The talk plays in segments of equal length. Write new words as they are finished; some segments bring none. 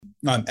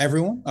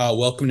Everyone.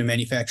 Welcome to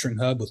Manufacturing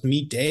Hub with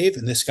me, Dave,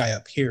 and this guy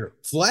up here,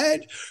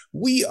 Vlad.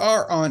 We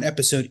are on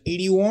episode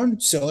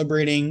 81,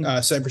 celebrating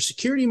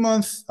Cybersecurity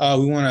Month.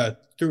 We want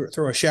to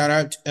throw a shout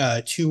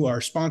out to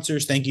our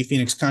sponsors. Thank you,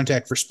 Phoenix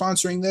Contact, for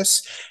sponsoring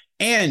this.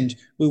 And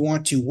we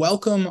want to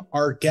welcome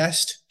our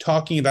guest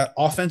talking about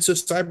offensive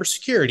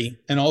cybersecurity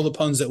and all the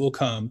puns that will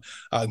come,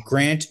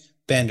 Grant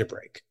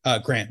Vanderbrake.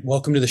 Grant,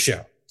 welcome to the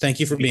show. Thank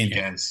you for Thank being you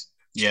here. guys.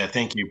 Yeah,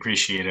 thank you.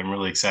 Appreciate it. I'm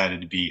really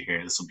excited to be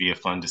here. This will be a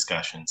fun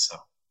discussion. So,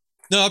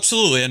 No,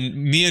 absolutely. And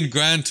me and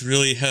Grant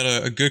really had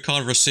a good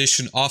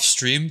conversation off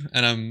stream,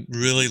 and I'm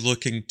really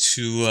looking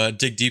to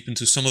dig deep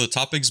into some of the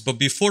topics. But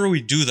before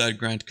we do that,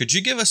 Grant, could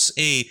you give us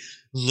a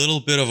little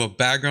bit of a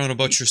background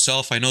about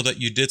yourself? I know that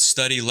you did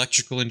study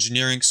electrical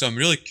engineering, so I'm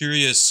really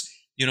curious.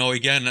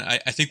 Again,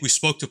 I think we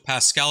spoke to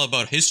Pascal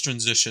about his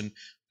transition.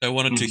 I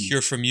wanted to mhm.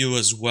 hear from you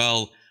as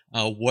well.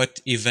 What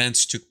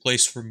events took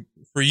place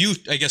for you,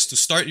 I guess, to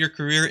start your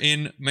career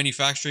in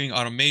manufacturing,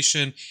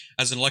 automation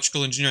as an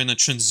electrical engineer, and then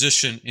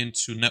transition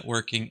into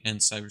networking and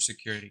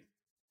cybersecurity?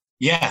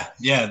 Yeah,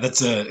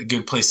 that's a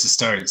good place to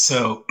start.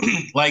 So,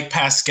 like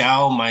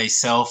Pascal,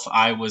 myself,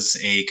 I was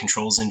a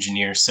controls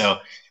engineer. So,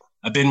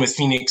 I've been with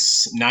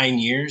Phoenix 9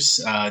 years,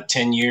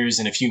 10 years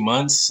in a few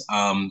months.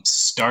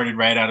 Started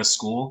right out of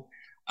school.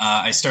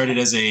 I started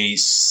as a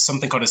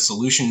something called a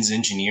solutions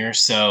engineer.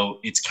 So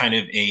it's kind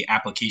of a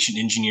application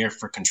engineer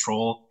for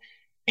control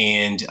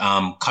and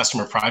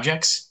customer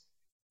projects.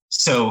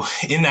 So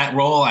in that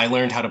role, I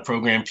learned how to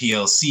program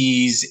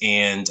PLCs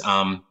and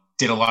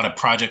did a lot of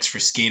projects for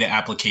SCADA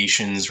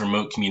applications,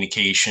 remote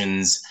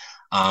communications,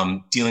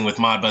 dealing with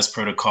Modbus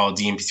protocol,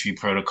 DMP3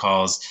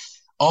 protocols,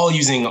 all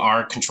using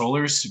our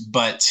controllers,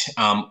 but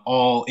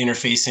all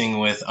interfacing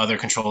with other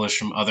controllers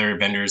from other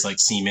vendors like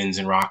Siemens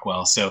and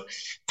Rockwell. So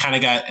kind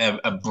of got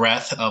a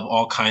breadth of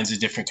all kinds of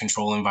different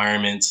control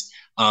environments.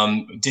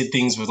 Did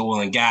things with oil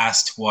and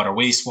gas, water,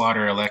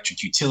 wastewater,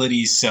 electric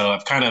utilities. So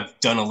I've kind of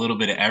done a little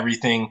bit of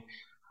everything.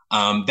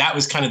 That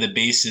was kind of the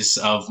basis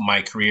of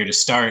my career to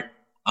start.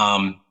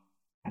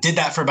 Did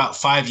that for about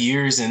 5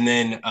 years. And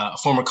then a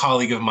former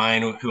colleague of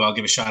mine, who I'll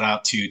give a shout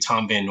out to,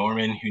 Tom Van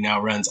Norman, who now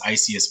runs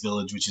ICS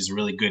Village, which is a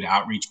really good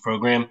outreach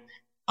program.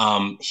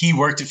 He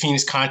worked at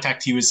Phoenix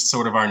Contact. He was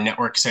sort of our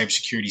network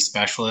cybersecurity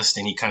specialist.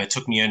 And he kind of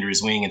took me under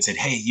his wing and said,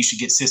 "Hey, you should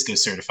get Cisco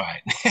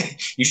certified.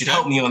 You should Okay.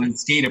 help me on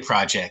these data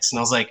projects." And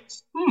I was like,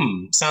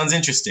 sounds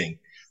interesting.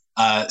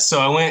 So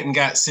I went and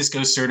got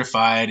Cisco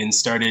certified and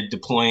started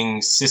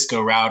deploying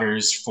Cisco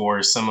routers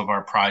for some of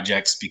our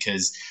projects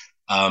because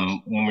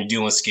when we're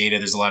dealing with SCADA,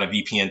 there's a lot of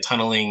VPN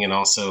tunneling and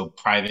also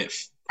private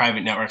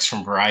networks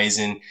from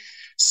Verizon.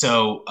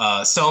 So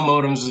cell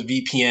modems with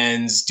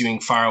VPNs, doing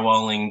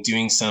firewalling,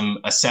 doing some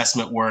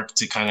assessment work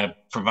to kind of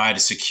provide a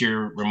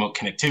secure remote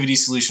connectivity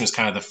solution was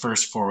kind of the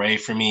first foray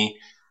for me.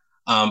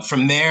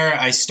 From there,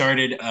 I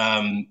started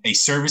a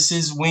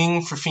services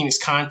wing for Phoenix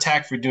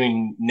Contact for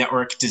doing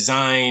network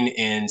design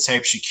and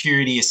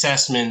cybersecurity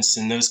assessments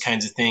and those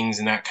kinds of things.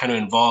 And that kind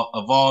of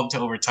evolved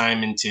over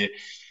time into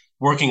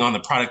working on the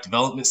product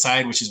development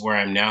side, which is where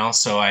I'm now.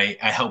 So I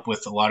help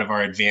with a lot of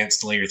our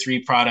advanced layer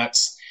 3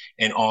 products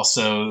and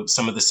also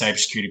some of the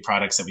cybersecurity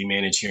products that we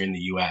manage here in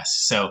the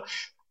US. So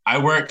I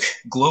work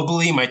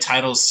globally. My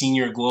title is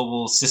Senior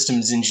Global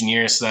Systems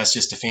Engineer. So that's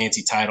just a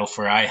fancy title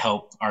for I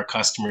help our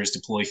customers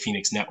deploy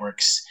Phoenix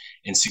networks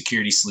and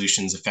security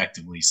solutions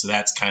effectively. So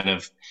that's kind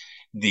of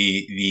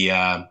the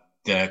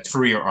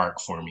career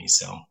arc for me.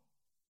 So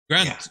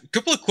yeah. Grant, a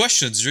couple of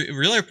questions.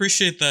 Really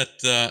appreciate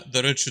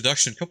that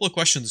introduction. A couple of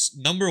questions.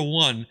 Number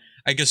one,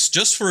 I guess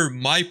just for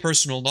my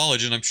personal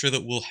knowledge, and I'm sure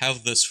that we'll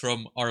have this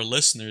from our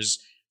listeners.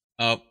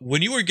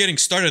 When you were getting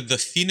started, the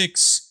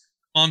Phoenix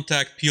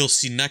Contact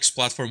PLC Next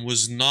platform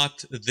was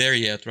not there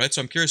yet, right?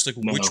 So I'm curious, like,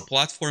 which No.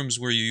 platforms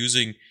were you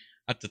using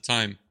at the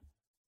time?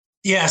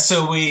 Yeah,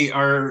 so we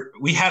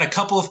had a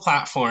couple of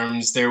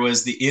platforms. There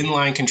was the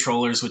inline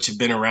controllers, which have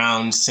been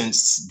around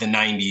since the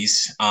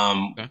 90s.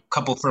 Okay.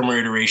 Couple firmware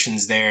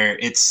iterations there.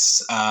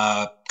 It's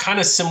kind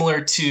of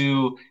similar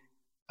to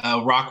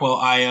Rockwell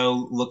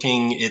IO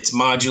looking. It's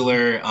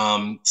modular,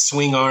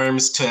 swing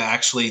arms to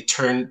actually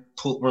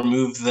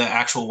remove the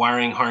actual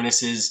wiring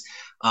harnesses.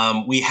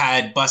 We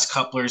had bus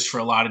couplers for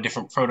a lot of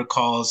different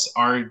protocols.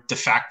 Our de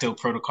facto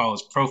protocol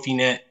is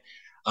Profinet.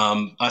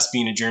 Us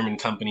being a German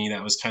company,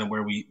 that was kind of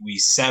where we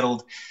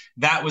settled.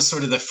 That was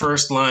sort of the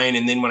first line.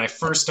 And then when I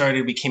first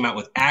started, we came out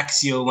with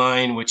Axio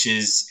line, which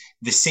is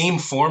the same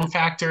form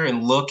factor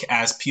and look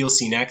as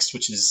PLC Next,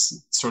 which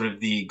is sort of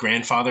the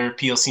grandfather of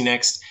PLC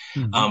Next.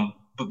 Mhm.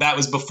 But that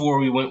was before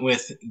we went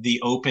with the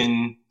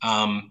open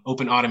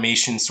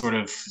automation sort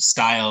of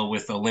style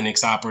with a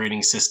Linux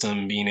operating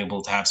system, being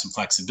able to have some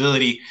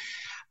flexibility.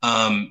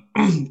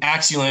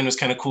 Axioline was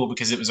kind of cool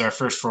because it was our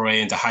first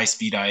foray into high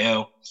speed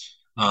IO.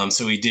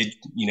 So we did,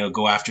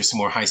 go after some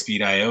more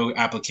high-speed I/O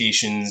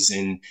applications,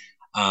 and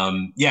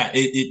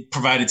it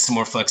provided some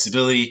more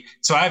flexibility.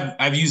 So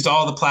I've used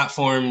all the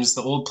platforms.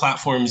 The old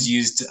platforms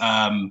used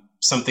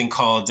something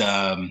called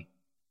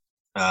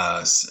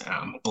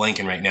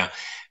blanking right now.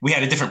 We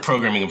had a different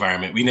programming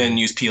environment. We didn't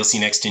use PLC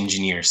Next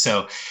Engineer.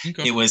 So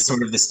Okay. it was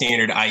sort of the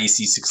standard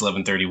IEC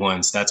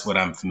 61131. So that's what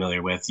I'm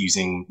familiar with,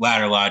 using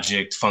ladder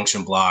logic,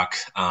 function block,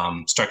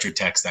 structured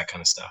text, that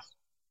kind of stuff.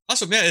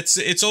 Awesome. Yeah,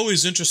 it's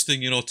always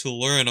interesting, to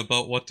learn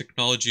about what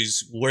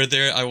technologies were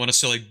there. I want to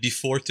say like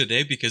before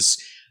today, because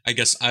I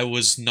guess I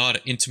was not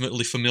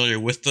intimately familiar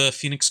with the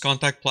Phoenix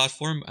Contact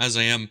platform as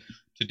I am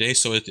today.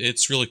 So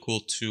it's really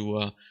cool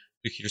to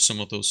hear some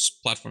of those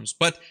platforms.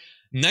 But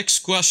next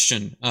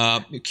question,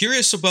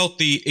 curious about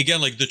the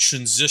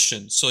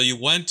transition. So you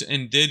went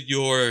and did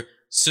your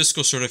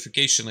Cisco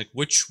certification. Like,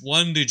 which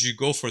one did you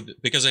go for?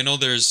 Because I know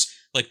there's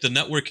like the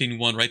networking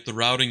one, right? The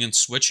routing and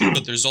switching,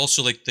 but there's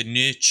also like the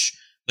niche,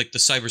 like the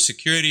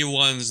cybersecurity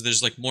ones.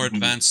 There's like more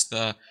advanced,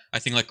 I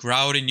think like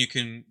routing you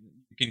can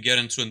get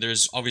into, and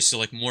there's obviously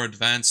like more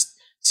advanced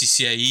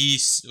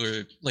CCIE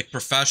or like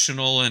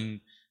professional and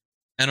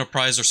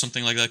enterprise or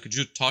something like that. Could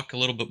you talk a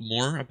little bit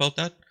more about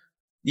that?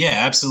 Yeah,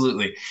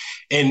 absolutely.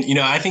 And,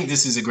 I think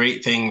this is a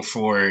great thing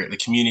for the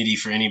community,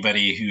 for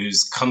anybody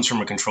who's comes from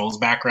a controls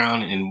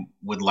background and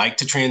would like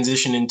to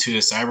transition into a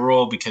cyber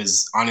role,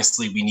 because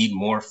honestly, we need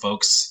more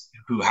folks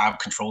who have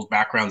controls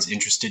backgrounds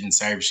interested in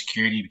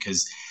cybersecurity,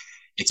 because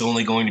it's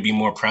only going to be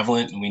more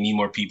prevalent, and we need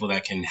more people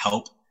that can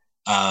help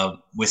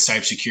with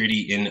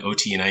cybersecurity in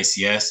OT and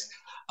ICS.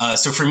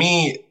 So for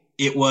me,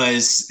 it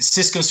was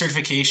Cisco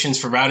certifications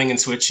for routing and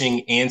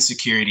switching and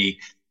security.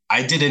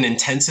 I did an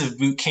intensive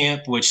boot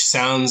camp, which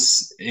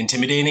sounds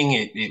intimidating.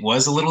 It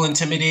was a little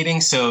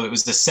intimidating. So it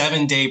was the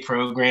 7-day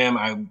program.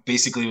 I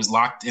basically was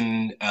locked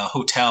in a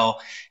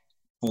hotel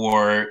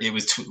for, it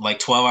was like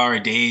 12-hour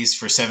days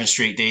for 7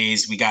 straight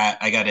days.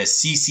 I got a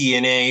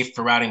CCNA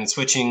for routing and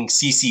switching,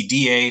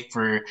 CCDA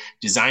for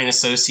design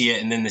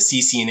associate, and then the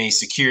CCNA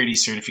security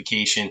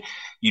certification.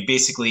 You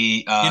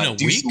basically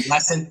do some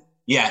lesson.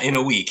 Yeah, in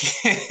a week.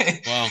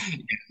 Wow.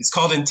 It's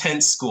called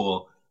Intense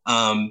School.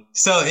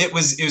 So it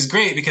was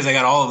great because I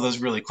got all of those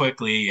really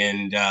quickly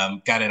and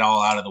got it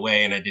all out of the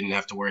way, and I didn't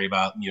have to worry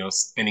about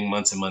spending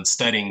months and months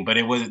studying. But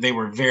they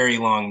were very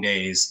long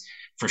days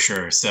for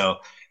sure. So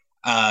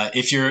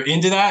if you're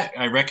into that,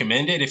 I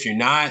recommend it. If you're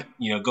not,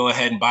 go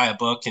ahead and buy a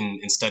book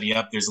and study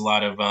up. There's a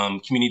lot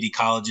of community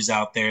colleges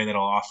out there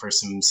that'll offer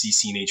some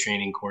CCNA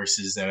training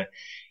courses that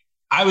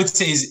I would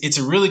say it's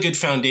a really good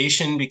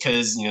foundation,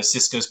 because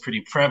Cisco's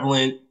pretty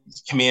prevalent.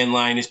 Command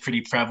line is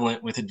pretty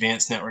prevalent with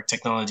advanced network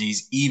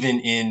technologies,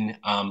 even in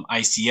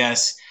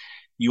ICS.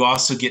 You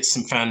also get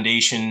some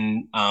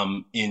foundation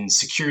in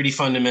security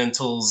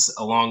fundamentals,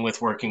 along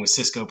with working with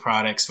Cisco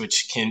products,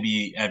 which can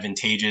be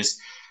advantageous.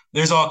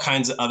 There's all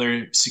kinds of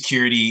other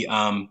security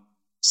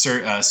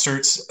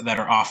certs that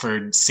are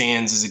offered.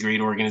 SANS is a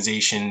great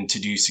organization to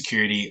do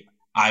security.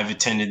 I've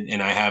attended,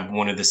 and I have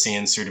one of the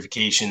SANS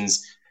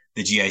certifications,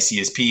 the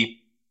GICSP.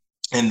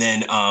 And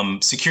then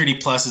Security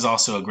Plus is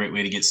also a great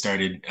way to get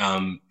started.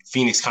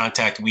 Phoenix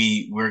Contact,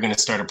 we're going to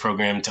start a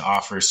program to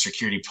offer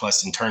Security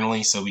Plus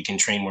internally, so we can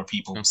train more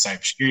people in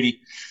cybersecurity.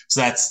 So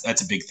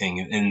that's a big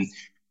thing. And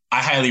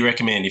I highly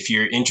recommend, if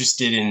you're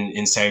interested in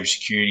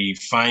cybersecurity,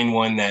 find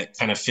one that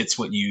kind of fits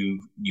what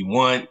you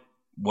want,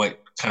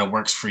 what kind of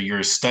works for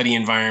your study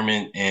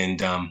environment, and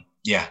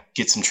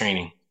get some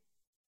training.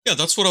 Yeah,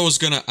 that's what I was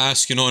going to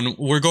ask, and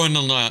we're going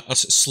on a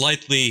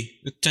slightly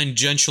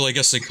tangential, I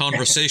guess,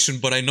 conversation,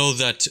 but I know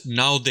that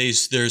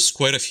nowadays there's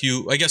quite a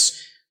few, I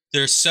guess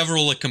there's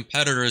several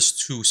competitors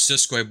to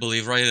Cisco, I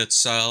believe, right?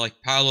 It's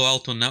like Palo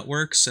Alto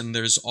Networks, and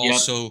there's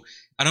also, yep.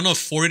 I don't know if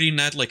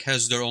Fortinet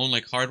has their own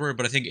hardware,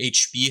 but I think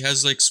HP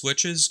has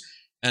switches.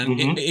 And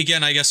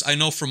again, I guess I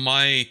know from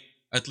my,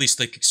 at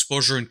least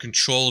exposure and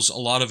controls, a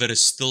lot of it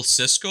is still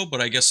Cisco, but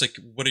I guess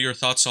what are your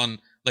thoughts on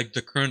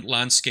the current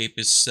landscape?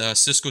 Is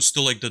Cisco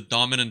still the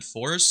dominant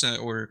force,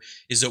 or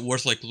is it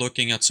worth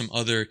looking at some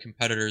other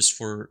competitors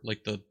for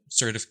the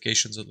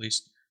certifications at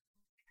least?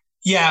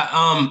 Yeah,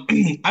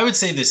 I would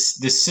say this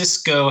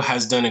Cisco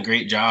has done a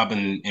great job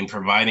in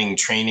providing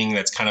training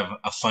that's kind of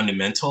a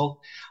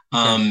fundamental.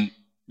 Okay.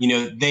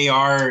 They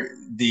are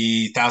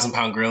the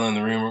 1,000-pound gorilla in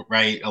the room,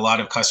 right? A lot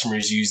of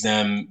customers use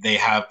them. They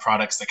have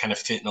products that kind of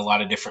fit in a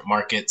lot of different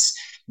markets.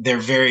 They're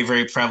very,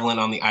 very prevalent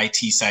on the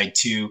IT side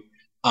too.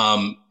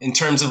 In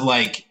terms of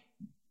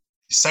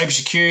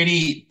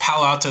cybersecurity,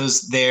 Palo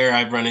Alto's there,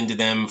 I've run into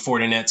them.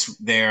 Fortinet's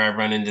there, I've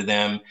run into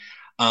them.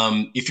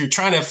 If you're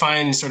trying to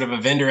find sort of a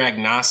vendor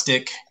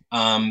agnostic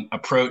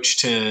approach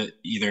to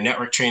either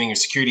network training or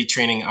security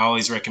training, I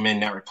always recommend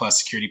Network Plus,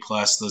 Security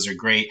Plus. Those are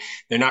great.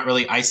 They're not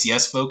really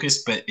ICS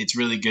focused, but it's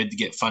really good to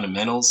get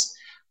fundamentals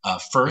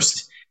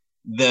first.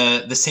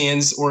 The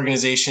SANS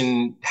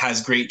organization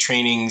has great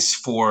trainings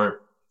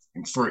for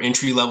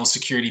entry-level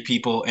security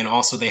people, and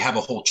also they have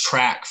a whole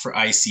track for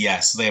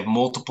ICS. So they have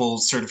multiple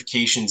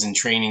certifications and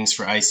trainings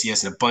for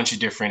ICS in a bunch of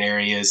different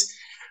areas.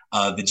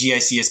 The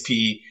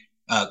GICSP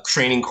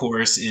training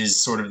course is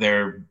sort of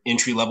their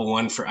entry-level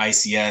one for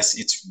ICS.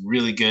 It's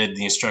really good.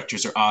 The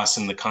instructors are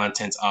awesome. The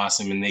content's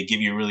awesome, and they give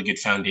you a really good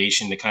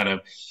foundation to kind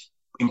of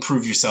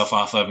improve yourself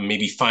off of and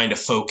maybe find a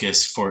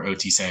focus for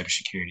OT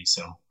cybersecurity.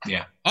 So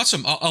yeah.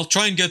 Awesome. I'll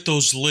try and get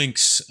those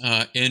links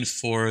in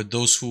for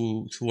those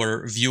who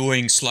are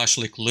viewing /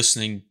 like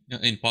listening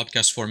in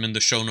podcast form in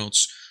the show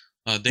notes.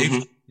 Dave,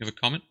 you have a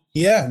comment?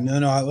 Yeah,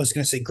 no, I was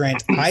going to say,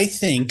 Grant, I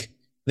think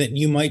that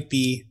you might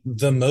be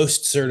the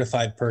most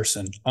certified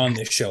person on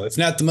this show. If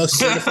not the most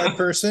certified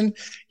person,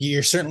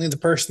 you're certainly the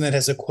person that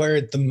has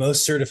acquired the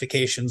most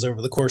certifications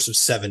over the course of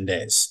 7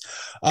 days.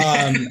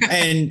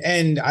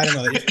 And I don't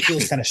know, it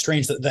feels kind of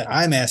strange that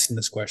I'm asking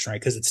this question,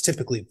 right? Because it's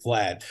typically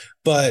Vlad.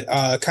 But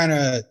kind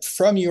of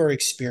from your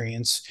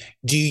experience,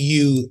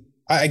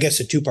 I guess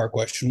a two-part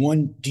question.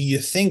 One, do you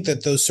think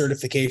that those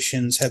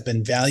certifications have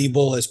been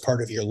valuable as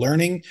part of your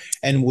learning?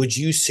 And would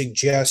you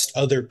suggest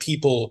other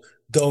people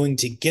going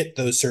to get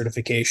those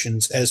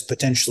certifications as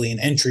potentially an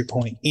entry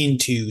point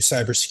into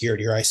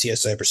cybersecurity or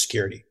ICS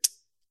cybersecurity?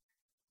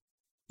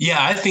 Yeah,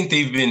 I think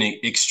they've been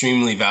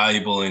extremely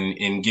valuable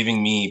in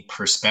giving me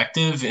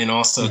perspective and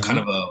also kind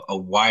of a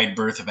wide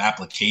berth of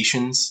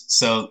applications.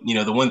 So,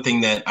 the one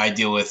thing that I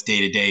deal with day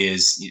to day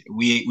is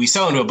we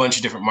sell into a bunch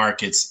of different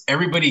markets.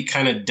 Everybody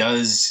kind of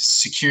does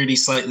security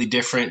slightly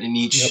different in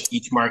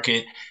each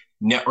market.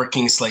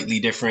 Networking slightly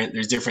different.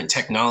 There's different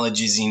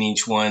technologies in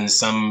each one.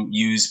 Some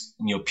use,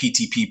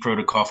 PTP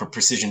protocol for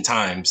precision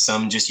time.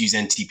 Some just use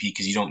NTP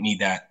because you don't need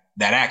that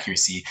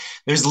accuracy.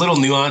 There's little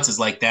nuances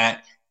like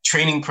that.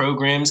 Training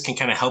programs can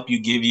kind of help you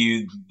give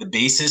you the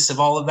basis of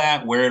all of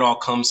that, where it all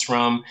comes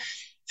from.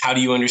 How do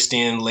you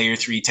understand layer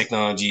 3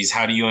 technologies?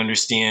 How do you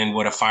understand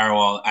what a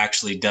firewall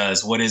actually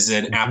does? What is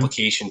an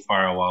application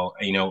firewall?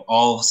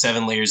 All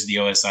 7 layers of the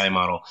OSI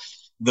model.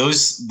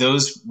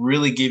 Those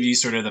really give you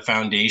sort of the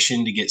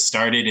foundation to get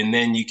started, and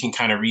then you can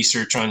kind of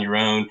research on your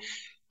own.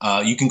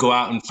 You can go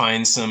out and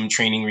find some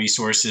training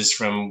resources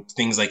from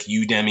things like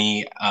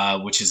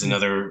Udemy, which is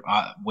another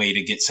way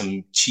to get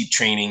some cheap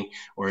training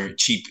or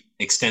cheap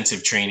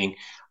extensive training.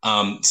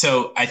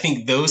 So I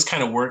think those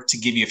kind of work to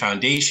give you a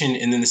foundation,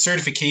 and then the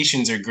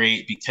certifications are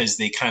great because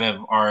they kind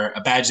of are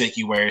a badge that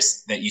you wear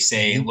that you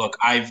say, look,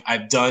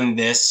 I've done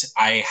this.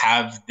 I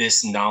have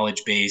this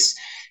knowledge base.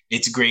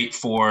 It's great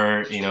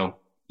for,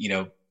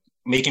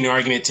 making an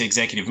argument to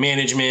executive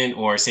management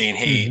or saying,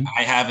 hey,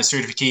 I have a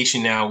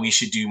certification now. We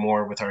should do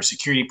more with our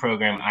security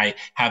program. I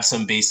have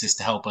some basis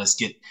to help us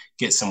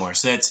get somewhere.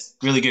 So that's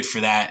really good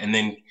for that. And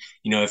then,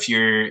 if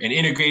you're an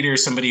integrator or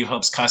somebody who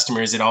helps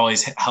customers, it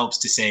always helps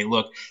to say,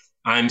 look,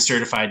 I'm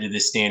certified to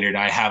this standard.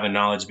 I have a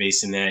knowledge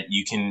base in that.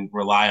 You can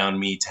rely on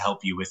me to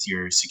help you with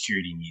your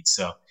security needs.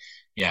 So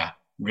yeah,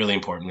 really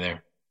important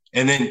there.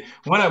 And then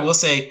what I will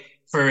say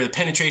for the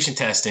penetration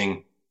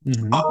testing,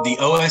 the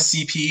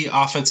OSCP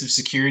offensive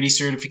security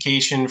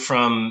certification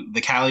from the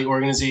Cali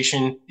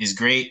organization is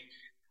great.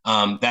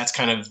 That's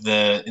kind of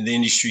the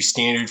industry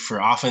standard for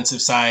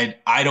offensive side.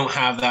 I don't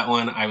have that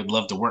one. I would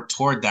love to work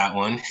toward that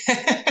one.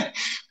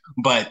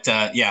 But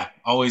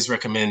always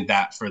recommend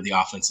that for the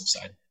offensive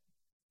side.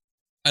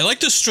 I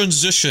like this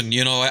transition.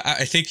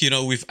 I think,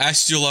 we've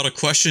asked you a lot of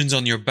questions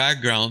on your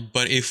background,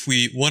 but if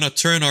we want to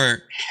turn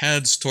our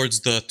heads towards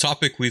the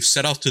topic we've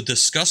set out to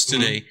discuss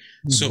today,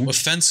 so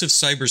offensive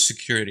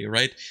cybersecurity,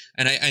 right?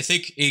 And I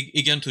think,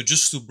 again,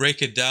 to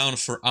break it down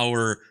for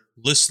our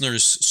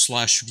listeners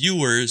 /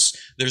 viewers,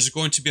 there's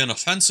going to be an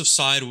offensive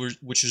side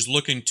which is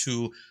looking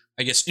to,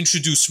 I guess,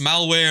 introduce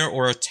malware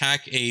or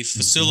attack a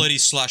facility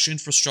 /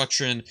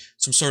 infrastructure in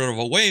some sort of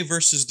a way,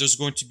 versus there's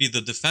going to be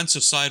the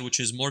defensive side, which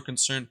is more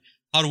concerned,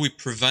 how do we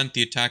prevent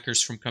the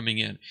attackers from coming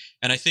in?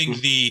 And I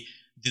think the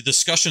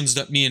discussions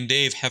that me and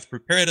Dave have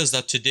prepared is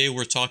that today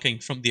we're talking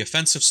from the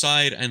offensive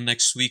side, and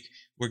next week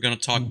we're going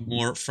to talk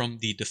more from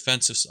the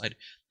defensive side.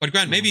 But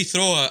Grant, maybe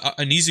throw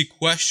an easy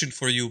question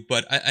for you,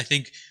 but I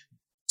think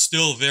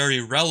still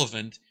very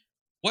relevant.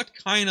 What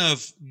kind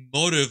of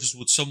motives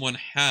would someone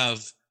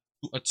have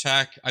to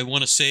attack, I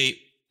want to say,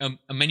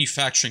 a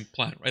manufacturing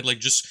plant, right? Like,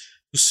 just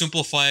to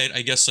simplify it,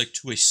 I guess, like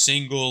to a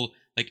single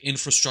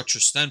infrastructure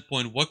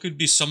standpoint, what could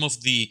be some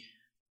of the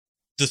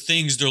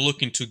things they're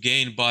looking to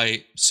gain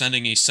by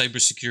sending a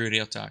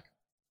cybersecurity attack?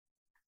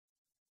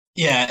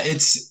 Yeah,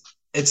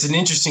 it's an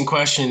interesting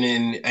question,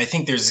 and I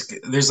think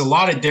there's a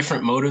lot of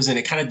different motives, and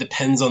it kind of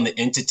depends on the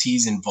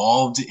entities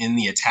involved in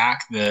the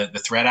attack,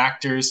 the threat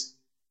actors.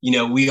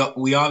 We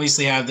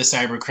obviously have the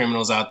cyber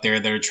criminals out there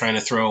that are trying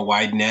to throw a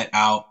wide net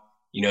out.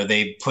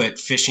 They put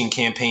phishing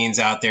campaigns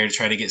out there to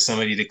try to get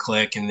somebody to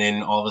click, and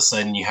then all of a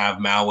sudden you have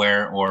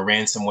malware or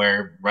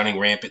ransomware running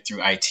rampant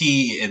through IT,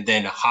 and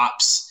then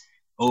hops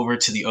over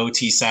to the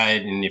OT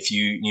side. And if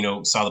you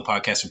saw the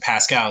podcast from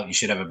Pascal, you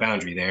should have a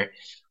boundary there.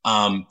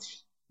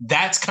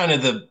 That's kind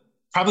of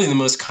probably the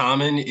most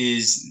common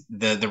is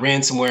the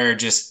ransomware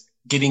just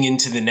getting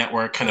into the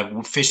network, kind of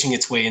phishing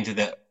its way into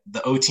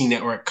the OT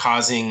network,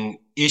 causing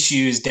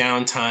issues,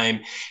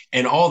 downtime,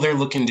 and all they're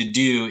looking to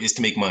do is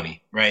to make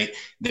money, right?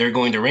 They're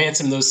going to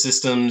ransom those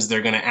systems.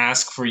 They're going to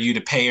ask for you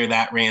to pay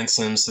that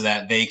ransom so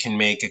that they can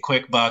make a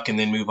quick buck and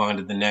then move on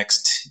to the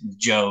next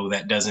Joe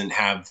that doesn't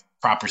have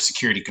proper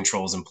security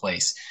controls in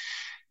place.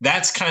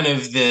 That's kind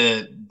of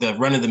the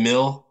run of the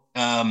mill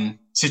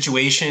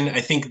situation.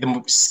 I think the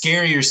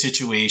scarier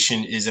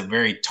situation is a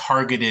very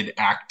targeted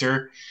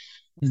actor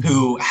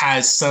who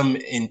has some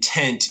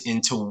intent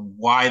into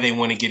why they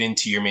want to get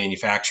into your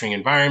manufacturing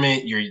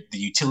environment, the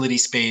utility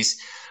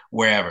space,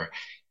 wherever.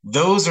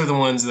 Those are the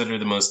ones that are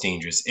the most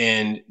dangerous.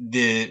 And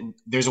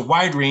there's a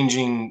wide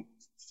ranging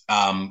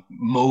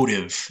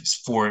motive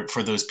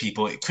for those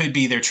people. It could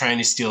be they're trying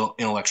to steal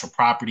intellectual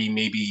property,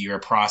 maybe your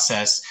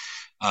process.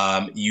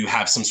 You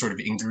have some sort of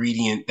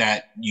ingredient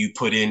that you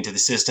put into the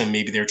system.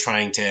 Maybe they're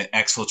trying to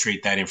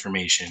exfiltrate that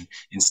information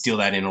and steal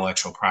that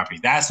intellectual property.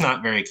 That's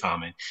not very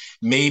common.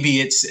 Maybe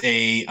it's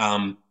a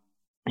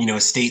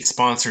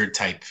state-sponsored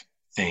type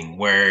thing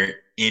where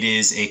it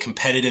is a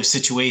competitive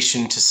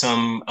situation to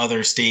some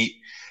other state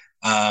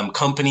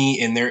company,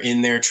 and they're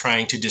in there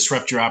trying to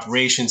disrupt your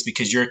operations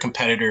because you're a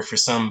competitor for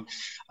some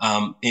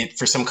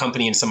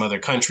company in some other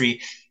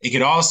country. It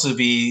could also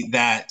be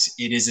that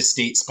it is a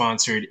state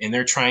sponsored and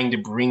they're trying to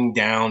bring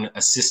down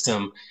a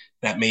system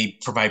that may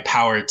provide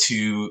power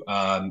to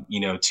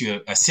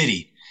a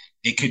city.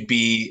 It could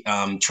be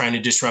trying to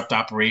disrupt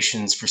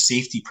operations for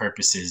safety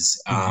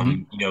purposes,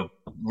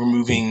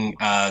 removing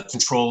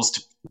controls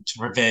to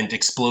prevent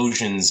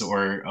explosions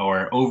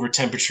or over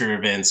temperature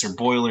events or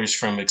boilers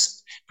from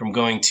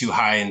going too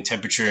high in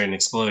temperature and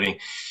exploding.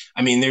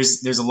 I mean,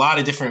 there's a lot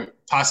of different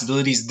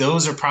possibilities.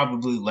 Those are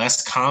probably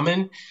less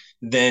common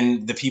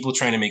than the people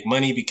trying to make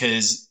money,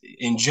 because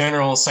in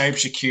general,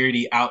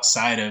 cybersecurity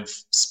outside of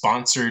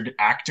sponsored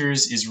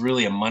actors is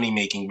really a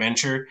money-making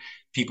venture.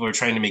 People are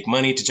trying to make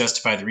money to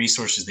justify the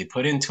resources they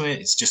put into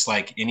it. It's just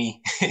like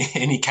any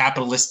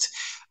capitalist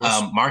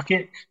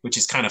market, which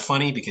is kind of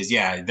funny because,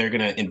 they're going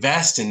to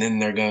invest and then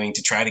they're going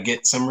to try to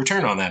get some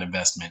return on that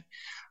investment.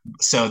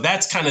 So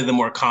that's kind of the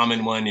more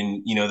common one.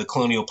 And, the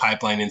Colonial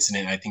Pipeline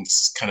incident, I think,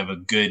 is kind of a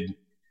good,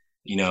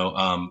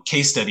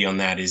 case study on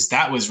that.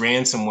 That was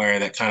ransomware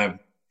that kind of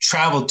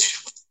traveled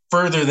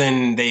further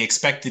than they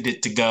expected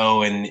it to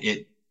go. And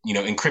it,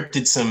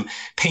 encrypted some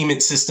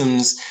payment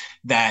systems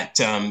that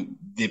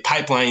the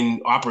pipeline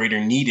operator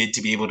needed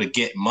to be able to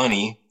get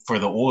money for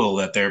the oil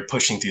that they're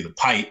pushing through the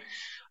pipe.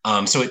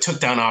 So it took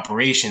down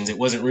operations. It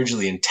wasn't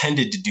originally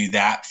intended to do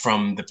that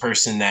from the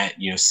person that,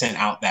 sent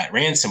out that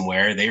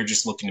ransomware. They were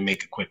just looking to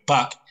make a quick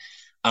buck.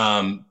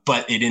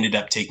 But it ended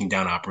up taking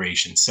down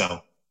operations.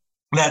 So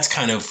that's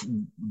kind of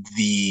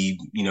the,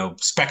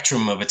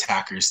 spectrum of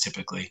attackers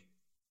typically.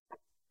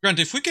 Grant,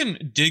 if we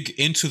can dig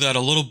into that a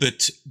little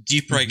bit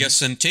deeper, I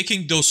guess, and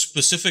taking those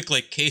specific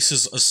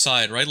cases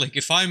aside, right? Like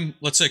if I'm,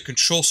 let's say, a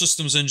control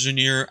systems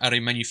engineer at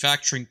a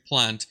manufacturing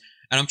plant,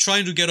 and I'm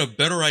trying to get a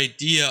better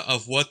idea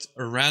of what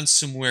a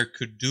ransomware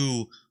could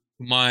do to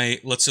my,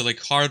 let's say,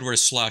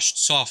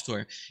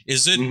 hardware/software.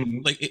 Is it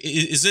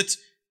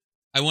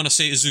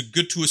is it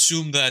good to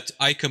assume that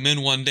I come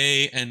in one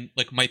day and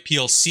my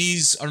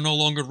PLCs are no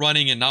longer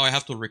running and now I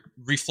have to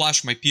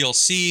reflash my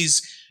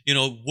PLCs?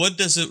 What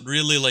does it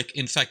really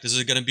infect? Is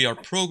it going to be our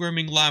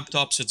programming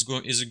laptops?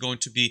 Is it going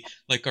to be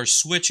our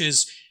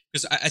switches?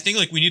 Because I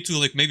think we need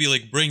to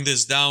maybe bring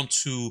this down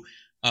to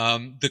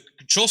the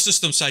control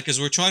system side, because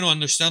we're trying to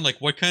understand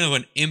what kind of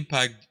an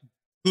impact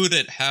could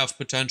it have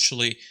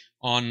potentially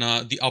on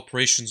the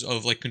operations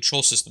of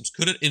control systems.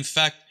 Could it in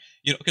fact,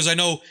 because I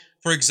know,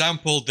 for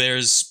example,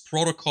 there's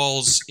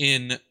protocols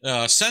in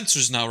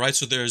sensors now, right?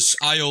 So there's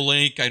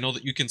IO-Link. I know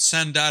that you can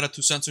send data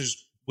to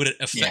sensors. Would it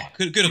affect?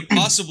 Could it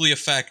possibly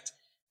affect?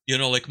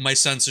 My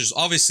sensors.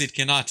 Obviously, it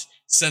cannot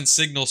send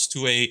signals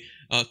to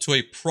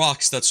a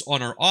prox that's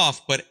on or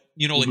off. But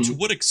to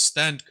what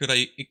extent could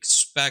I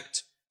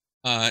expect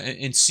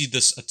and see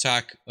this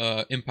attack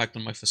impact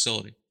on my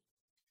facility?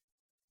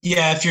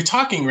 Yeah, if you're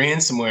talking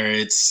ransomware,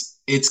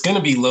 it's going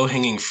to be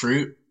low-hanging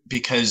fruit,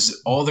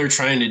 because all they're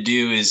trying to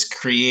do is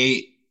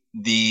create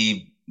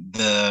the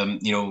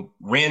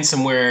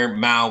ransomware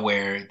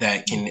malware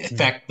that can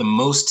affect the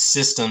most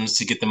systems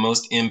to get the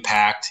most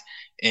impact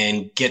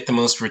and get the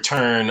most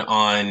return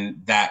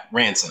on that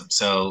ransom.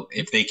 So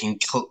if they can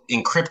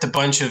encrypt a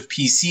bunch of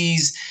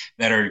PCs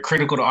that are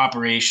critical to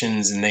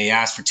operations and they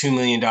ask for $2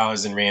 million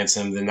in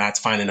ransom, then that's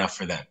fine enough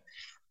for them.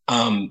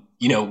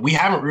 We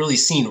haven't really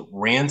seen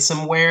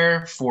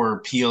ransomware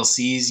for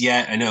PLCs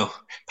yet. I know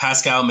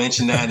Pascal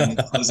mentioned that in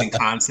the closing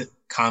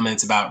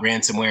comments about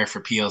ransomware for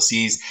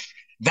PLCs.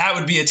 That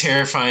would be a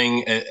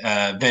terrifying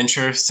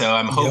venture. So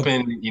I'm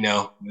hoping,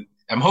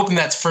 I'm hoping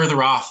that's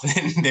further off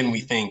than we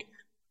think.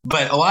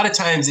 But a lot of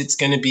times it's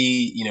going to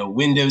be,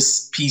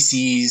 Windows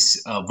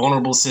PCs,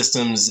 vulnerable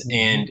systems.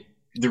 And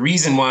the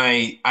reason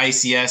why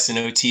ICS and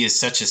OT is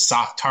such a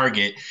soft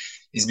target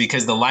is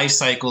because the life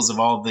cycles of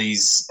all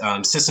these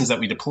systems that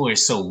we deploy are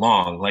so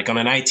long. Like on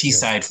an IT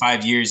side,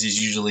 5 years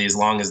is usually as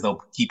long as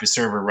they'll keep a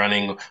server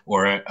running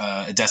or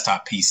a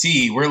desktop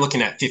PC. We're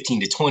looking at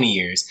 15 to 20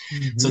 years.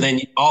 So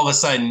then all of a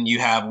sudden you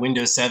have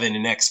Windows 7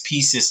 and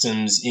XP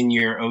systems in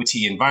your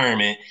OT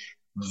environment.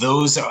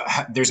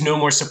 There's no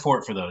more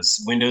support for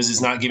those. Windows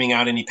is not giving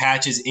out any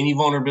patches, any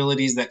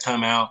vulnerabilities that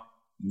come out,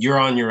 you're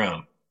on your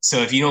own. So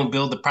if you don't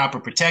build the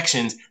proper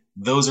protections,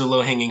 those are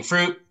low-hanging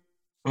fruit.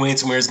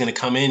 ransomware is going to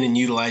come in and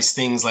utilize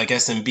things like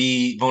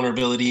SMB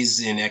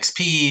vulnerabilities in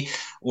XP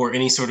or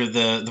any sort of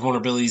the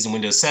vulnerabilities in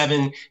Windows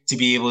 7 to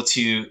be able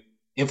to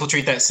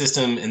infiltrate that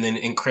system and then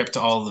encrypt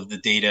all of the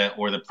data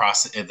or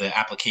the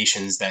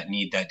applications that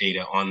need that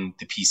data on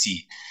the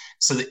PC.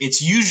 So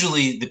it's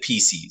usually the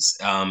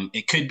PCs.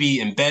 It could be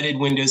embedded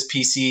Windows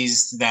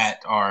PCs that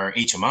are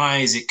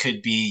HMIs. It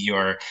could be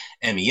your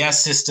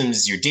MES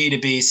systems, your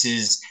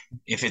databases.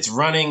 If it's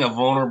running a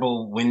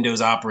vulnerable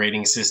Windows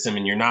operating system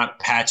and you're not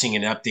patching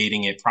and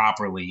updating it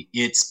properly,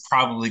 it's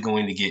probably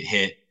going to get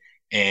hit,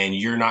 and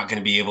you're not going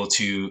to be able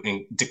to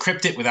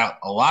decrypt it without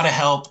a lot of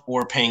help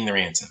or paying the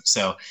ransom.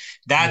 So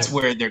that's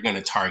where they're going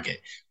to target.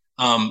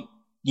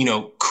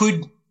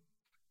 Could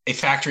a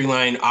factory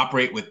line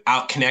operate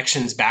without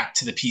connections back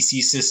to the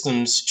PC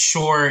systems?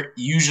 Sure.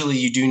 Usually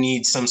you do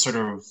need some sort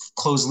of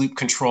closed loop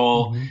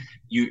control. Mm-hmm.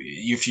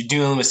 If you're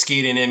dealing with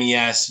SCADA and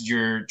MES,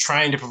 you're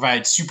trying to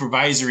provide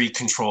supervisory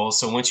control.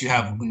 So once you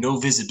have no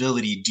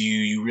visibility, do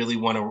you really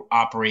want to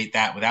operate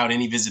that without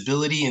any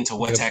visibility into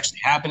what's actually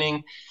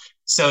happening?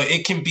 So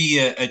it can be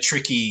a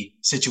tricky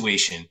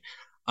situation.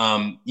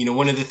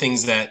 One of the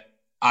things that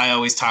I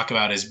always talk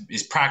about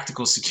is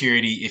practical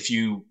security. If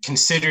you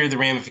consider the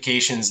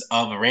ramifications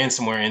of a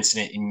ransomware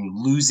incident and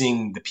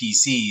losing the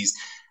PCs,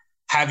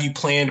 have you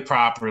planned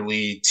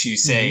properly to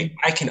say,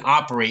 I can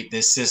operate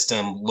this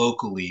system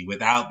locally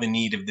without the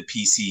need of the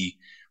PC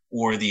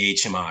or the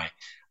HMI?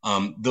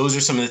 Those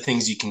are some of the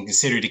things you can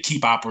consider to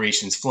keep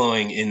operations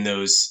flowing in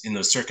those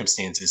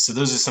circumstances. So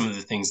those are some of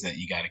the things that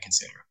you got to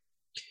consider.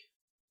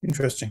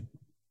 Interesting.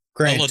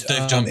 Grant, I'll let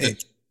Dave jump in.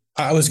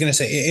 I was going to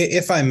say,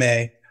 if I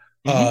may,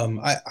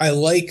 I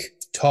like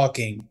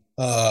talking.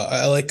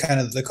 I like kind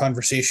of the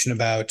conversation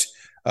about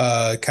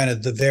kind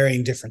of the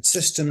varying different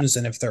systems,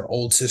 and if they're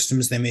old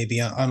systems, they may be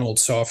on old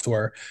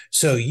software.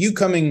 So you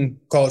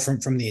call it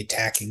from the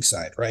attacking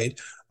side, right?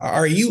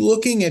 Are you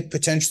looking at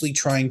potentially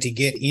trying to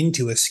get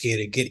into a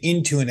SCADA, get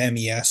into an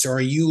MES, or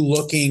are you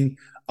looking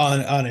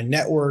on a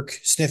network,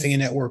 sniffing a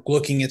network,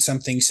 looking at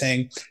something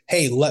saying,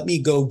 hey, let me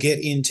go get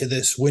into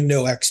this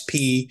Windows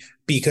XP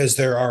because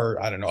there are,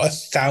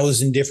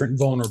 1,000 different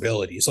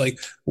vulnerabilities. Like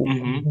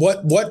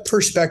what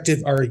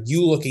perspective are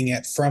you looking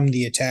at from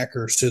the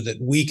attacker so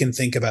that we can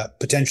think about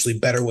potentially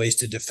better ways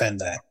to defend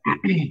that?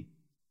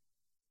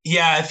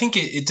 Yeah, I think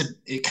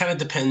it kind of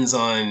depends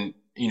on,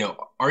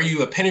 are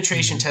you a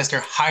penetration tester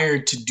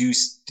hired to do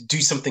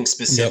something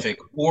specific,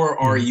 or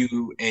are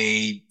you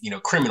a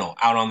criminal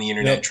out on the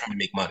internet trying to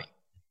make money?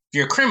 If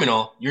you're a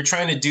criminal, you're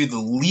trying to do the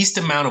least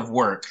amount of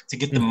work to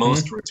get the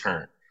most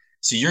return.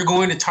 So you're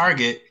going to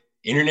target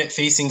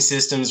internet-facing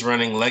systems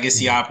running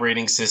legacy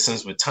operating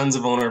systems with tons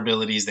of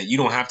vulnerabilities that you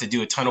don't have to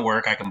do a ton of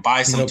work. I can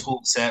buy some tool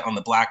set on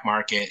the black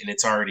market and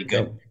it's already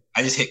good.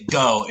 I just hit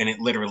go and it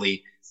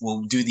literally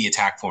will do the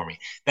attack for me.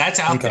 That's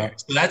out there.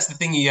 So that's the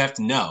thing you have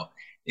to know.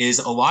 Is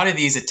a lot of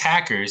these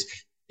attackers,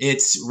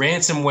 it's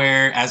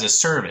ransomware as a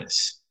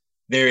service.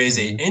 There is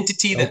an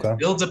entity that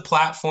builds a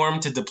platform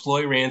to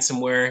deploy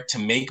ransomware to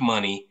make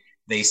money.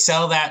 They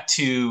sell that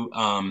to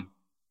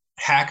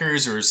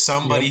hackers or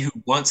somebody who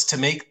wants to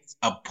make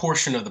a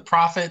portion of the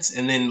profits.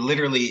 And then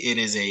literally it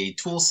is a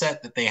tool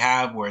set that they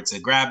have where it's a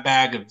grab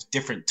bag of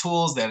different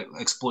tools that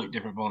exploit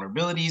different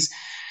vulnerabilities.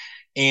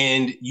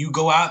 And you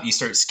go out, you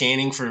start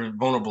scanning for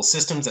vulnerable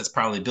systems that's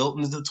probably built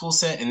into the tool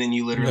set, and then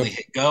you literally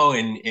hit go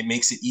and it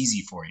makes it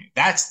easy for you.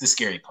 That's the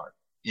scary part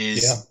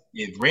is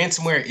if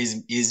ransomware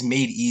is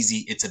made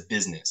easy, it's a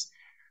business.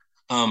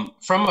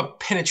 From a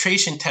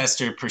penetration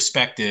tester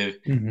perspective,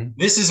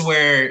 this is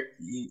where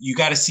you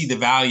got to see the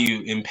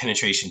value in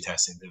penetration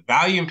testing. The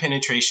value in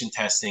penetration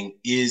testing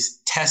is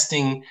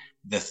testing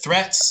the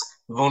threats,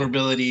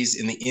 vulnerabilities,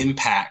 and the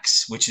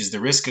impacts, which is the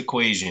risk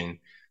equation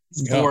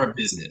for a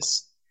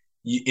business.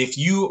 If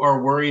you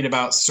are worried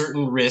about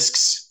certain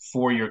risks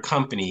for your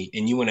company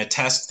and you want to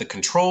test the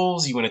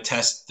controls, you want to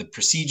test the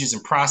procedures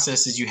and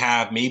processes you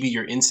have, maybe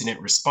your incident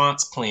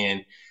response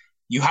plan,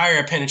 you hire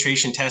a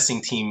penetration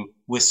testing team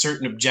with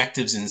certain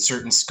objectives and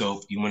certain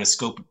scope. You want to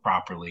scope it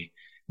properly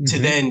to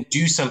then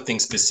do something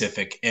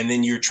specific. And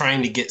then you're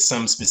trying to get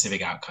some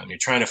specific outcome. You're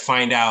trying to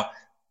find out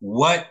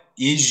what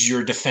is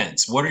your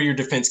defense? What are your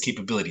defense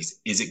capabilities?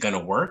 Is it going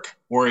to work?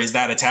 Or is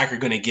that attacker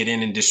going to get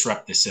in and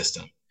disrupt the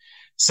system?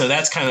 So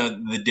that's kind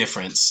of the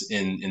difference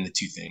in the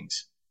two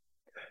things.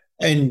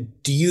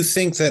 And do you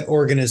think that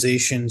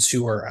organizations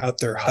who are out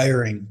there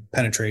hiring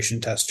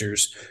penetration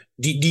testers,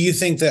 do you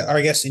think that,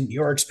 I guess in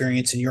your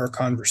experience, in your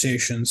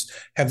conversations,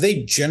 have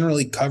they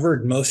generally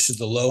covered most of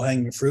the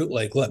low-hanging fruit?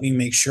 Like, let me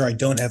make sure I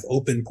don't have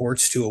open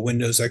ports to a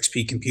Windows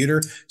XP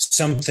computer,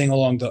 something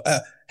along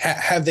the...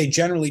 have they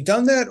generally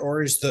done that,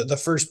 or is the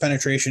first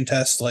penetration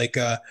test like,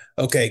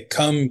 okay,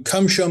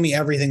 come show me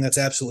everything that's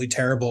absolutely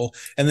terrible,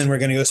 and then we're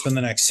going to go spend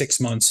the next 6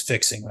 months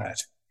fixing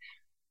that?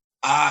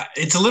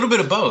 It's a little bit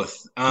of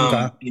both.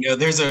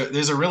 There's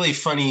a really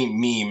funny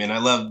meme, and I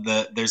love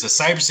there's a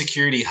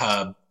cybersecurity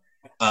hub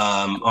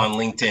on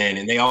LinkedIn,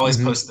 and they always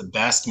post the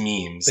best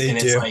memes.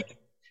 It's like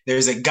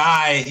there's a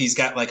guy, he's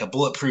got like a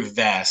bulletproof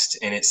vest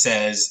and it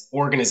says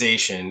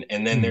organization.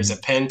 And then there's a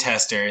pen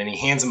tester and he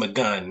hands him a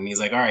gun and he's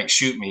like, all right,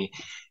 shoot me.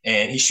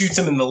 And he shoots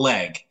him in the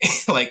leg,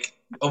 like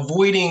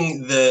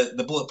avoiding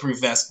the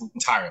bulletproof vest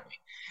entirely.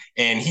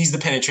 And he's the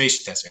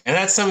penetration tester. And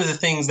that's some of the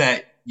things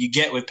that you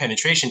get with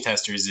penetration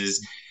testers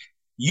is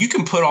you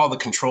can put all the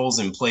controls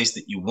in place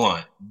that you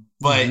want,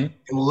 but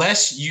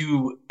unless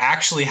you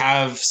actually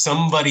have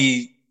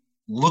somebody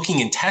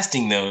looking and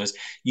testing those,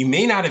 you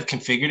may not have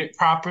configured it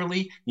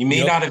properly. You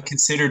may not have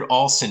considered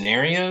all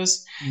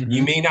scenarios.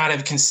 You may not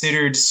have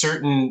considered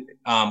certain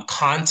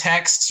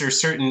contexts or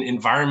certain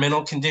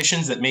environmental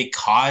conditions that may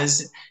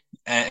cause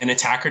an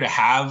attacker to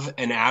have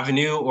an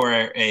avenue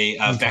or a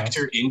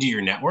vector into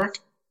your network.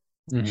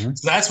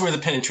 So that's where the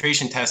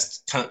penetration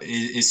test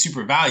is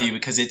super valuable,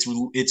 because it's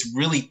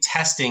really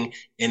testing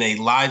in a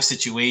live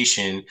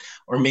situation,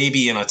 or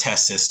maybe in a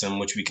test system,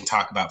 which we can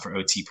talk about for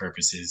OT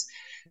purposes.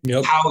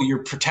 How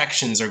your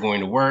protections are going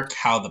to work,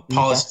 how the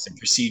policies and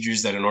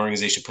procedures that an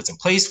organization puts in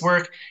place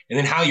work, and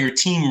then how your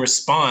team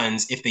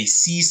responds if they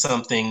see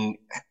something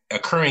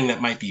occurring that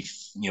might be,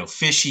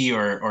 fishy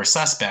or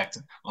suspect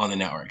on the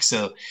network.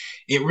 So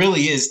it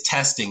really is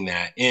testing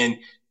that. And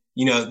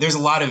there's a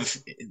lot of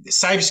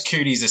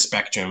cybersecurity is a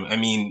spectrum. I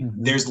mean,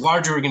 there's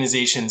large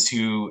organizations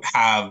who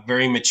have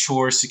very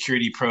mature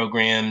security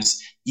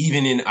programs,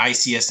 even in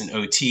ICS and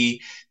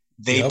OT.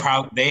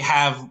 They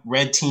have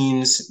red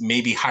teams,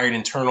 maybe hired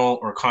internal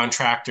or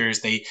contractors.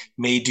 They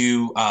may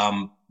do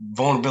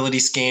vulnerability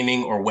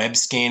scanning or web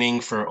scanning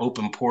for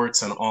open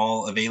ports on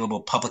all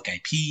available public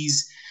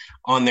IPs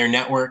on their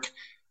network.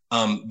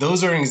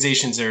 Those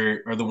organizations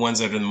are the ones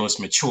that are the most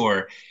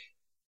mature.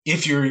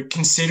 If you're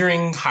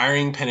considering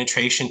hiring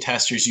penetration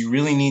testers, you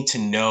really need to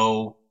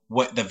know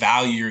what the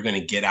value you're going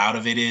to get out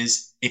of it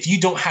is. If you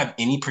don't have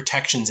any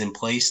protections in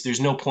place, there's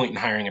no point in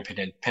hiring a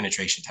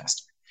penetration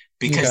tester,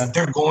 because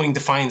they're going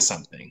to find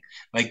something.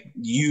 Like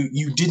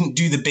you didn't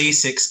do the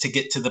basics to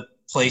get to the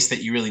place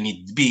that you really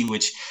needed to be,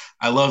 which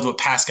I loved what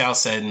Pascal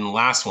said in the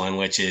last one,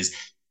 which is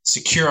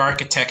secure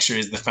architecture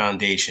is the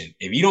foundation.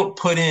 If you don't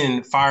put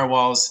in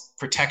firewalls,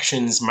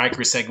 protections,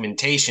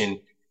 microsegmentation,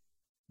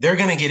 they're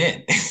going to get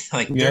in.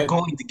 They're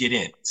going to get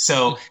in.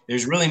 So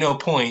there's really no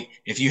point,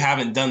 if you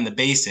haven't done the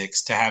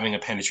basics, to having a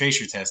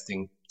penetration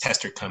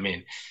tester come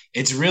in.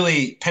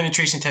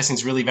 Penetration testing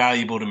is really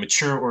valuable to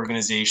mature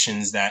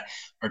organizations that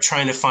are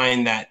trying to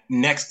find that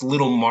next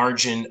little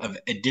margin of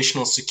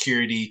additional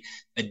security,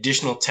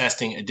 additional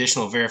testing,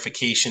 additional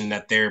verification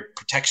that their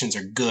protections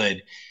are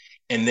good.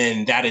 And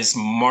then that is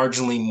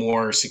marginally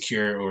more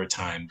secure over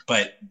time.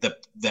 But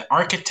the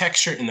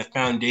architecture and the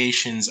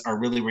foundations are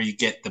really where you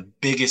get the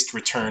biggest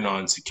return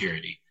on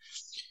security.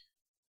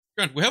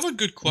 Grant, we have a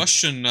good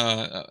question.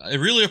 I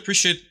really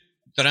appreciate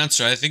that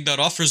answer. I think that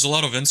offers a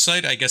lot of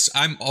insight. I guess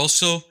I'm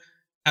also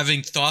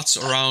having thoughts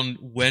around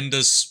when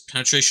does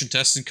penetration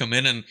testing come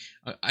in, and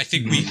I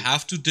think we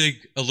have to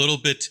dig a little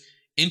bit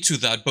into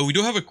that. But we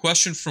do have a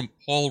question from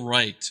Paul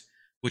Wright,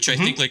 which I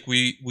think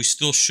we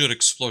still should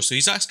explore. So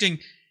he's asking,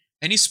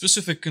 any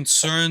specific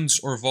concerns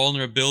or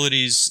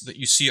vulnerabilities that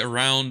you see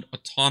around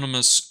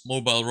autonomous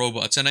mobile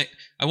robots? And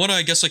I want to,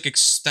 I guess,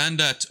 extend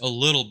that a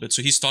little bit.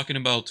 So he's talking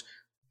about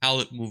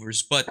pallet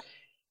movers. But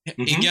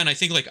again, I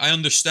think I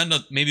understand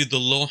that maybe the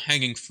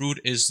low-hanging fruit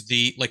is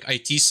the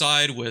IT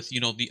side with,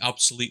 the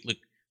obsolete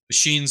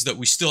machines that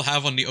we still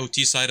have on the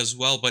OT side as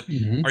well. But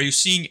are you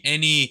seeing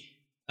any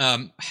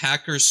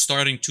hackers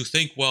starting to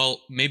think, well,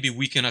 maybe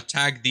we can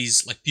attack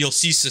these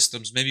PLC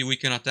systems. Maybe we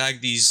can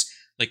attack these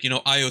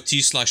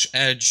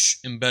IoT/edge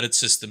embedded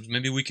systems.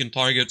 Maybe we can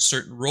target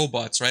certain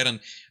robots, right? And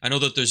I know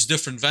that there's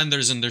different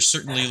vendors and there's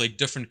certainly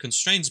different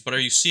constraints, but are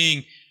you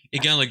seeing,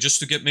 again, just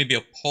to get maybe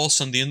a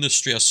pulse on the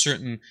industry, a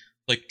certain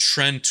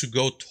trend to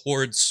go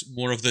towards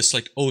more of this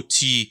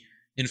OT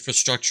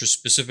infrastructure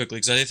specifically?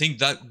 Because I think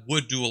that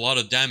would do a lot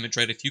of damage,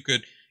 right? If you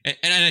could,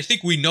 and I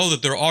think we know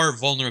that there are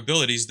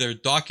vulnerabilities. They're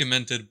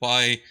documented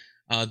by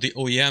the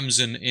OEMs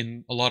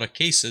in a lot of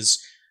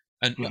cases.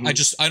 And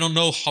I don't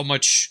know how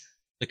much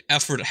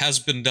effort has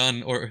been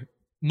done, or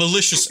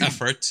malicious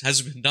effort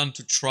has been done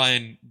to try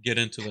and get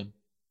into them.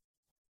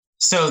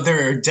 So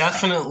there are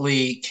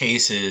definitely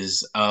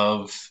cases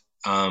of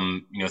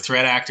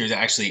threat actors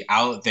actually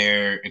out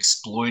there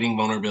exploiting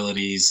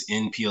vulnerabilities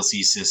in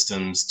PLC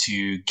systems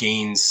to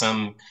gain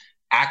some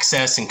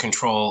access and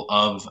control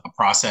of a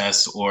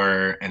process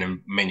or a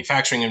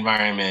manufacturing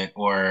environment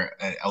or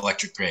an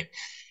electric grid.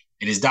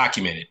 It is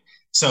documented.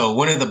 So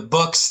one of the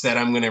books that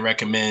I'm going to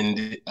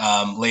recommend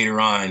later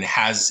on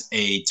has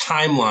a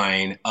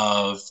timeline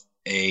of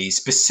a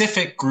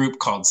specific group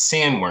called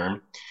Sandworm,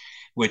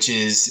 which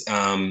is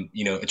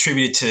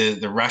attributed to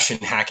the Russian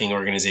hacking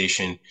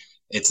organization.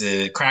 It's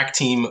a crack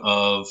team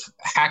of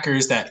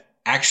hackers that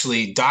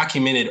actually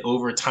documented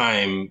over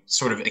time,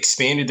 sort of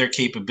expanded their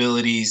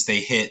capabilities.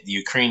 They hit the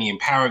Ukrainian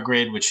power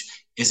grid,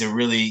 which is a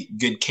really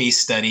good case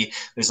study.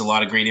 There's a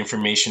lot of great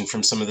information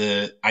from some of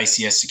the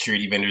ICS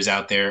security vendors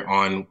out there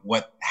on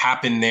what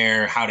happened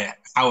there, how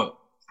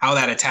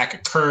that attack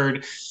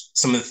occurred,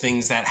 some of the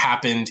things that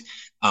happened.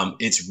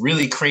 It's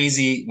really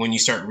crazy when you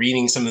start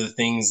reading some of the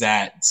things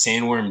that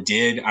Sandworm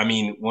did. I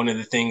mean, one of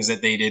the things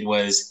that they did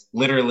was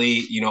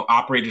literally,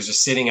 operators are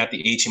sitting at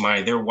the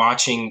HMI. They're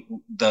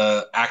watching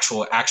the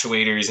actual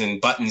actuators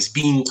and buttons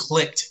being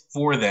clicked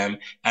for them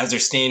as they're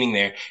standing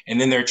there. And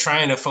then they're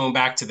trying to phone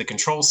back to the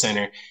control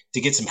center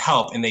to get some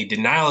help, and they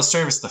denial of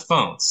service the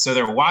phones. So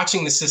they're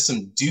watching the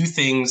system do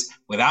things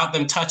without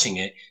them touching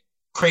it.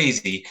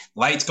 Crazy.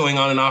 Lights going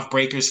on and off,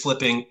 breakers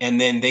flipping, and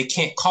then they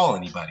can't call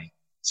anybody.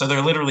 So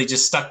they're literally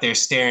just stuck there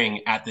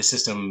staring at the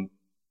system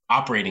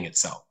operating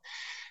itself.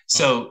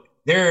 So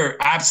there are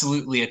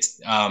absolutely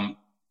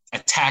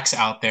attacks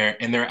out there,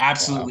 and there are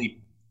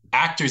absolutely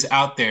actors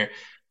out there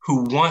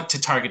who want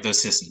to target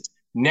those systems.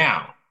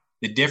 Now,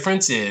 the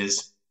difference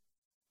is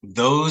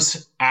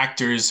those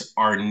actors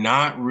are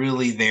not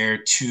really there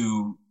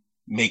to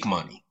make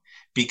money,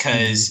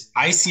 because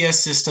ICS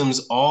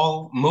systems,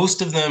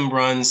 most of them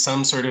run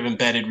some sort of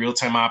embedded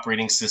real-time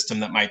operating system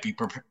that might be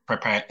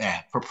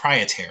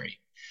proprietary.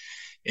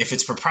 If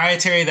it's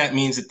proprietary, that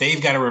means that they've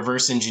got to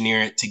reverse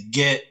engineer it to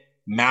get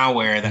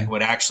malware that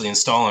would actually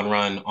install and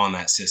run on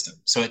that system.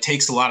 So it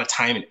takes a lot of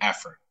time and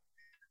effort.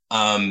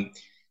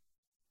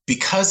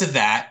 Because of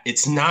that,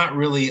 it's not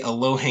really a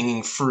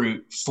low-hanging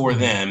fruit for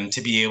them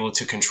to be able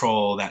to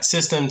control that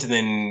system to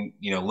then,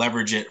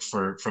 leverage it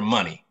for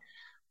money.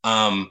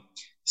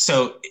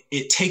 So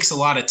it takes a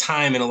lot of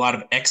time and a lot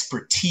of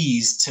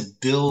expertise to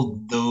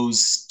build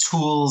those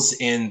tools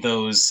and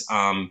those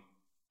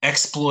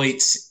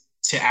exploits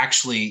to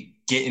actually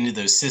get into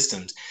those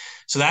systems.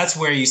 So that's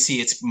where you see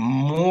it's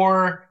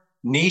more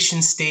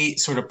nation state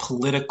sort of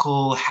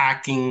political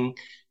hacking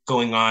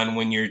going on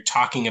when you're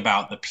talking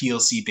about the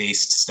PLC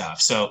based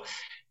stuff. So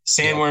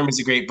Sandworm is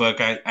a great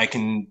book. I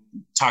can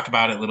talk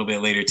about it a little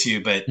bit later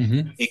too, but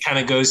it kind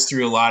of goes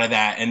through a lot of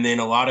that. And then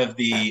a lot of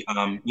the,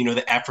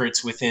 the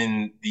efforts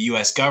within the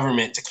US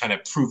government to kind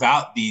of prove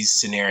out these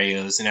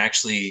scenarios. And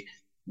actually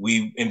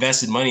we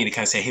invested money to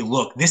kind of say, hey,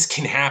 look, this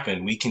can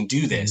happen. We can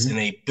do this. And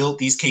they built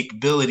these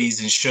capabilities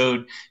and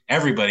showed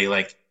everybody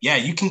like, yeah,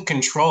 you can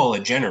control a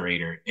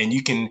generator and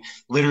you can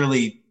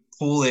literally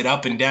pull it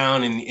up and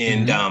down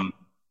and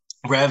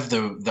rev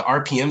the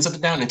RPMs up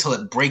and down until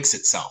it breaks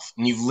itself.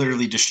 And you've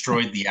literally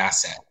destroyed the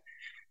asset.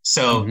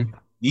 So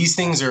these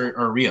things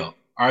are real.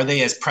 Are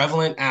they as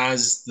prevalent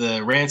as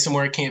the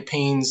ransomware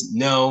campaigns?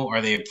 No.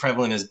 Are they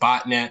prevalent as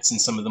botnets and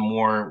some of the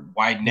more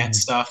wide net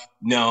stuff?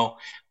 No.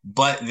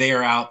 But they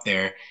are out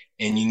there,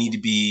 and you need to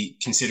be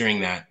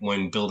considering that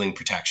when building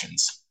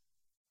protections.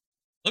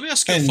 Let me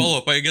ask you a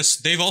follow-up. I guess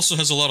Dave also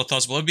has a lot of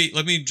thoughts, but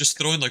let me just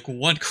throw in like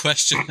one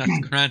question at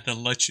Grant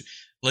and let you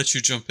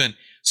jump in.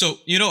 So,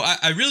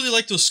 I really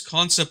like this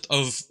concept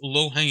of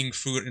low-hanging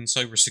fruit in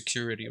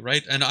cybersecurity,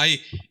 right? And I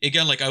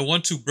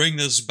want to bring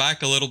this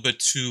back a little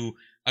bit to,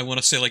 I want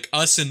to say like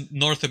us in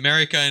North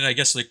America, and I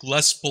guess like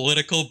less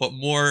political, but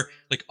more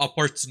like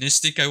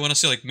opportunistic. I want to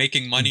say like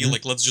making money,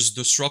 like let's just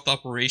disrupt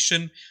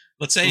operation.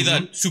 Let's say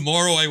that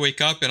tomorrow I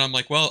wake up and I'm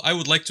like, well, I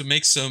would like to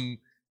make some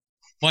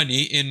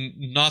money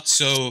in not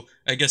so,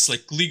 I guess,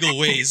 like legal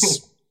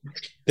ways.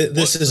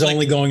 This is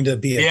only going to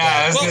be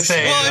I was going to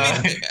say,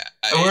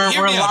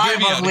 we're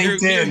live on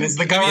LinkedIn. Is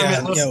the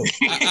government listening?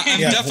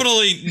 I'm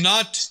definitely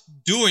not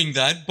doing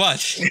that,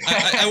 but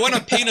I want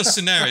to paint a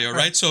scenario,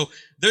 right? So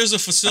there's a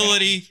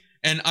facility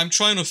and I'm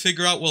trying to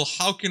figure out, well,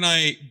 how can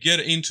I get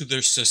into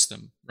their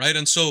system, right?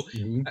 And so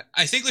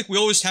I think like we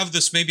always have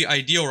this maybe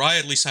idea, or I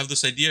at least have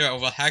this idea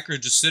of a hacker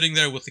just sitting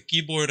there with a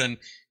keyboard and,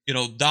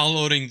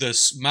 downloading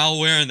this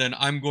malware, and then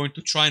I'm going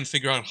to try and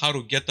figure out how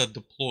to get that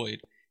deployed.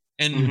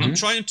 And I'm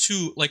trying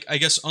to, like, I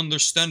guess,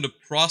 understand the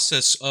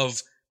process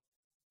of,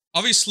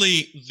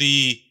 obviously,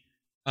 the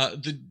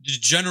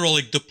general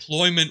like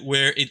deployment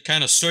where it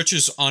kind of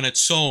searches on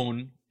its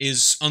own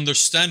is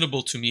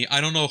understandable to me.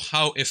 I don't know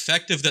how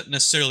effective that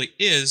necessarily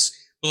is,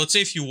 but let's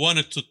say if you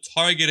wanted to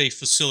target a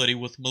facility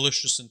with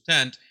malicious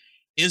intent,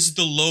 is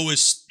the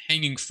lowest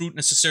hanging fruit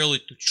necessarily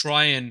to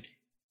try and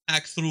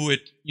hack through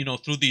it,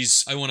 through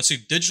these, I want to say,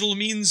 digital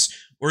means,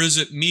 or is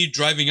it me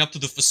driving up to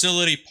the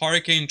facility,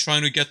 parking,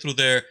 trying to get through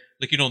their,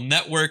 like,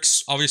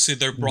 networks? Obviously,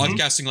 they're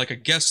broadcasting like a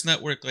guest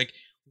network. Like,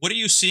 what are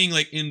you seeing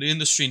like in the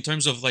industry in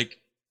terms of like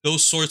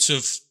those sorts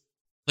of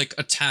like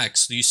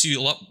attacks? Do you see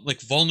a lot like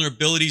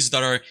vulnerabilities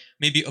that are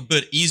maybe a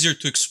bit easier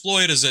to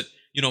exploit? Is it,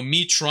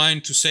 me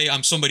trying to say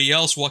I'm somebody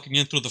else walking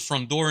in through the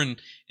front door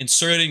and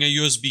inserting a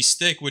USB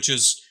stick, which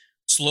is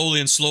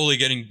slowly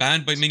getting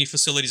banned by many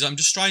facilities? I'm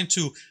just trying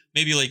to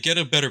maybe like get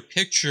a better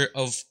picture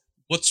of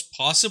what's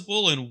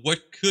possible and what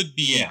could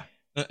be,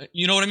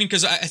 you know what I mean?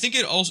 Because I think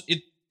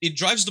it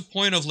drives the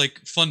point of like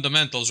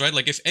fundamentals, right?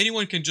 Like if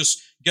anyone can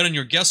just get on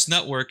your guest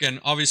network and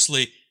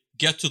obviously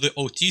get to the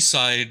OT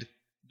side,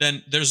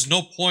 then there's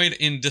no point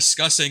in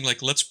discussing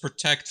like, let's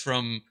protect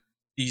from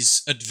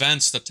these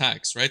advanced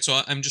attacks, right? So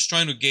I'm just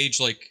trying to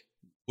gauge like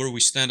where we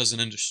stand as an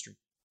industry.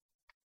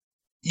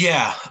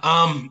 Yeah.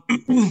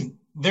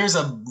 There's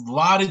a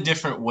lot of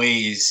different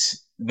ways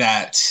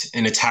that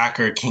an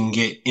attacker can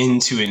get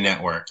into a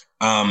network.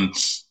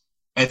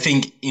 I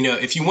think,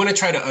 if you want to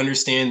try to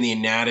understand the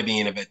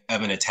anatomy of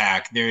an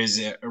attack, there is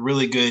a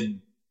really good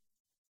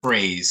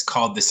phrase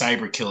called the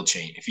cyber kill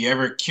chain. If you're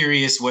ever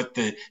curious what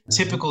the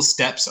typical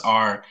steps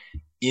are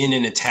in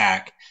an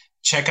attack,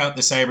 check out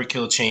the cyber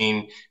kill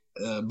chain.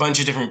 A bunch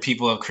of different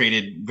people have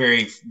created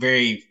very,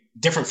 very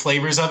different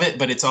flavors of it,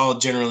 but it's all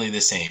generally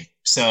the same.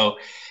 So,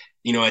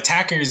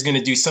 attacker is going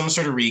to do some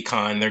sort of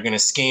recon. They're going to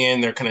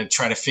scan. They're going to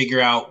try to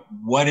figure out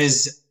what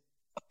is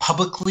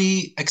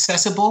publicly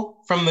accessible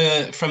from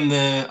the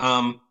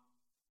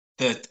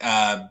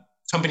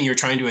company you're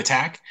trying to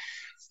attack.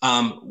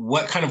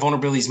 What kind of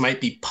vulnerabilities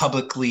might be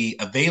publicly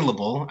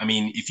available? I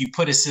mean, if you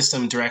put a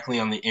system directly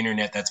on the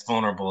internet that's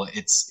vulnerable,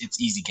 it's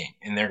easy game,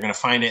 and they're going to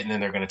find it, and then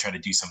they're going to try to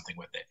do something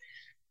with it.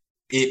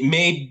 It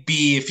may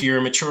be, if you're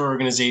a mature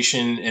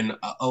organization, and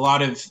a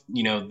lot of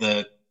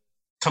the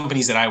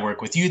companies that I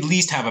work with, you at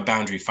least have a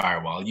boundary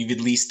firewall. You've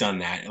at least done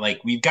that.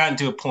 Like, we've gotten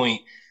to a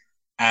point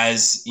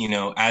as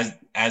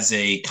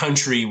a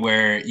country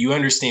where you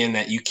understand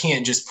that you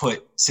can't just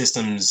put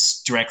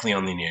systems directly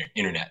on the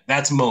internet.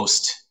 That's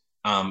most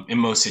in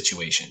most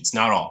situations,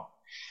 not all.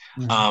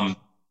 Mm-hmm.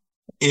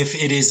 If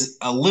it is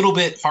a little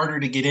bit harder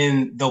to get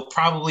in, they'll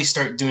probably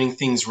start doing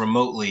things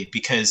remotely,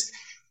 because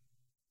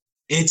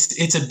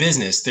it's a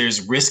business.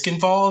 There's risk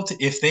involved.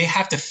 If they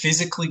have to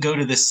physically go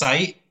to the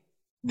site,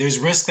 there's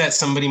risk that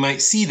somebody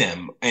might see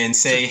them and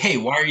say, hey,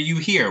 why are you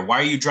here? Why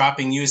are you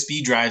dropping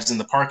USB drives in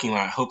the parking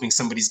lot, hoping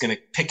somebody's going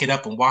to pick it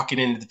up and walk it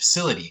into the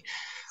facility?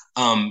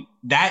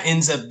 That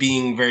ends up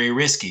being very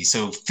risky.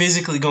 So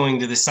physically going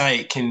to the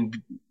site can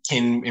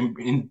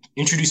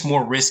introduce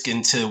more risk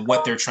into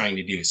what they're trying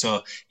to do.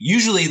 So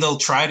usually they'll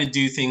try to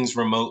do things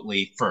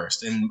remotely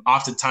first. And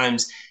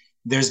oftentimes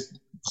there's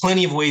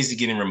plenty of ways to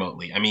get in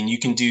remotely. I mean, you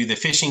can do the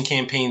phishing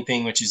campaign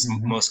thing, which is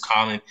most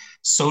common.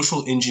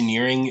 Social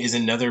engineering is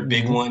another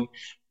big one,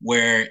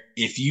 where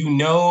if you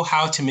know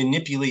how to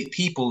manipulate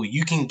people,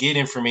 you can get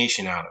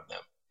information out of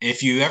them.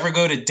 If you ever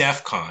go to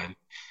DEF CON,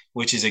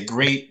 which is a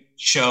great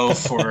show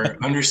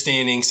for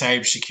understanding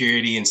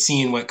cybersecurity and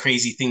seeing what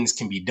crazy things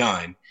can be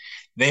done,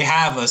 they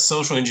have a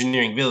social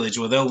engineering village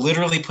where they'll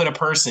literally put a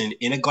person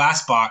in a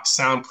glass box,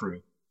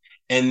 soundproof,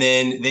 and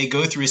then they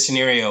go through a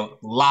scenario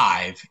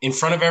live in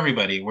front of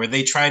everybody where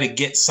they try to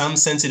get some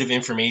sensitive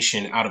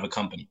information out of a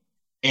company.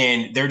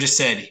 And they're just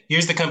said,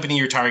 here's the company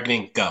you're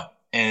targeting, go.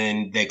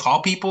 And they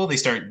call people, they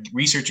start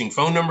researching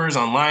phone numbers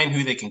online,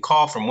 who they can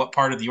call from what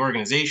part of the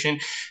organization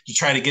to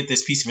try to get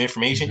this piece of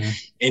information.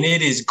 And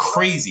it is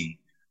crazy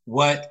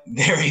what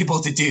they're able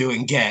to do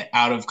and get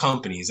out of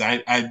companies.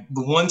 The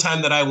one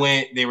time that I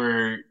went, they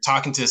were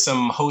talking to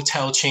some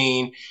hotel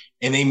chain,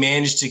 and they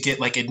managed to get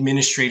like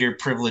administrative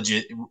passwords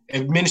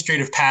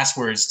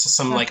to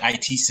some like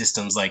IT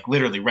systems, like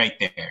literally right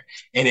there.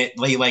 And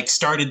they like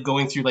started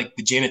going through like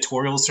the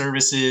janitorial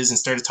services and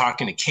started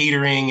talking to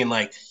catering, and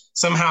like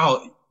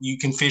somehow you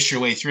can fish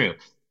your way through.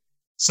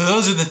 So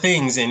those are the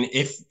things. And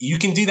if you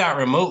can do that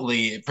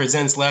remotely, it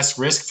presents less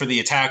risk for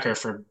the attacker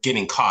for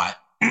getting caught.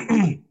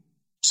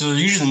 So they're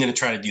usually going to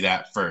try to do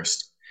that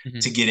first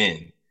to get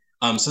in.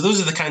 So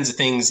those are the kinds of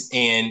things.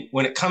 And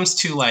when it comes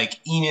to like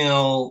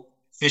email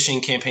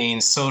phishing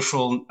campaigns,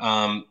 social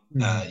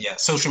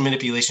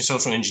manipulation,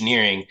 social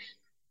engineering,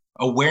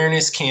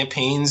 awareness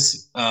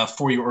campaigns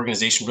for your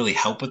organization really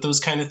help with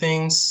those kind of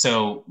things.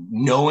 So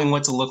knowing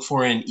what to look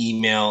for in an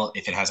email,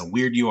 if it has a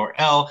weird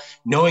URL,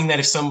 knowing that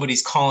if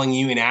somebody's calling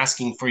you and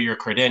asking for your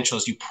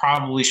credentials, you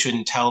probably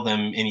shouldn't tell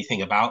them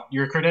anything about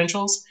your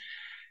credentials.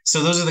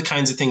 So those are the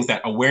kinds of things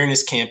that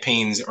awareness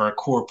campaigns are a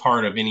core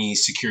part of any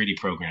security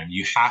program.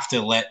 You have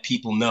to let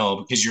people know,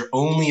 because you're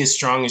only as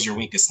strong as your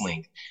weakest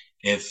link.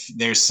 If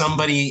there's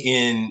somebody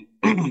in,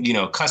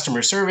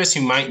 customer service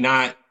who might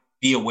not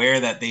be aware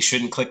that they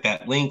shouldn't click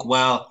that link,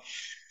 well,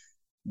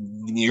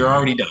 you're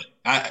already done.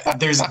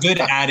 There's a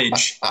good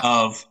adage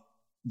of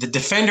the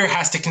defender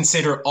has to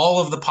consider all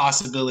of the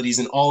possibilities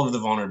and all of the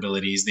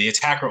vulnerabilities. The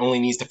attacker only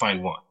needs to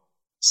find one.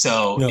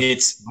 So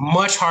It's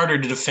much harder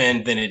to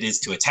defend than it is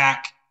to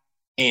attack.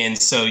 And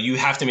so you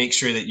have to make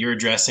sure that you're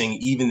addressing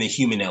even the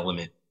human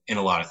element in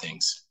a lot of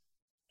things.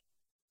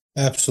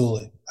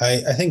 Absolutely.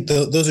 I think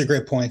those are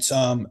great points.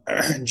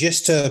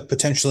 Just to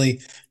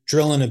potentially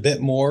drill in a bit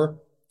more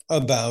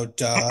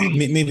about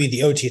maybe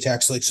the OT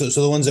attacks, like so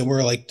the ones that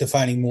we're like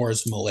defining more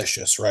as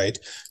malicious, right?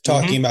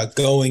 Talking about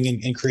going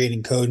and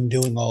creating code and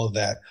doing all of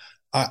that.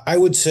 I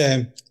would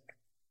say,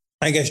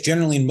 I guess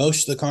generally in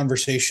most of the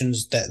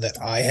conversations that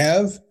I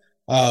have,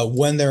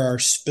 when there are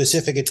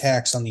specific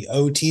attacks on the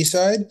OT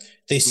side,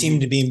 they seem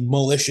to be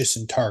malicious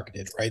and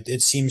targeted, right?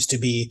 It seems to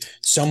be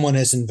someone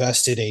has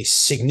invested a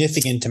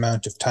significant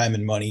amount of time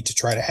and money to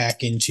try to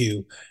hack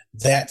into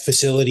that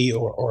facility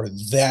or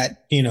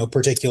that,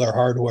 particular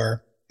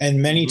hardware.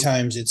 And many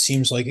times it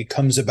seems like it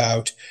comes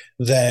about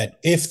that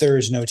if there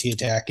is an OT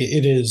attack,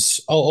 it is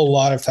a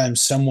lot of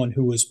times someone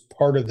who was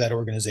part of that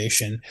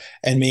organization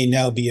and may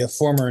now be a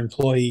former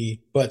employee,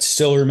 but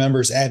still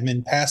remembers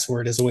admin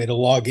password as a way to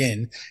log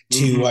in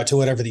to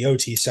whatever the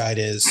OT side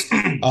is.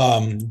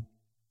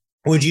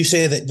 Would you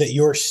say that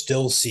you're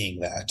still seeing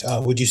that?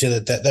 Would you say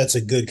that's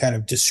a good kind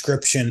of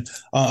description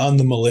on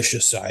the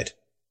malicious side?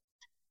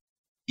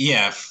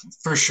 Yeah,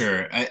 for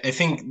sure. I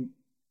think,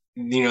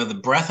 the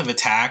breadth of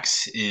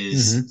attacks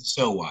is Hmm.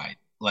 so wide.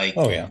 Like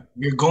Oh yeah.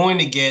 you're going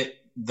to get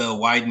the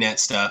wide net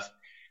stuff,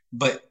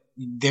 but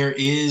there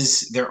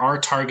are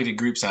targeted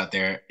groups out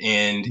there.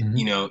 And,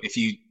 Hmm. if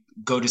you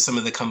go to some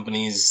of the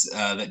companies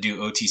that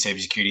do OT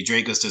cybersecurity,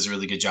 Dracos does a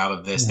really good job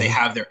of this. They Hmm.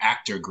 have their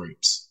actor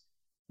groups.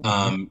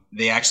 Hmm.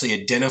 They actually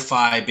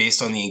identify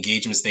based on the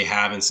engagements they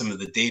have and some of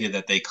the data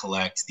that they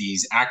collect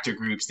these actor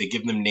groups. They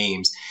give them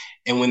names,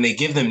 and when they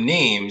give them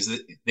names,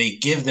 they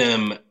give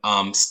them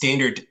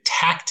standard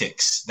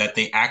tactics that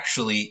they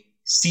actually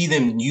see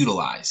them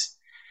utilize,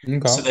 so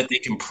Okay. that they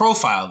can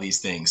profile these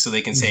things. So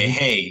they can say, Hmm.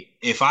 hey,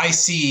 if I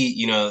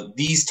see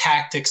these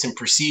tactics and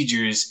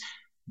procedures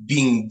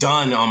being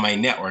done on my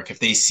network, if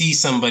they see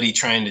somebody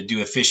trying to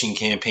do a phishing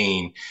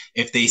campaign,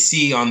 if they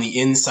see on the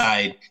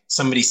inside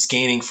somebody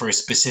scanning for a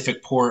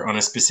specific port on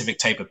a specific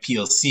type of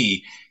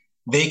PLC,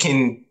 they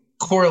can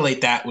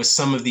correlate that with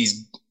some of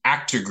these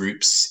actor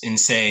groups and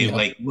say, Yep.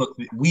 like, look,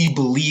 we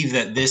believe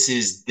that this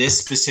is this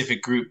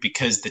specific group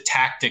because the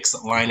tactics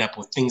line up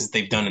with things that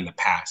they've done in the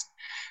past.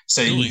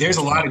 So Really there's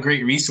a lot interesting. of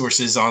great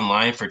resources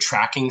online for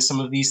tracking some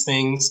of these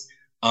things,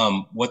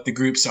 what the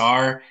groups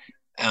are.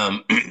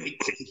 Um,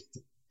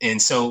 and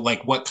so,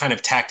 like, what kind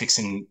of tactics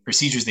and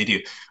procedures they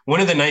do.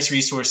 One of the nice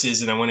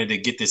resources, and I wanted to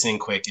get this in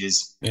quick,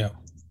 is Yeah.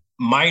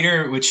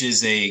 MITRE, which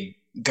is a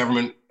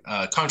government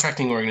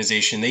contracting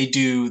organization. They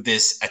do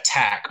this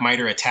attack,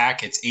 MITRE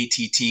attack. It's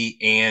ATT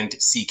and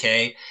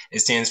CK. It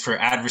stands for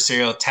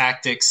adversarial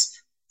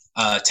tactics,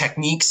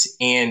 techniques,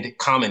 and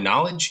common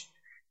knowledge.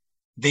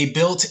 They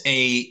built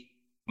a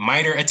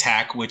MITRE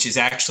attack, which is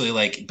actually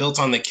like built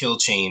on the kill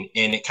chain,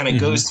 and it kind of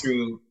Hmm. goes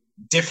through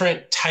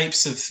different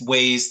types of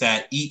ways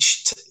that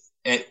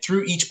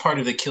through each part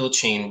of the kill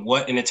chain,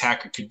 what an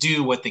attacker could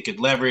do, what they could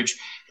leverage,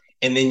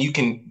 and then you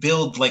can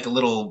build like a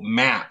little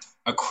map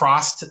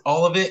across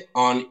all of it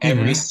on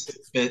every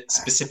Hmm.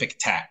 specific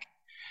attack.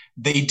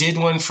 They did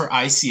one for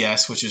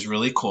ICS, which is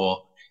really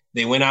cool.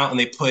 They went out and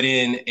they put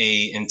in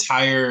a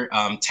entire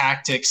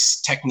tactics,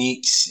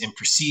 techniques, and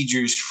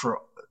procedures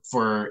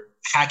for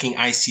hacking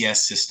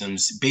ICS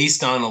systems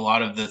based on a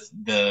lot of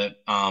the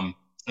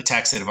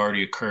attacks that have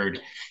already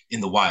occurred in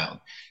the wild.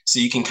 So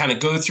you can kind of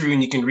go through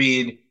and you can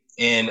read,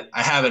 and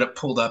I have it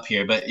pulled up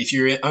here. But if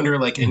you're under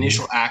like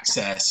initial Hmm.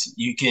 access,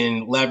 you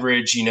can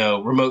leverage,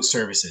 remote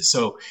services.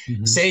 So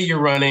Hmm. say you're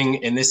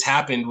running, and this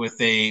happened with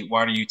a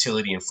water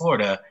utility in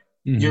Florida.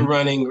 You're Hmm.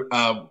 running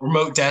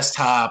remote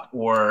desktop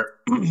or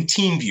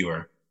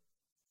TeamViewer.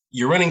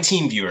 You're running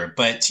TeamViewer,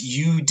 but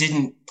you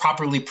didn't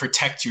properly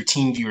protect your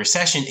TeamViewer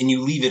session and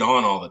you leave it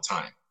on all the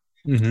time.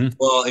 Hmm.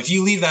 Well, if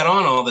you leave that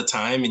on all the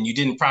time and you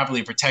didn't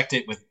properly protect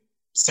it with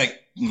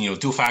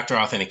dual factor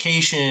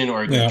authentication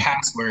or a good Yeah.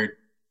 password,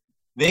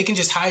 they can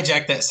just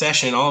hijack that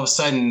session. All of a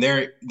sudden,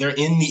 they're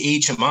in the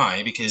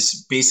HMI,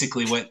 because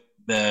basically what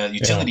the Yeah.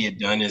 utility had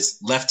done is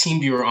left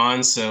TeamViewer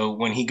on. So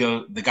when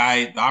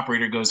the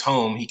operator goes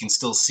home, he can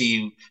still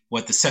see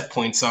what the set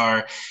points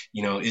are.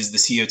 Is the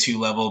CO2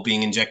 level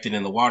being injected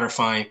in the water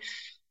fine?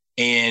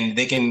 And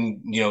they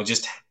can,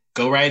 just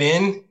go right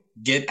in,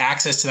 get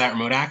access to that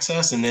remote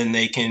access, and then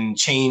they can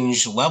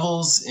change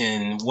levels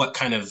and what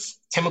kind of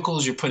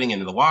chemicals you're putting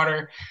into the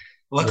water.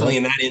 Luckily, Yep.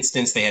 in that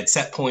instance, they had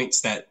set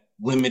points that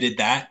limited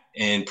that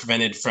and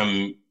prevented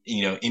from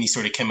any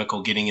sort of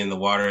chemical getting in the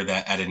water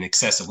that at an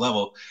excessive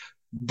level.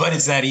 But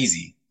it's that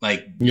easy.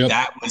 Like, Yep.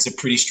 that was a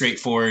pretty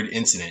straightforward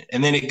incident.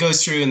 And then it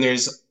goes through, and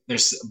there's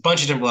a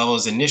bunch of different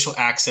levels: initial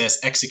access,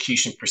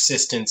 execution,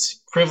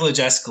 persistence, privilege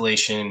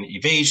escalation,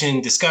 evasion,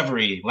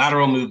 discovery,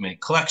 lateral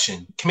movement,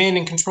 collection, command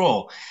and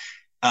control,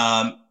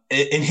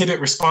 inhibit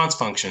response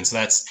function. So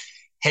that's,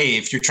 hey,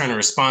 if you're trying to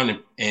respond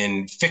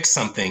and fix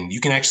something, you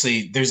can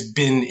actually, there's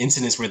been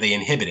incidents where they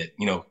inhibit it,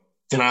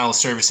 denial of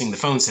servicing the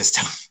phone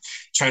system,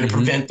 trying to Hmm.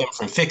 prevent them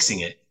from fixing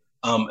it.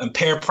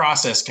 Impair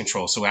process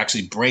control, so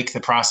actually break the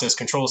process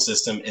control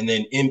system. And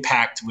then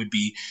impact would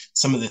be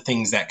some of the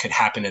things that could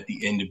happen at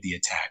the end of the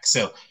attack.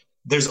 So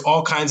there's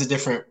all kinds of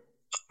different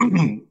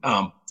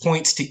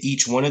points to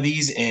each one of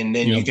these, and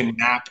then you Yep. can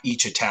map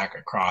each attack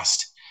across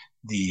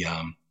the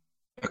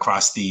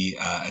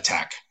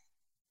attack.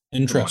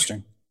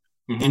 Interesting.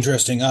 Mm-hmm.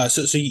 Interesting.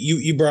 So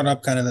you brought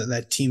up kind of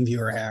that team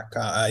viewer hack.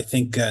 I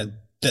think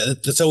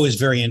that's always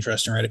very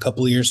interesting, right? A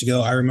couple of years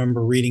ago, I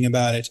remember reading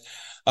about it.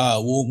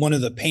 Well, one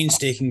of the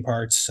painstaking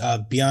parts,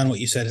 beyond what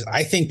you said, is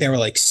I think there were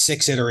like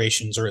six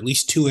iterations or at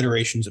least two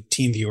iterations of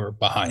TeamViewer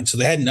behind. So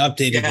they hadn't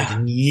updated it Yeah,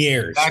 in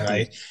years, exactly.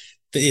 right?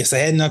 Yes, I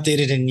hadn't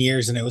updated in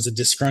years, and it was a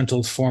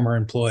disgruntled former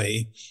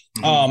employee.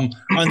 On the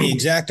Mm-hmm.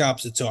 exact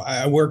opposite. So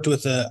I worked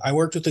with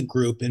a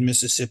group in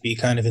Mississippi,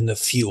 kind of in the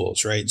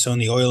fuels, right? So in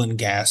the oil and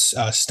gas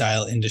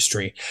style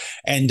industry,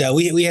 and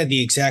we had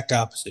the exact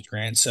opposite,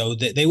 Grant. So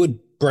they would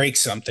break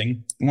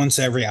something once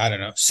every, I don't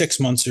know, 6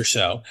 months or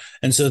so,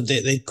 and so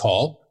they'd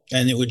call.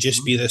 and it would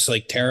just be this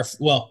like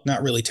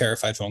not really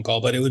terrified phone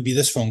call, but it would be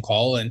this phone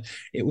call, and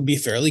it would be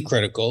fairly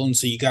critical. And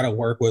so you got to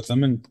work with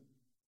them, and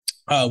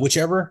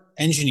whichever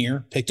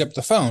engineer picked up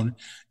the phone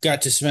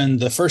got to spend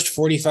the first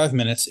 45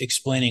 minutes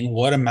explaining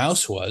what a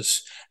mouse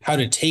was, how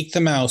to take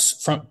the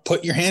mouse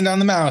put your hand on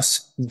the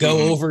mouse,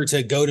 go over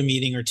to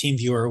GoToMeeting or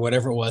TeamViewer or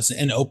whatever it was,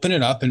 and open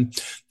it up. And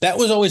that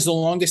was always the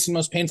longest and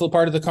most painful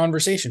part of the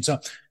conversation. So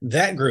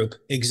that group,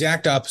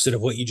 exact opposite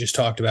of what you just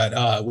talked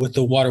about with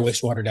the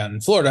wastewater down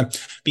in Florida,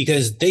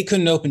 because they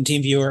couldn't open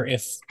TeamViewer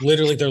if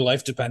literally their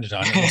life depended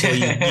on it until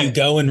you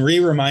go and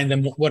remind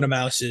them what a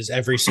mouse is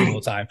every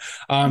single time.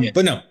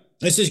 But no,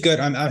 this is good.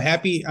 I'm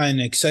happy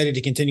and excited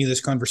to continue this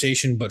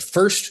conversation. But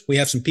first, we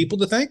have some people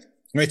to thank.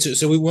 Right.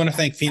 So we want to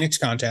thank Phoenix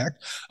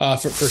Contact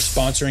for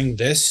sponsoring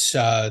this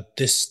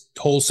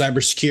whole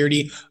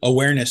cybersecurity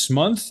awareness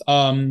month.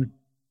 And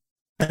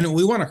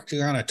we want to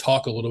kind of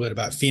talk a little bit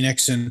about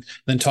Phoenix and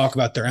then talk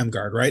about their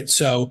mGuard. Right.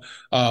 So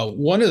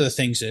one of the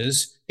things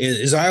is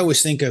I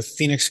always think of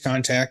Phoenix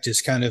Contact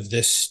as kind of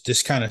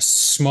this kind of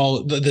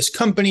small, this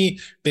company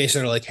based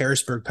out of like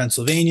Harrisburg,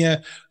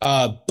 Pennsylvania,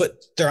 but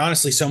they're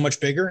honestly so much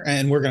bigger,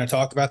 and we're going to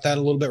talk about that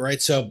a little bit,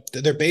 right? So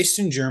they're based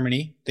in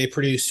Germany. They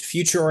produce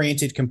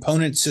future-oriented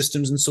component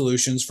systems and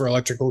solutions for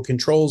electrical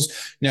controls,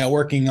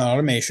 networking, and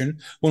automation.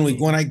 When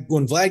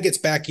Vlad gets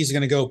back, he's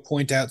going to go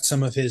point out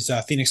some of his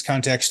Phoenix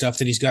Contact stuff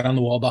that he's got on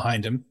the wall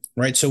behind him.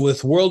 Right. So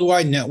with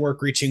worldwide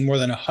network reaching more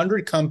than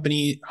 100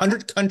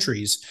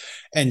 countries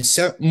and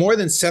more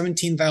than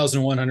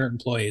 17,100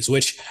 employees,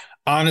 which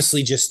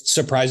honestly just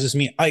surprises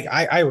me.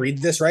 I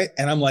read this, right,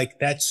 and I'm like,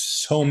 that's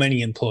so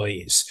many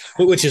employees,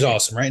 which is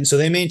awesome, right? And so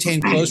they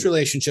maintain close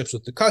relationships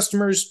with the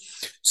customers,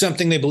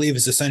 something they believe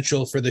is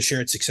essential for the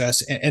shared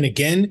success. And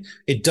again,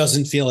 it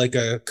doesn't feel like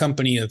a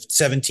company of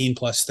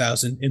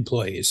 17,000+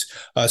 employees.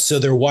 So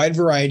their wide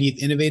variety of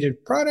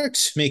innovative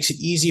products makes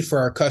it easy for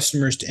our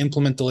customers to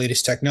implement the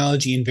latest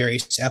technology in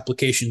various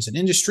applications and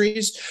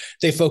industries.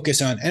 They focus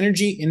on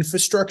energy,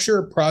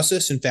 infrastructure,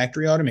 process, and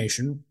factory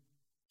automation.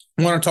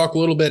 I want to talk a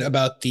little bit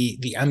about the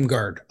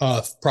mGuard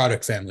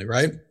product family,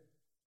 right?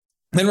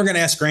 Then we're going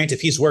to ask Grant if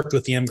he's worked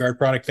with the mGuard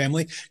product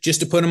family, just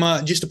to put him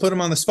on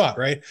the spot,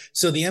 right?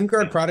 So the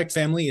mGuard product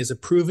family is a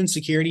proven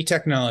security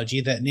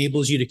technology that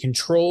enables you to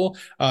control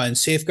and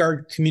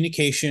safeguard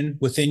communication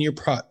within your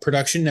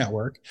production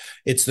network.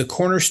 It's the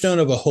cornerstone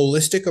of a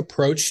holistic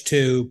approach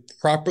to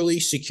properly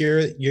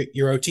secure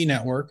your OT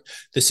network.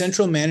 The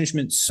central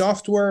management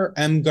software,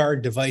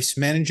 mGuard Device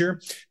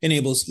Manager,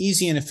 enables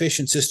easy and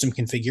efficient system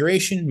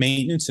configuration,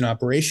 maintenance, and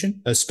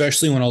operation,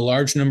 especially when a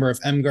large number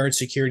of mGuard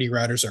security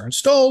routers are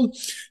installed.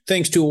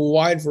 Thanks to a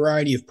wide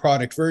variety of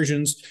product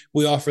versions,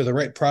 we offer the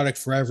right product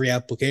for every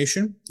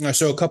application.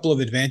 So a couple of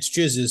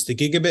advantages is the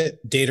gigabit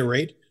data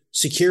rate.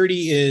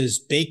 Security is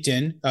baked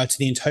in to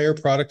the entire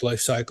product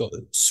lifecycle.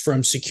 It's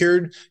from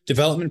secured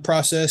development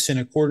process in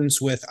accordance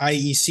with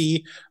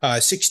IEC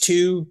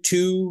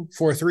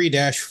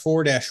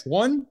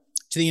 62243-4-1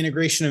 to the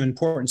integration of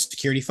important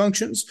security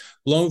functions,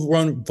 low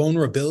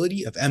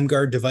vulnerability of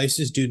mGuard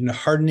devices due to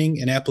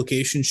hardening an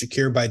application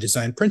secure by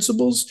design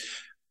principles.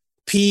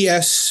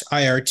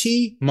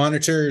 PSIRT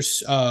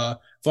monitors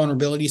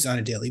vulnerabilities on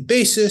a daily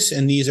basis,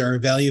 and these are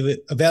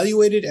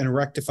evaluated and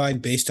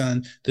rectified based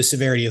on the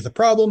severity of the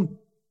problem,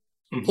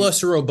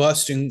 plus a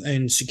robust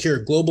and secure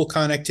global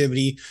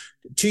connectivity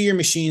to your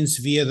machines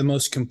via the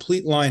most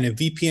complete line of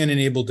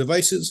VPN-enabled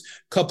devices,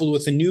 coupled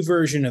with a new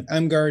version of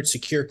mGuard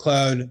Secure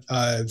Cloud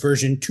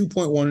version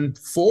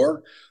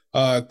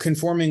 2.14,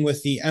 conforming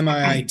with the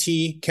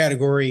MIIT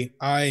category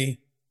IB14.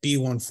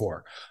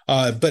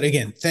 But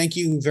again, thank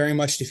you very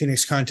much to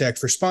Phoenix Contact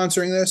for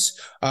sponsoring this.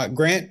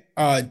 Grant,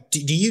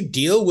 do you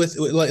deal with,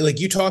 like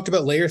you talked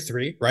about layer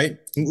 3, right?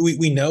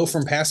 We know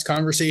from past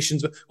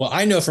conversations, well,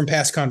 I know from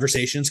past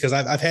conversations, because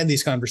I've had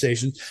these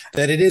conversations,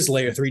 that it is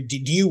layer 3. Do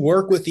you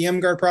work with the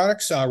mGuard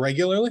products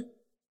regularly?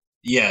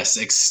 Yes,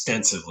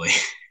 extensively.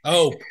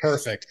 Oh,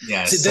 perfect.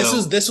 Yeah.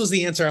 So this was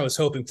the answer I was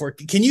hoping for.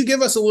 Can you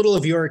give us a little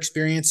of your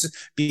experience?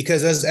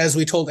 Because as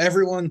we told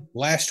everyone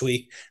last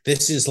week,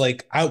 this is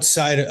like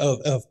outside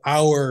of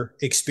our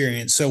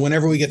experience. So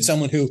whenever we get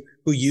someone who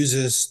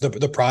uses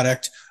the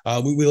product,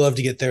 we love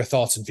to get their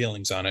thoughts and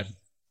feelings on it.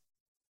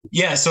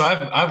 Yeah, so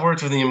I've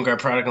worked with the mGuard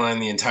product line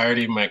the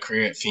entirety of my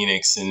career at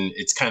Phoenix, and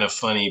it's kind of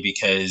funny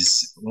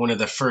because one of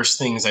the first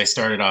things I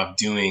started off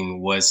doing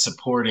was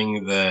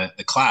supporting the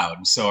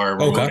cloud. So our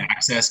remote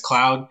access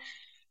cloud.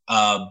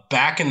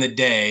 Back in the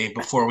day,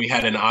 before we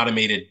had an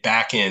automated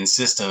back-end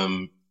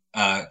system,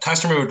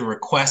 customer would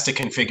request a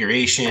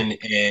configuration,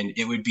 and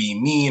it would be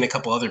me and a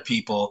couple other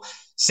people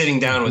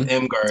sitting down with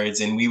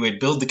mGuards, and we would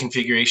build the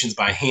configurations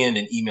by hand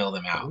and email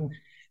them out.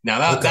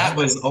 Now that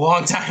was a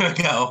long time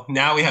ago.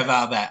 Now we have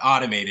all that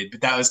automated, but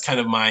that was kind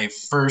of my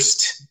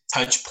first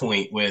touch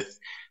point with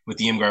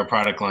the mGuard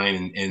product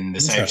line and the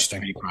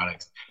cybersecurity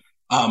products.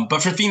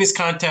 But for Phoenix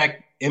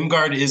Contact,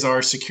 mGuard is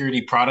our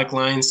security product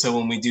line. So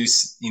when we do,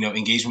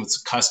 engagement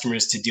with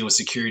customers to deal with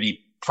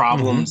security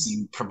problems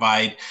and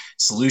provide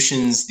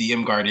solutions, the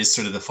mGuard is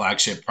sort of the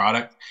flagship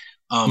product.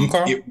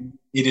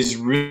 it is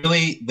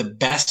really the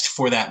best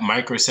for that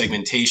micro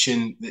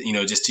segmentation,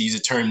 just to use a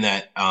term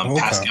that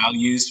Pascal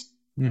used.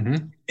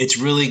 Mm-hmm. It's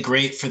really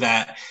great for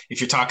that.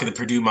 If you're talking the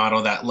Purdue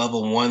model, that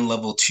level 1,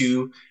 level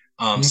 2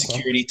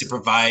 security to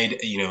provide,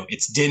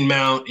 it's DIN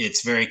mount,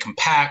 it's very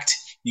compact.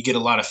 You get a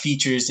lot of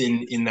features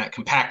in that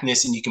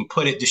compactness, and you can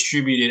put it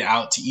distributed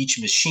out to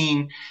each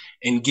machine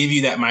and give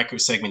you that micro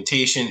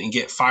segmentation and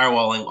get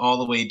firewalling all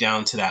the way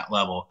down to that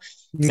level.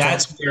 Okay.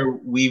 That's where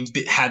we've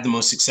had the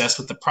most success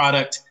with the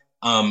product.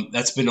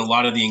 That's been a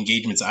lot of the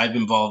engagements I've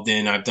been involved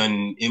in. I've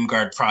done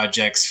ImGuard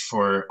projects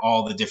for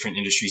all the different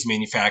industries: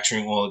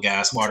 manufacturing, oil,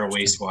 gas, water,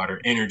 wastewater,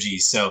 energy.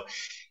 So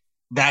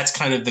that's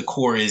kind of the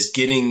core, is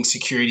getting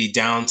security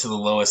down to the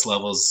lowest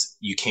levels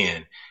you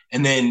can.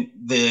 And then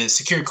the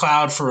secure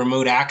cloud for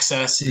remote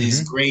access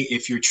is great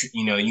if you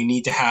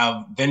need to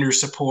have vendor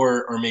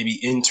support or maybe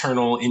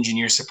internal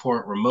engineer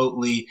support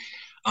remotely,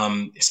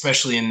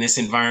 especially in this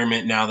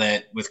environment now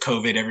that with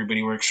COVID,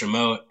 everybody works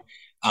remote.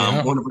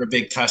 One of our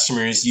big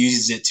customers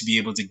uses it to be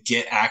able to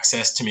get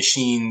access to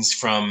machines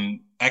from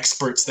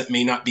experts that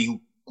may not be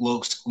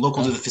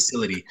local to the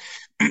facility,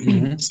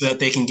 so that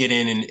they can get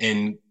in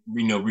and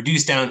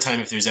reduce downtime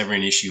if there's ever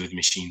an issue with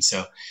machines.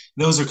 So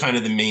those are kind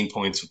of the main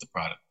points with the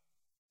product.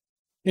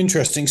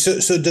 Interesting.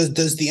 So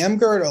does the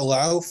MGuard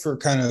allow for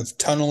kind of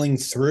tunneling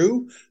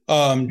through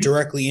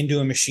directly into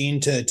a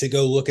machine to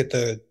go look at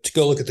the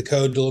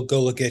code, to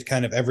go look at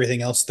kind of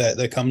everything else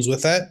that comes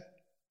with that?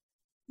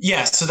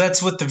 Yeah, so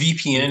that's what the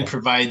VPN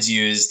provides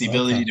you, is the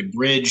ability to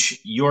bridge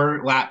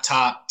your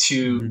laptop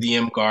to the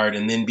MGuard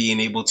and then being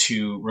able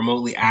to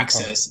remotely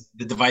access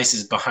the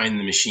devices behind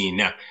the machine.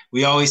 Now,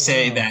 we always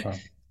say that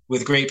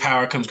with great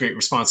power comes great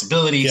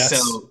responsibility. Yes.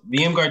 So the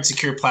MGuard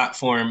secure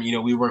platform,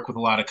 we work with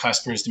a lot of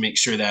customers to make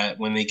sure that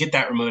when they get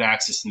that remote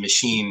access to the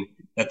machine,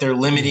 that they're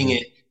limiting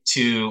it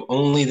to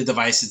only the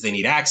devices they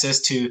need access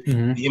to.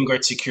 The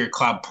MGuard secure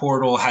cloud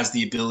portal has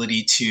the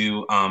ability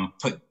to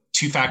put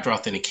two-factor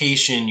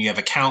authentication. You have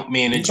account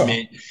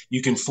management.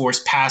 You can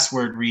force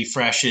password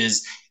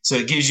refreshes. So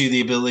it gives you the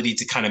ability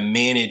to kind of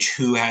manage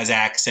who has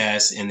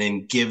access and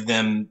then give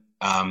them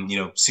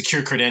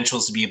secure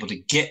credentials to be able to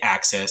get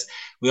access.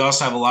 We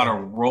also have a lot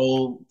of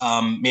role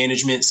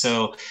management.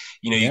 So,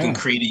 you can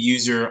create a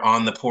user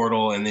on the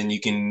portal, and then they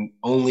can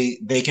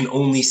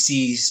only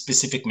see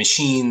specific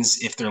machines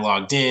if they're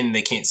logged in.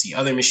 They can't see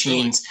other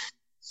machines.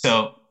 Really?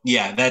 So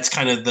yeah, that's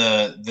kind of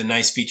the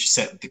nice feature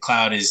set with the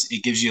cloud, is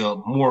it gives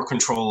you more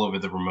control over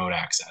the remote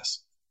access.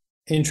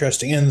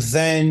 Interesting. And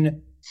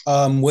then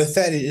with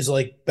that, it is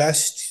like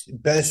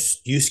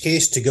best use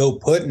case to go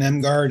put an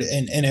MGuard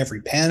in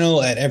every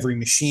panel at every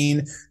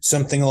machine,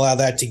 something allow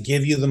that to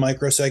give you the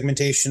micro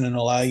segmentation and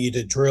allow you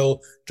to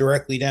drill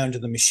directly down to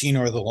the machine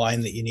or the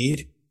line that you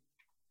need.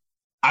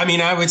 I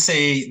mean, I would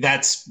say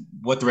that's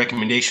what the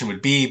recommendation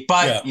would be,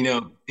 but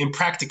in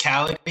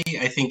practicality,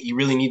 I think you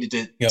really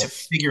needed to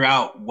figure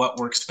out what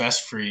works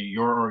best for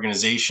your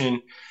organization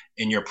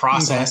and your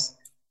process.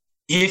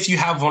 If you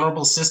have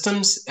vulnerable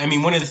systems, I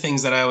mean, one of the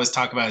things that I always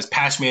talk about is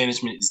patch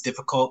management is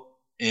difficult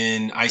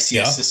in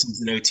ICS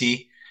systems and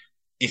OT.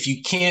 If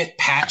you can't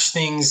patch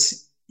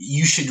things,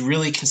 you should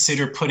really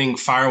consider putting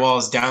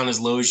firewalls down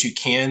as low as you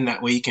can.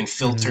 That way you can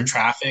filter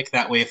traffic.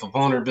 That way, if a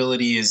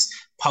vulnerability is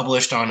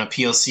published on a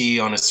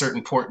PLC on a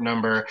certain port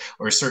number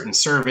or a certain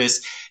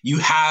service, you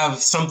have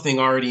something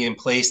already in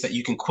place that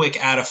you can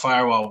quick add a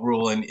firewall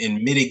rule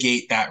and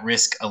mitigate that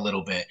risk a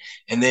little bit.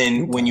 And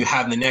then when you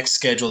have the next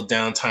scheduled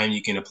downtime,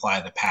 you can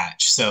apply the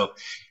patch. So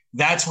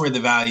that's where the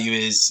value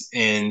is.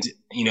 And,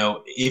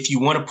 if you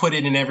want to put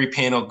it in every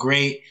panel,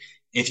 great.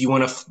 If you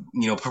want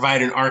to,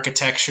 provide an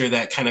architecture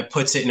that kind of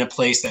puts it in a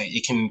place that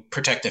it can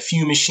protect a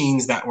few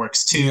machines, that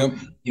works too.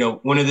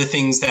 One of the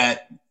things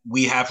that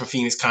we have for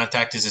Phoenix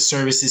Contact is a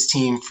services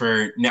team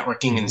for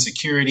networking and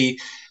security.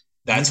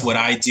 That's what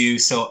I do.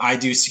 So I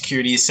do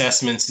security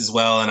assessments as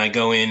well. And I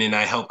go in and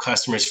I help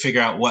customers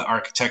figure out what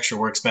architecture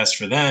works best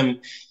for them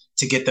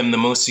to get them the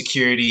most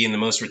security and the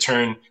most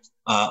return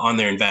on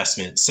their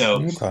investment.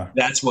 So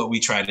that's what we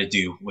try to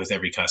do with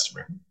every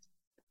customer.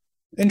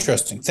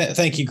 Interesting.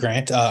 Thank you,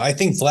 Grant. I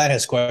think Vlad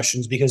has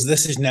questions, because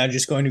this is now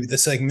just going to be the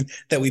segment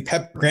that we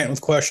pep Grant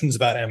with questions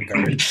about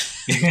MGuard.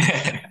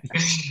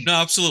 No,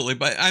 absolutely.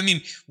 But I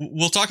mean,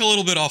 we'll talk a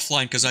little bit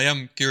offline, because I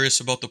am curious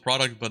about the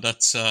product, but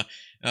that's,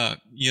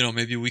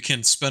 maybe we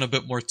can spend a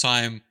bit more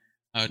time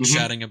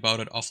chatting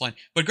about it offline.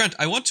 But Grant,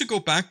 I want to go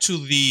back to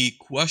the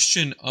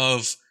question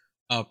of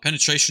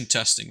penetration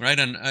testing, right?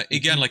 And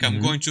again,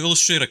 I'm going to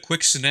illustrate a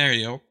quick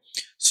scenario.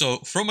 So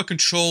from a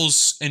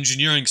controls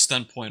engineering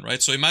standpoint,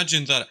 right? So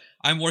imagine that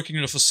I'm working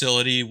in a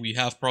facility. We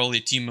have probably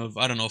a team of,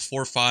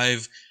 4 or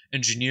 5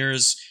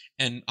 engineers.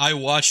 And I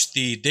watched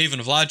the Dave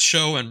and Vlad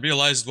show and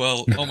realized,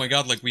 well, oh my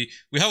God, we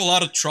have a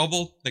lot of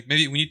trouble.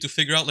 Maybe we need to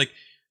figure out,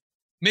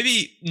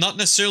 maybe not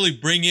necessarily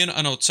bring in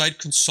an outside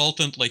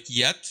consultant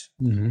yet,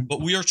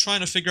 but we are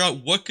trying to figure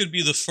out what could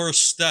be the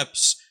first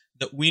steps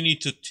that we need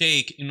to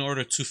take in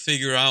order to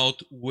figure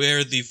out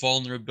where the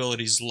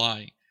vulnerabilities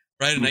lie.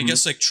 Right. And I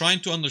guess trying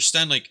to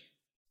understand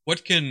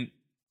what can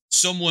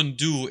someone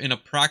do in a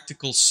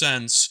practical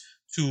sense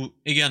to,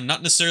 again,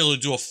 not necessarily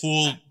do a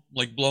full,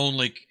 like, blown,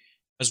 like,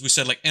 as we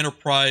said, like,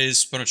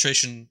 enterprise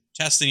penetration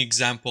testing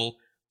example,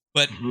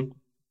 but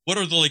what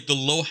are the, like, the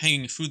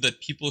low-hanging fruit that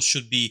people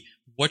should be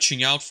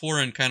watching out for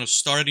and kind of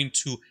starting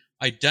to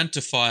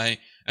identify,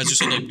 as you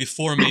said, like,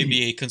 before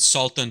maybe a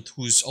consultant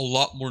who's a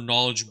lot more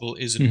knowledgeable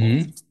is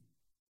involved?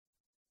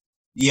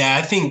 Yeah,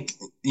 I think,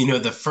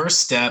 the first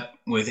step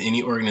with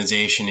any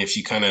organization, if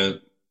you kind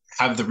of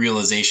have the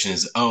realization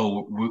is,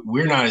 oh,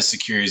 we're not as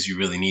secure as you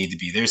really need to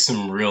be. There's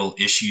some real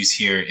issues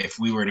here. If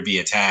we were to be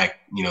attacked,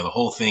 the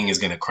whole thing is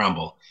going to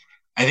crumble.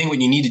 I think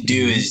what you need to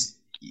do is,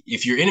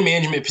 if you're in a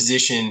management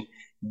position,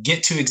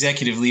 get to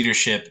executive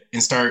leadership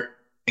and start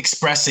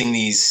expressing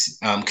these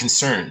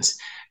concerns.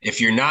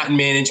 If you're not in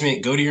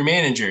management, go to your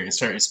manager and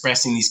start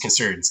expressing these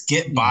concerns.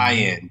 Get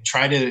buy-in.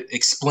 Try to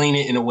explain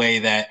it in a way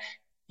that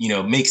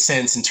makes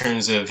sense in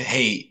terms of,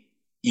 hey,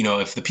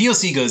 if the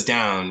PLC goes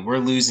down, we're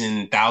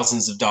losing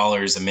thousands of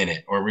dollars a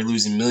minute, or we're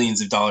losing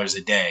millions of dollars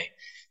a day.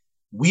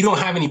 We don't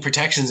have any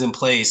protections in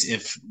place.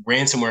 If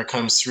ransomware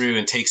comes through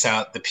and takes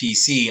out the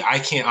PC, I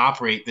can't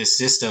operate this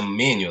system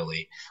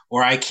manually,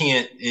 or I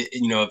can't,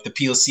 if the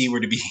PLC were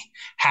to be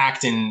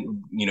hacked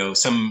in,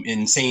 some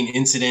insane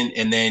incident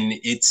and then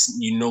it's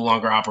no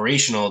longer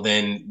operational,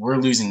 then we're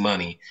losing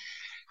money.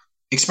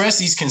 Express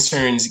these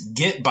concerns,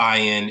 get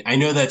buy-in. I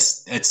know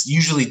that's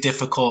usually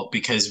difficult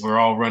because we're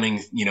all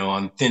running,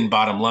 on thin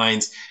bottom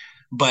lines,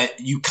 but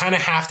you kind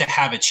of have to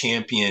have a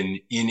champion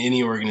in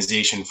any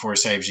organization for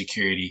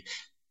cybersecurity.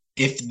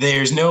 If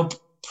there's no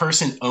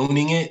person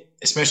owning it,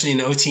 especially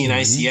in OT and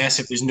ICS,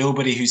 if there's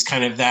nobody who's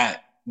kind of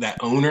that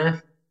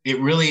owner, it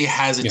really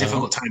has a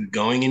difficult time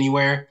going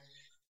anywhere.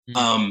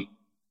 And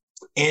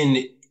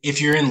if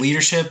you're in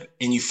leadership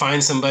and you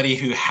find somebody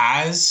who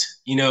has,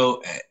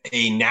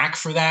 a knack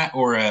for that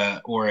or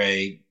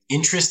a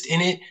interest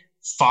in it,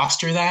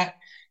 foster that,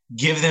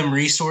 give them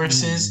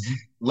resources,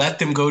 let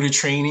them go to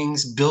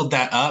trainings, build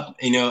that up.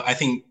 I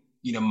think,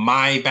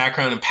 my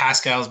background and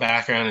Pascal's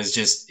background is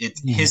just,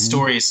 his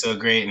story is so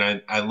great.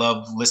 And I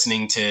love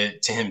listening to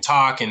him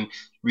talk and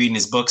reading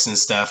his books and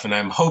stuff. And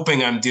I'm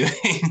hoping I'm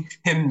doing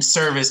him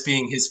service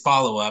being his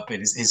follow-up and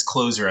his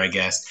closer, I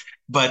guess.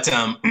 But,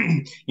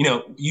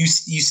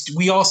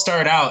 we all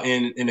start out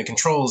in a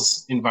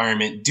controls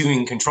environment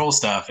doing control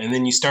stuff. And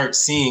then you start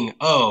seeing,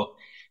 oh,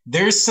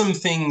 there's some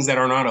things that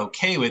are not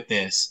okay with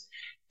this.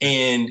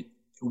 And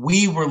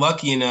we were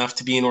lucky enough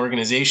to be in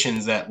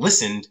organizations that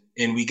listened,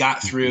 and we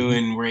got through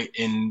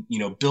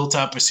and built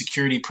up a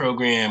security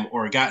program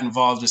or got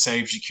involved with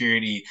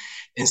cybersecurity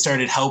and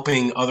started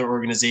helping other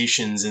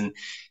organizations. And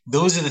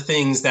those are the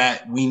things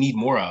that we need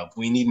more of.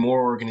 We need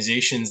more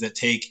organizations that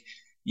take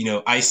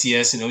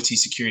ICS and OT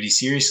security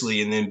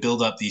seriously, and then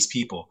build up these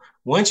people.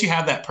 Once you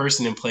have that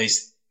person in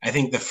place, I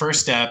think the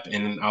first step,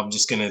 and I'm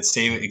just going to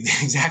say the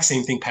exact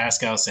same thing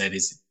Pascal said,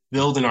 is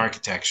build an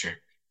architecture.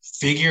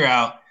 Figure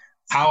out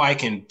how I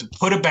can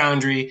put a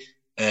boundary,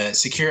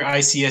 secure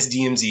ICS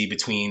DMZ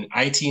between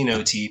IT and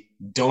OT.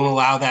 Don't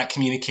allow that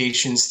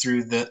communications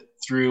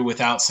through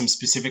without some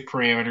specific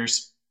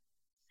parameters.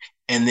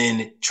 And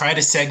then try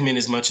to segment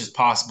as much as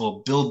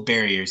possible, build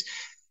barriers.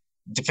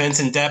 Defense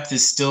in depth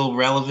is still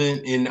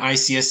relevant in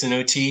ICS and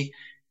OT.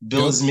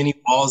 Build as many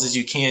walls as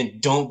you can.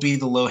 Don't be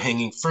the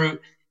low-hanging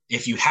fruit.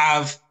 If you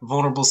have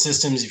vulnerable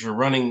systems, if you're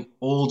running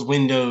old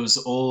Windows,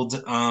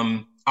 old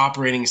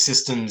operating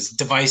systems,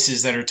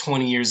 devices that are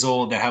 20 years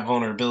old that have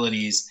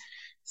vulnerabilities,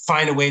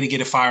 find a way to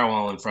get a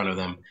firewall in front of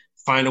them.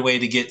 Find a way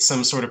to get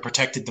some sort of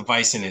protected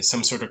device in it,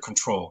 some sort of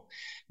control.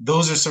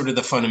 Those are sort of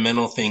the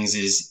fundamental things.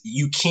 Is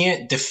you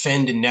can't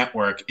defend a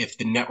network if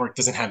the network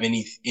doesn't have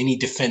any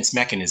defense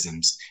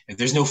mechanisms. If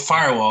there's no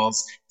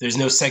firewalls, there's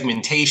no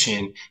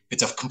segmentation,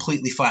 it's a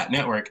completely flat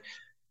network.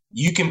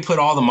 You can put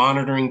all the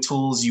monitoring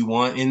tools you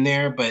want in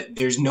there, but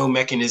there's no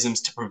mechanisms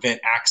to prevent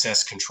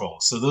access control.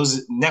 So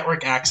those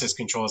network access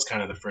control is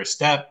kind of the first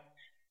step.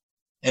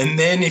 And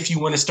then if you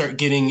want to start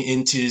getting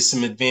into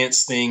some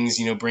advanced things,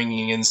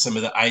 bringing in some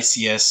of the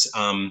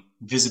ICS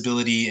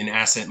visibility and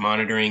asset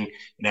monitoring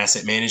and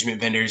asset management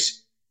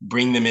vendors,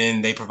 bring them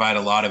in. They provide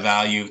a lot of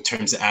value in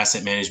terms of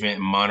asset management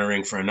and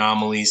monitoring for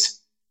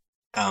anomalies.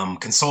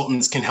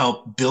 Consultants can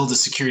help build a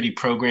security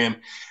program.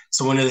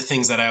 So one of the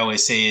things that I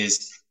always say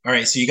is, all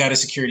right, so you got a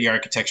security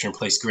architecture in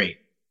place. Great.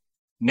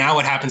 Now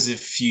what happens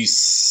if you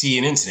see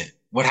an incident?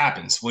 What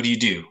happens? What do you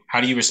do?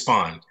 How do you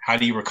respond? How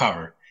do you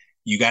recover?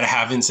 You got to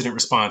have incident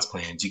response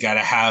plans. You got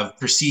to have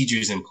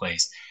procedures in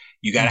place.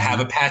 You got to have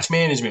a patch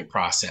management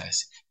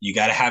process. You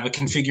got to have a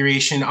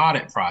configuration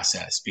audit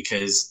process,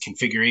 because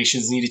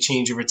configurations need to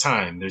change over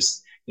time.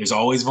 There's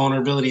always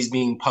vulnerabilities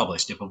being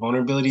published. If a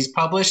vulnerability is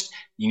published,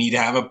 you need to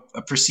have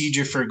a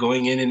procedure for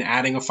going in and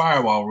adding a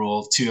firewall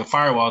rule to a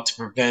firewall to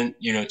prevent,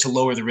 to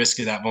lower the risk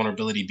of that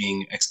vulnerability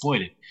being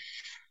exploited.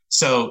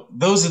 So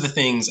those are the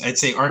things. I'd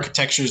say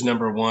architecture is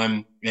number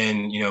one.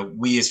 And,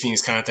 we as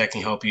Phoenix Contact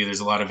can help you. There's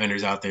a lot of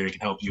vendors out there that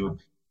can help you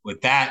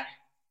with that.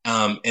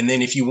 And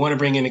then if you want to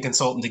bring in a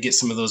consultant to get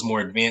some of those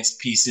more advanced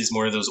pieces,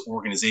 more of those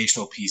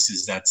organizational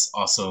pieces, that's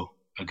also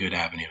a good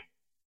avenue.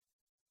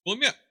 Well,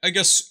 yeah, I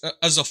guess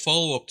as a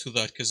follow up to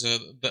that, because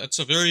that's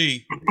a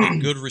very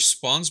good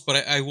response.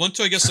 But I want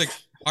to, I guess, like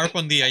harp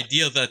on the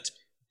idea that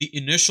the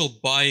initial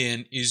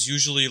buy-in is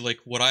usually like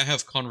what I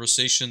have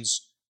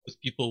conversations with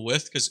people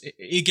with. Because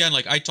again,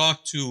 like I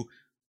talk to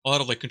a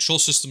lot of like control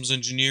systems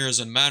engineers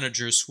and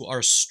managers who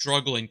are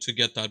struggling to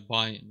get that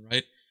buy-in,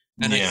 right?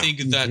 And I think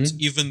that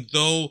even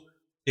though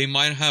they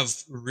might have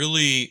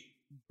really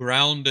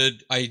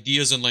grounded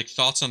ideas and like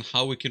thoughts on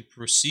how we can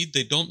proceed,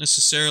 they don't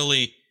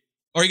necessarily,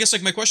 or I guess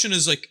like my question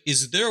is like,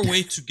 is there a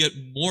way to get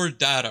more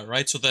data,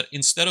 right? So that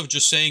instead of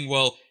just saying,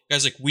 well,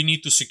 guys, like we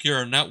need to secure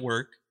our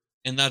network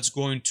and that's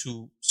going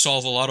to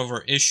solve a lot of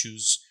our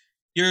issues.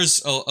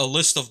 Here's a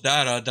list of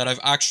data that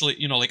I've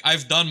actually, you know, like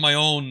I've done my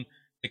own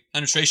like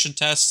penetration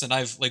tests and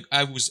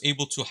I was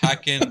able to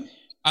hack in.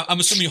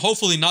 I'm assuming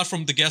hopefully not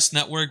from the guest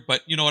network,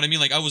 but you know what I mean?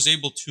 Like I was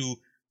able to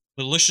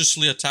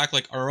maliciously attack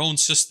like our own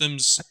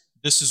systems.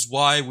 This is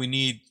why we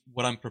need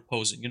what I'm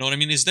proposing. You know what I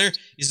mean? Is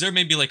there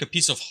maybe like a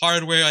piece of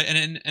hardware?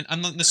 And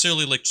I'm not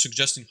necessarily like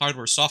suggesting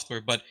hardware or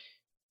software, but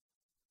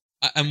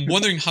I'm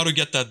wondering how to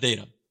get that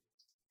data.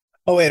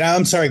 Oh, wait,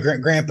 I'm sorry,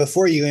 Grant,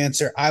 before you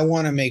answer, I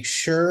want to make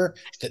sure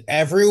that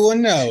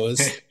everyone knows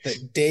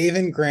that Dave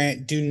and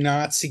Grant do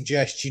not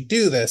suggest you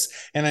do this.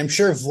 And I'm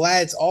sure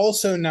Vlad's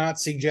also not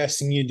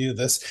suggesting you do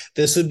this.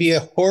 This would be a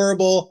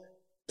horrible,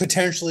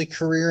 potentially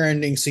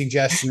career-ending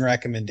suggestion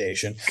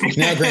recommendation.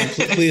 Now, Grant,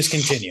 please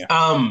continue.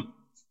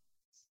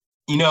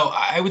 You know,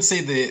 I would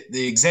say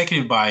the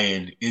executive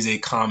buy-in is a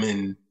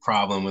common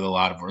problem with a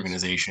lot of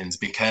organizations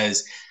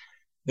because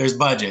there's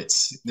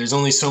budgets. There's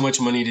only so much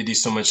money to do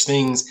so much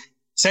things.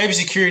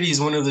 Cybersecurity is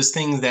one of those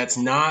things that's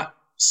not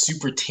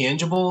super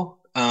tangible.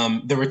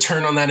 The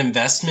return on that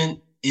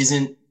investment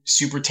isn't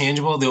super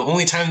tangible. The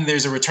only time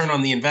there's a return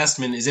on the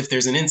investment is if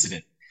there's an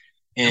incident.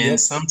 And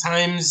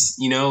sometimes,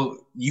 you know,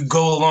 you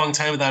go a long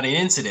time without an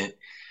incident.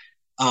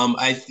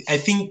 I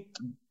think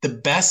the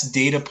best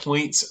data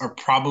points are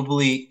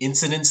probably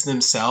incidents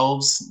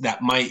themselves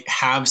that might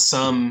have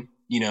some,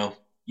 you know,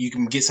 you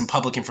can get some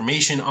public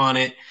information on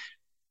it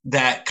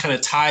that kind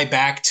of tie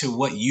back to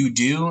what you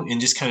do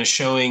and just kind of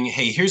showing,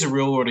 hey, here's a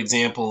real world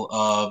example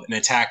of an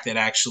attack that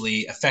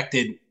actually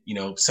affected, you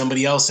know,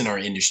 somebody else in our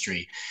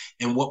industry.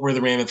 And what were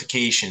the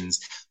ramifications?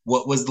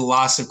 What was the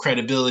loss of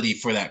credibility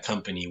for that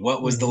company?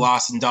 What was the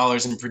loss in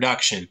dollars in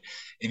production?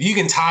 If you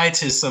can tie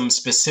to some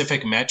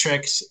specific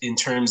metrics in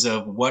terms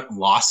of what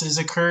losses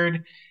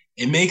occurred,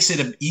 it makes it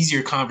an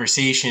easier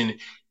conversation.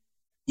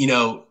 You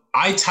know,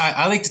 I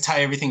like to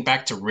tie everything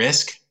back to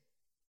risk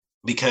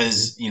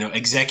because, you know,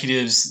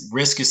 executives,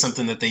 risk is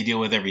something that they deal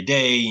with every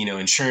day, you know,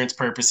 insurance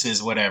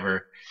purposes,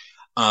 whatever.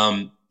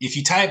 If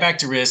you tie it back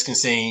to risk and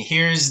saying,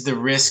 here's the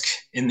risk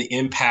and the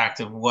impact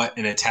of what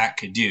an attack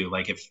could do.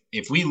 Like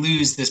if we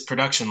lose this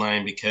production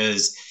line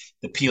because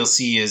the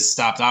PLC has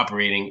stopped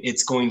operating,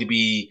 it's going to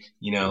be,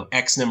 you know,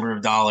 X number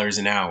of dollars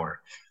an hour.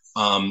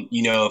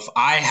 You know,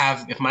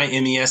 if my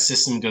MES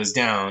system goes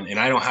down and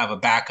I don't have a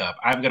backup,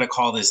 I've got to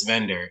call this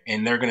vendor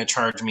and they're going to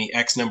charge me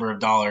X number of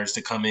dollars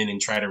to come in and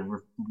try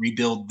to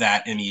rebuild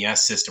that MES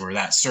system or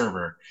that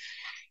server.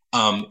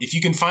 If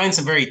you can find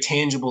some very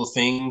tangible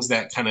things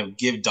that kind of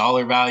give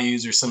dollar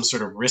values or some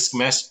sort of risk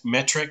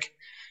metric,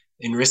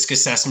 and risk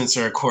assessments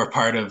are a core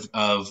part of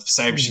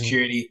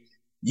cybersecurity,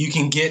 you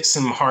can get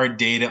some hard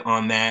data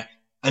on that.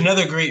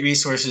 Another great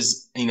resource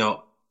is, you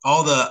know,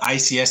 all the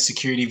ICS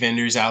security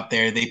vendors out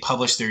there, they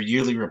publish their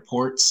yearly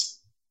reports.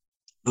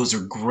 Those are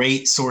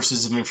great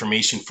sources of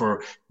information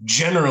for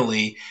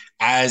generally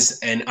as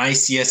an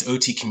ICS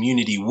OT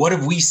community. What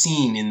have we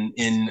seen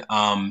in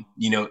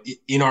you know,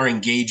 in our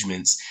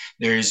engagements?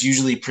 There's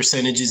usually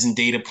percentages and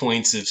data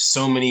points of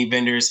so many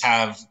vendors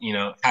have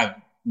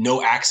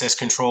no access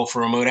control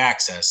for remote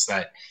access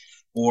that,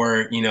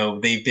 or, you know,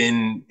 they've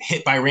been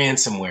hit by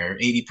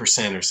ransomware,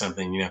 80% or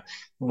something, you know,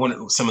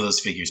 some of those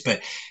figures,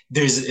 but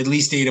there's at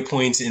least data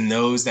points in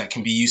those that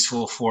can be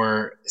useful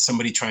for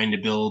somebody trying to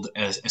build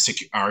a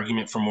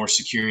argument for more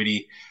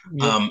security.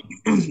 Yep.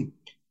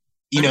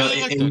 You know,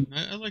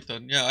 I like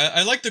that. Yeah,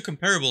 I like the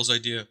comparables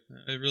idea.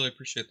 I really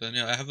appreciate that.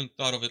 Yeah, I haven't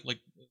thought of it like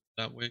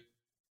that way.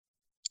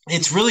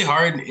 It's really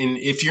hard, and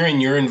if you're in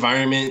your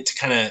environment to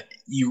kind of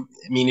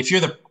if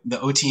you're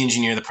the OT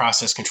engineer, the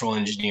process control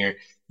engineer,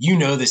 you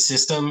know the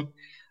system.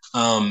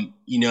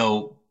 You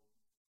know,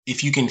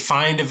 if you can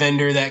find a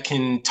vendor that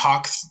can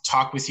talk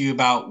with you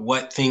about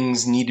what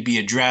things need to be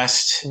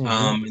addressed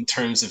in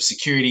terms of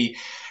security.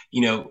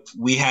 You know,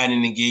 we had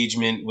an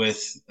engagement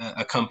with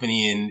a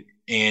company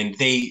and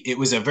it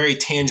was a very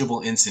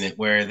tangible incident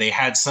where they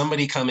had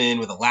somebody come in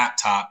with a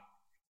laptop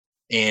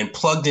and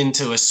plugged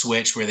into a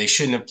switch where they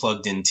shouldn't have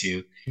plugged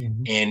into.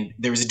 And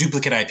there was a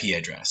duplicate IP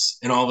address.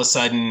 And all of a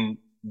sudden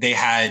they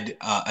had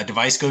a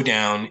device go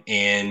down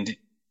and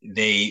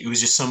it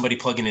was just somebody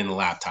plugging in the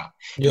laptop.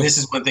 Yep. And this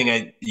is one thing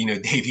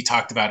Dave, you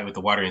talked about it with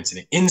the water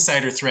incident.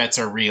 Insider threats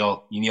are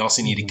real. You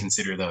also need to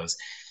consider those.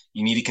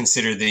 You need to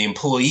consider the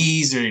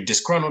employees or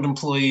disgruntled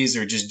employees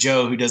or just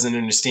Joe who doesn't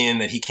understand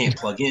that he can't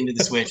plug into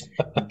the switch.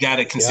 You've got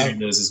to consider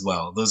those as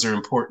well. Those are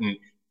important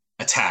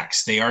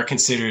attacks. They are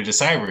considered a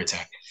cyber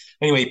attack.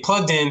 Anyway,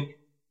 plugged in,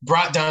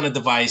 brought down a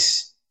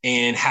device,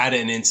 and had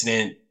an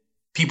incident.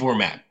 People were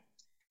mad.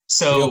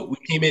 So we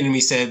came in and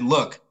we said,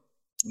 look,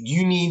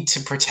 you need to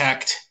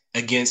protect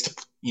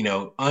against,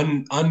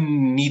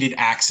 unneeded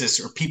access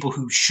or people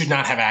who should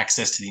not have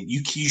access to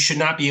you should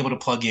not be able to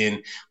plug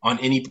in on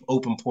any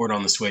open port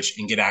on the switch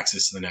and get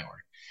access to the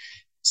network.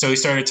 So we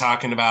started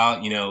talking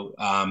about,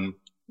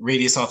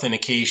 radius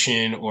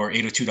authentication or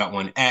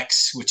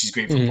 802.1x, which is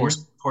great for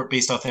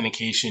port-based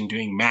authentication,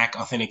 doing MAC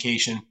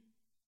authentication,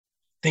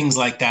 things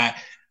like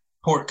that.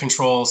 Port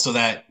control so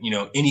that,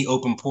 any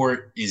open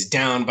port is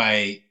down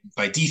by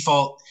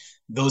default,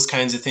 those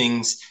kinds of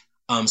things.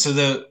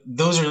 So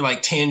those are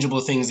like tangible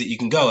things that you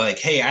can go like,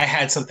 hey, I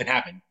had something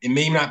happen. It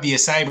may not be a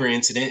cyber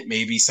incident,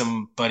 maybe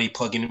somebody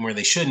plugging in where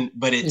they shouldn't,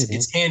 but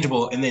it's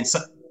tangible. And then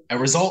a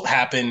result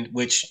happened,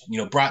 which,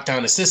 brought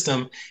down a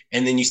system,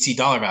 and then you see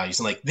dollar values.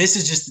 And like, this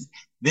is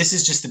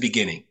just the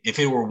beginning. If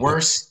it were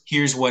worse,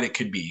 here's what it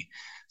could be.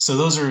 So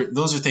those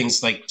are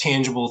things like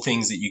tangible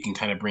things that you can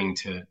kind of bring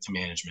to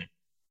management.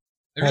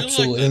 I really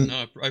Absolutely. Like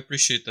that. No, I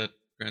appreciate that,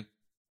 Grant.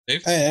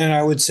 Dave? And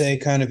I would say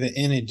kind of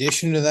in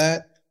addition to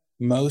that,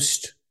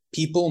 most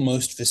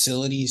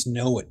facilities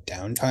know what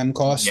downtime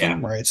costs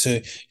them, right? So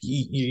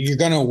you're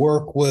going to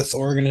work with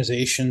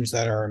organizations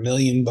that are $1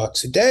 million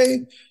a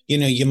day.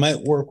 You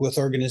might work with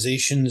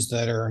organizations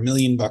that are $1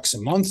 million a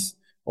month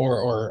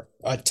or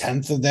a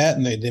tenth of that,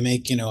 and they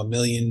make, $1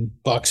 million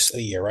a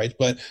year, right?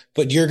 But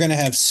you're going to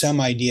have some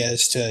idea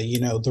as to,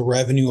 the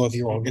revenue of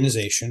your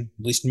organization.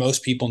 At least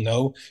most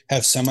people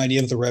have some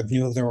idea of the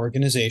revenue of their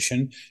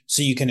organization.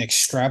 So you can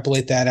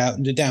extrapolate that out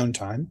into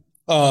downtime.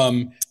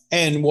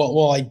 And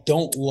while I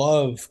don't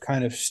love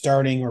kind of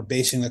starting or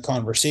basing the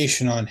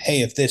conversation on,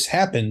 hey, if this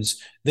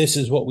happens, this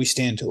is what we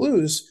stand to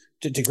lose,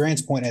 to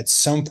Grant's point, at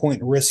some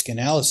point, risk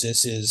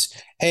analysis is,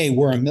 hey,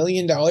 we're $1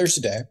 million a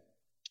day.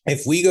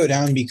 If we go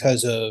down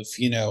because of,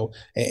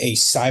 a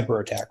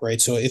cyber attack, right?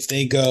 So if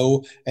they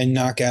go and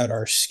knock out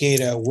our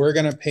SCADA, we're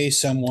going to pay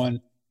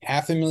someone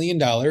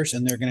 $500,000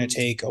 and they're going to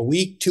take a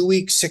week, 2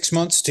 weeks, 6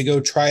 months to go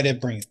try to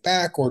bring it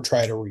back or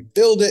try to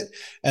rebuild it.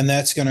 And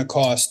that's going to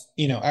cost,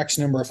 X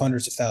number of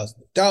hundreds of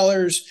thousands of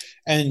dollars.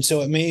 And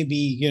so it may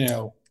be,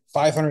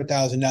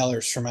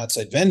 $500,000 from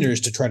outside vendors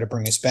to try to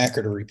bring us back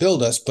or to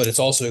rebuild us, but it's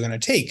also going to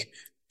take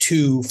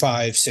 2,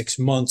 5, 6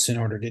 months in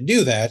order to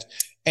do that.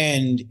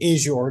 And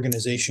is your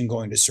organization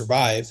going to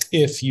survive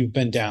if you've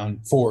been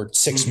down for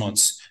 6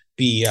 months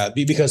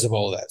because of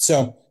all of that?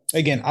 So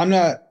again, I'm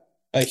not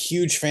a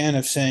huge fan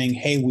of saying,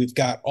 hey, we've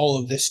got all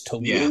of this to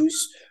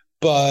lose.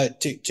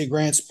 But to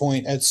Grant's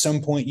point, at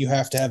some point you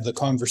have to have the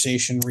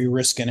conversation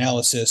risk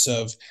analysis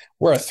of,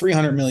 we're a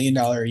 $300 million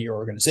a year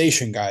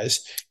organization,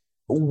 guys.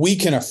 We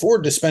can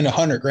afford to spend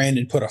 $100,000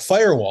 and put a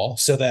firewall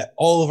so that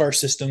all of our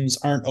systems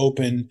aren't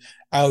open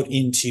out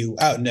into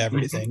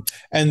everything.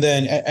 And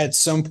then at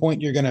some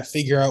point you're going to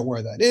figure out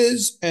where that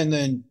is. And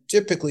then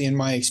typically in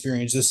my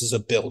experience, this is a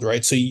build,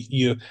 right? So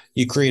you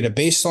create a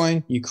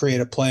baseline, you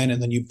create a plan,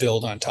 and then you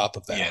build on top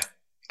of that. Yeah,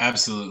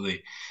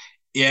 absolutely.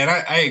 Yeah, and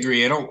I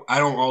agree. I don't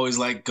always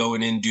like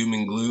going in doom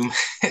and gloom.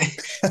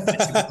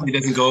 It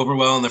doesn't go over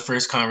well in the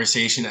first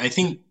conversation. I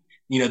think,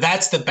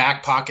 that's the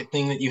back pocket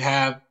thing that you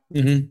have.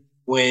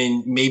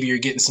 When maybe you're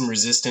getting some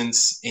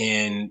resistance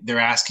and they're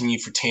asking you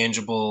for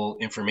tangible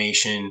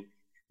information,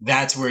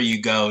 that's where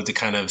you go to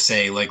kind of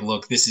say, like,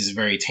 look, this is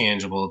very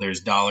tangible.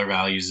 There's dollar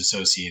values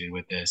associated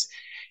with this.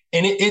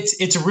 And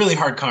it's a really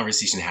hard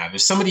conversation to have.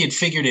 If somebody had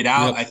figured it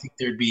out, I think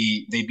they'd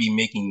be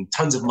making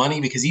tons of money,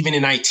 because even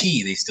in IT,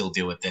 they still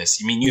deal with this.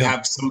 I mean, you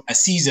have a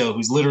CISO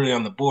who's literally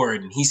on the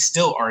board and he's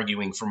still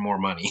arguing for more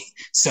money.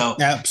 So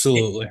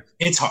absolutely,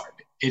 it's hard.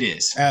 It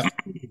is.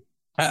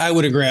 I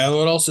would agree. I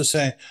would also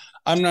say,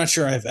 I'm not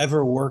sure I've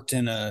ever worked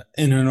in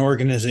an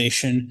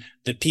organization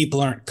that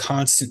people aren't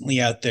constantly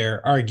out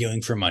there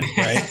arguing for money,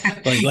 right?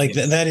 like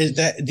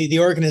the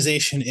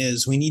organization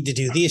is, we need to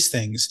do these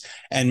things.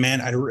 And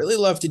man, I'd really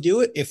love to do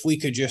it if we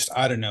could just,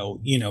 I don't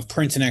know,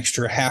 print an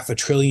extra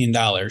 $500 billion,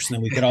 and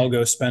then we could all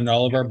go spend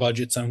all of our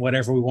budgets on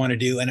whatever we want to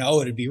do. And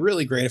it'd be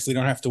really great if we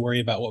don't have to worry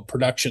about what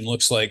production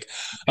looks like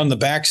on the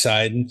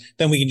backside. And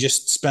then we can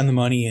just spend the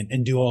money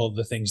and do all of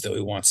the things that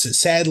we want. So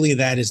sadly,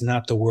 that is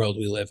not the world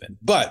we live in.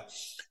 But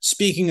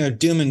speaking of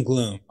doom and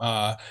gloom,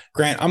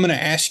 Grant, I'm going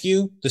to ask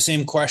you the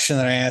same question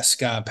that I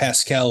asked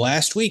Pascal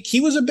last week. He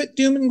was a bit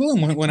doom and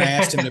gloom when I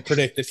asked him to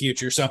predict the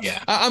future. So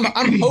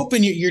I'm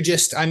hoping you're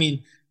just,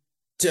 to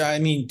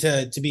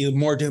be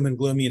more doom and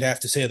gloom, you'd have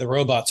to say the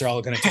robots are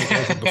all going to take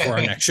over before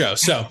our next show.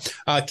 So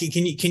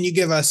can you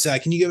give us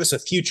a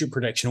future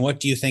prediction? What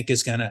do you think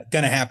is going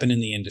to happen in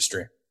the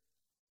industry?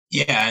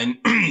 Yeah, and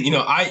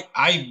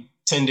I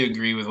tend to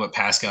agree with what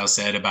Pascal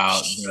said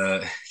about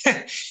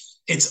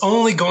it's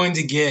only going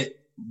to get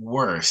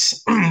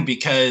worse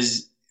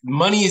because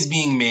money is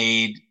being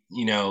made.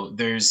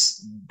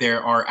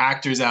 There are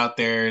actors out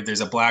there. There's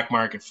a black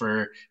market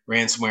for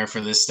ransomware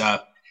for this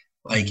stuff.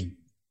 Like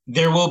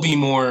there will be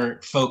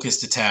more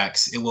focused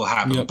attacks. It will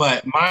happen. Yep.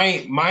 But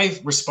my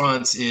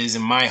response is,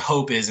 and my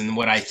hope is, and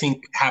what I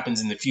think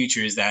happens in the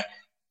future is that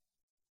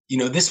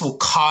this will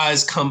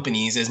cause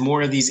companies, as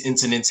more of these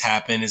incidents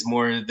happen, as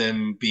more of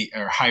them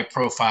are high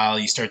profile,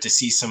 you start to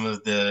see some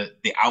of the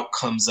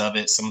outcomes of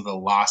it, some of the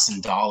loss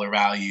in dollar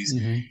values.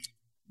 Mm-hmm.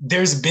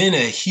 There's been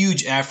a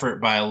huge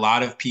effort by a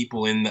lot of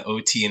people in the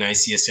OT and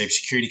ICS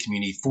cybersecurity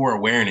community for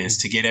awareness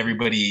to get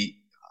everybody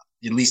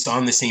at least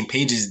on the same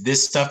pages.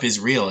 This stuff is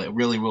real. It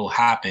really will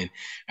happen.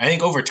 I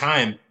think over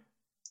time,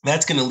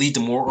 that's going to lead to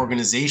more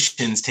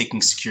organizations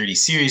taking security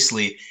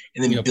seriously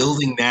and then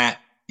building that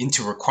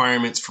into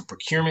requirements for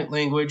procurement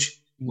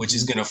language, which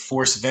is going to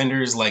force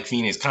vendors like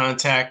Phoenix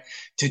Contact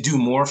to do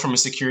more from a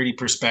security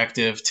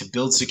perspective, to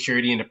build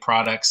security into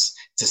products,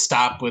 to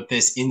stop with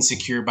this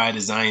insecure by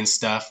design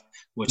stuff,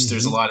 which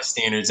there's a lot of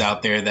standards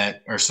out there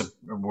that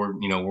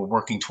we're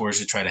working towards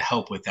to try to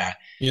help with that.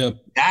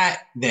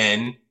 That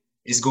then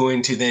is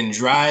going to then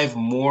drive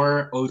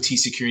more OT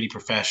security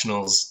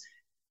professionals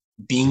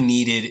being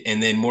needed,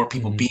 and then more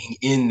people being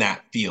in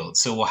that field.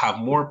 So we'll have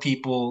more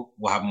people,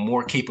 we'll have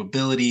more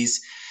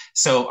capabilities.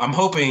 So I'm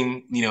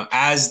hoping,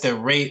 as the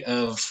rate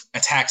of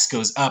attacks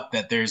goes up,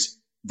 that there's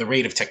the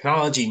rate of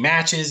technology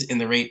matches and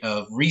the rate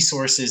of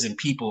resources and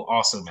people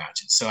also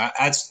matches. So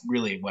that's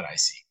really what I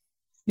see.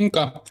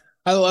 Okay.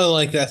 I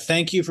like that.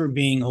 Thank you for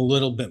being a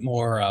little bit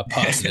more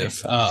positive.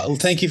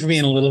 Thank you for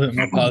being a little bit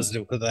more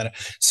positive with that.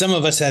 Some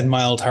of us had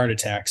mild heart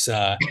attacks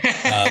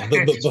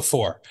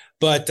before,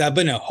 but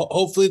no.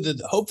 Hopefully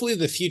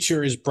the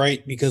future is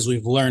bright because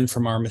we've learned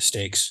from our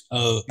mistakes.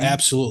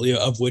 Absolutely,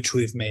 of which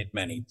we've made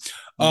many.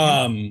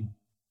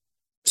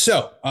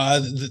 So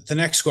the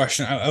next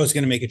question, I was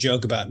going to make a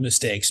joke about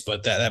mistakes,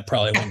 but that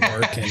probably wouldn't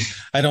work. And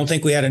I don't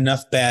think we had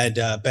enough bad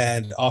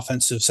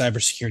offensive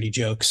cybersecurity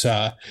jokes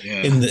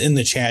in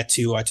the chat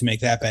to make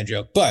that bad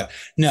joke. But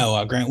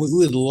no, Grant, we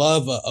would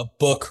love a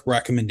book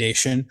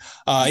recommendation.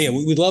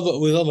 We'd love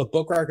a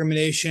book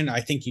recommendation.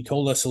 I think you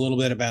told us a little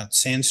bit about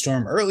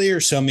Sandstorm earlier,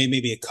 so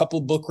maybe a couple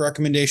book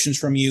recommendations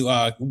from you.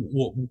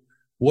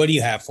 What do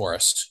you have for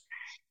us?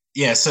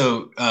 Yeah,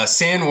 so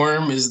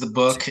Sandworm is the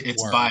book.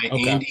 It's by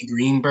Andy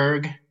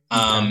Greenberg.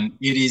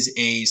 It is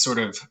a sort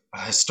of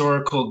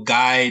historical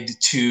guide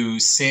to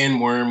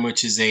Sandworm,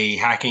 which is a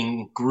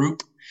hacking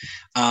group.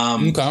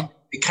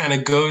 It kind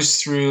of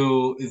goes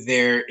through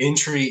their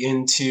entry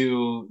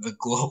into the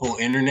global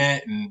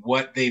internet and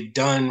what they've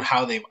done,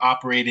 how they've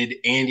operated.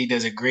 Andy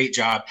does a great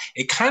job.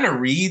 It kind of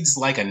reads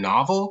like a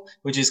novel,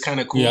 which is kind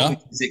of cool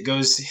because it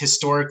goes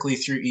historically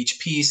through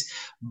each piece,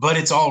 but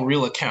it's all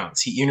real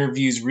accounts. He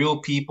interviews real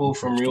people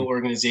from real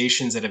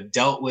organizations that have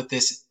dealt with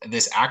this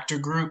actor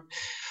group.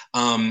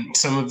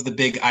 Some of the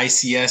big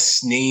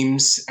ICS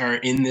names are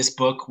in this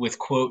book with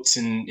quotes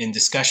and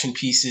discussion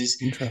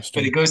pieces. Interesting.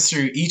 But it goes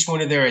through each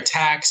one of their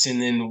attacks and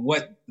then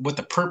what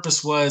the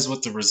purpose was,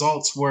 what the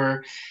results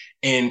were,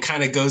 and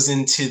kind of goes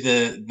into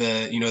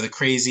the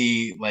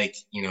crazy,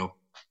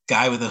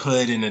 guy with a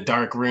hood in a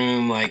dark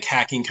room, like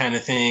hacking kind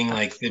of thing.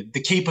 Like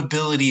the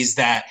capabilities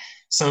that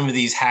some of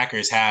these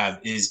hackers have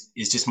is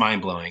just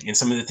mind blowing. And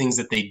some of the things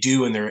that they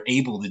do and they're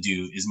able to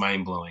do is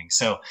mind blowing.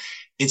 So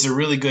it's a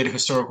really good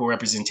historical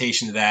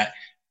representation of that.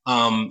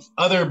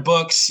 Other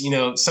books,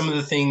 some of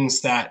the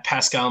things that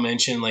Pascal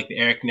mentioned, like the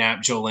Eric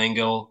Knapp, Joe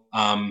Langell,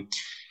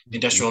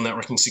 Industrial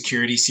Networking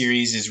Security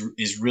series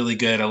is really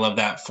good. I love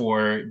that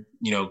for,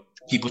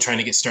 people trying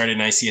to get started in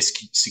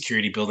ICS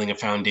security, building a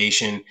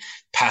foundation.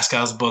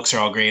 Pascal's books are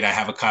all great. I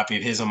have a copy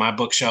of his on my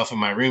bookshelf in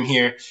my room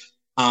here.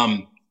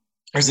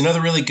 There's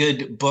another really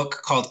good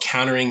book called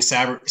Countering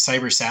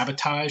Cyber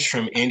Sabotage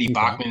from Andy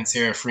Bachman and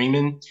Sarah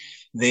Freeman.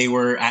 They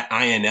were at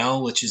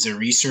INL, which is a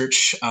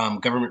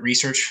government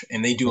research,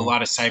 and they do a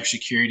lot of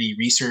cybersecurity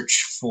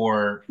research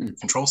for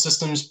control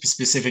systems,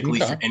 specifically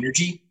for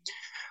energy.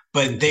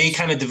 But they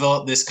kind of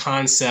developed this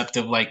concept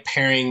of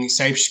pairing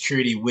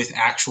cybersecurity with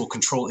actual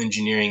control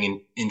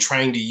engineering and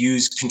trying to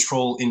use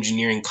control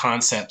engineering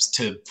concepts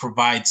to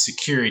provide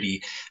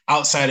security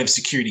outside of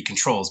security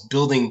controls,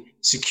 building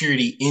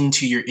security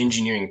into your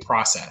engineering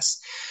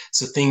process.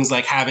 So things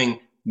like having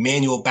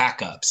manual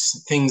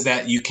backups, things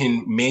that you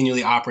can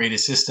manually operate a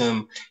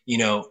system,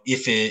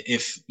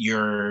 if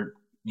your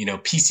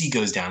PC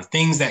goes down,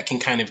 things that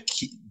can kind of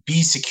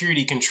be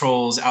security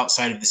controls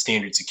outside of the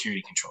standard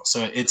security controls.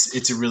 So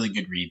it's a really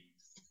good read.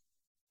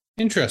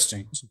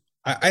 Interesting.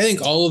 I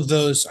think all of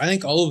those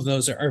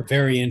are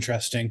very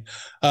interesting.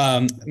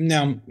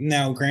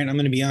 Now, Grant, I'm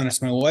going to be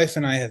honest. My wife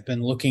and I have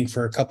been looking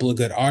for a couple of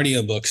good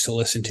audiobooks to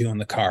listen to in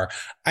the car.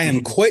 I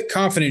am quite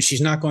confident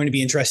she's not going to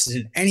be interested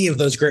in any of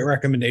those great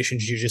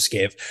recommendations you just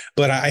gave.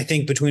 But I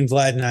think between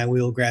Vlad and I,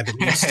 we will grab at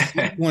least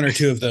one or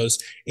two of those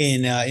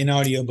in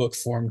audiobook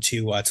form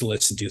to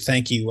listen to.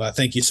 Thank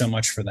you so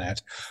much for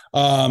that.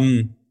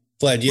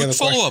 Vlad, do you have a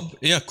follow-up?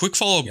 Yeah, quick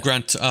follow-up,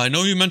 Grant. I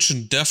know you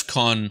mentioned DEF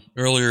CON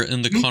earlier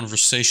in the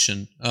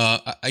conversation.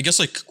 I guess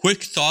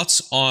quick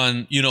thoughts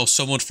on,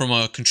 someone from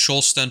a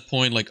control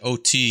standpoint, like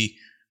OT,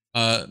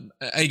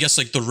 I guess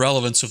the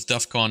relevance of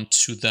DEF CON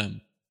to them.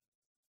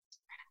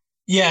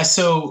 Yeah,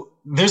 so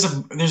there's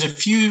a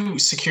few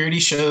security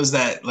shows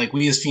that like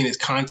we as Phoenix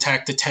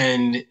Contact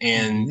attend,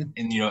 and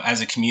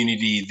as a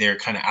community they're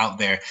kind of out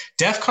there.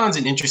 DEF CON's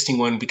an interesting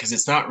one because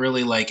it's not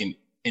really like an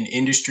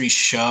industry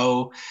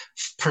show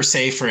per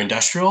se for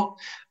industrial.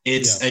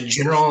 It's a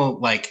general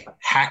like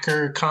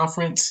hacker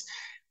conference,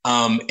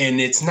 and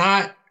it's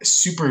not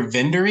super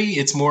vendory.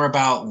 It's more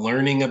about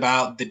learning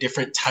about the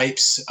different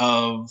types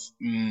of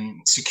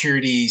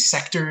security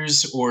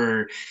sectors,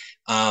 or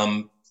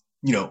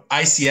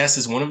ICS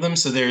is one of them.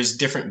 So there's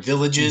different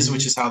villages,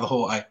 which is how the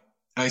whole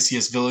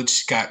ICS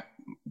village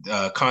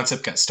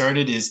concept got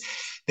started. Is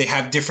they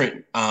have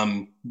different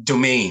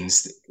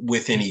domains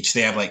within each.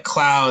 They have like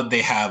cloud.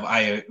 They had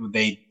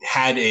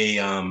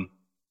a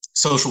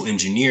social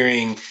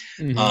engineering,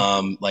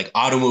 like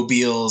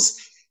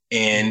automobiles,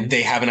 and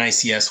they have an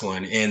ICS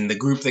one. And the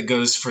group that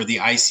goes for the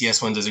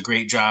ICS one does a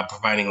great job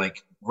providing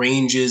like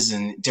ranges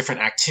and different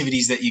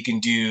activities that you can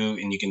do,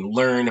 and you can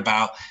learn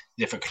about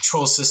different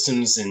control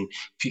systems. And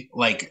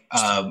like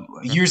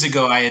years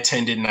ago, I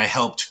attended and I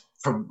helped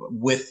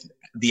with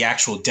the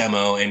actual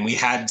demo, and we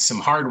had some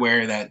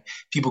hardware that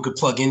people could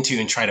plug into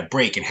and try to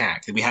break and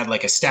hack. We had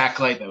like a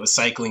stack light that was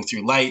cycling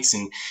through lights,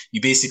 and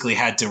you basically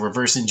had to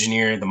reverse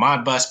engineer the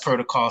Modbus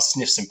protocol,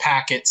 sniff some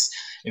packets,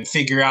 and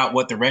figure out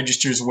what the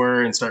registers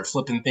were and start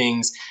flipping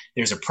things.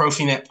 There's a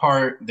Profinet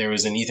part. There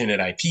was an Ethernet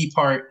IP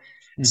part.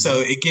 So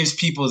it gives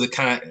people the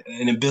kind of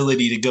an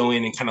ability to go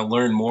in and kind of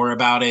learn more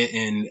about it,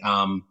 and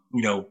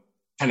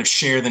kind of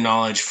share the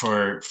knowledge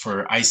for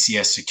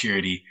ICS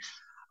security.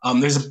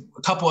 There's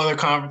a couple other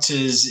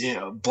conferences.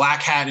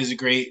 Black Hat is a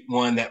great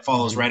one that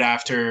follows right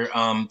after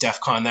DEF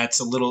CON.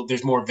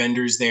 There's more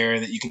vendors there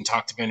that you can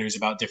talk to vendors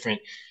about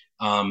different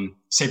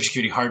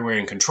cybersecurity hardware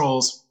and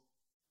controls.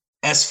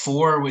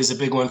 S4 was a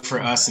big one for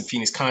us in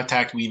Phoenix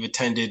Contact. We've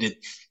attended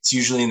it. It's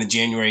usually in the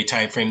January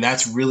timeframe.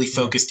 That's really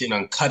focused in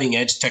on cutting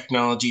edge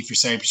technology for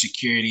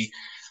cybersecurity.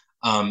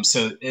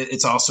 So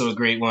it's also a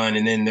great one.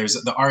 And then there's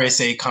the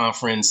RSA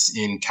conference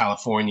in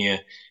California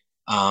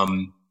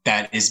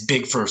that is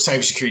big for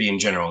cybersecurity in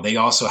general. They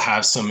also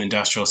have some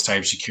industrial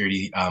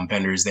cybersecurity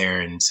vendors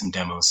there and some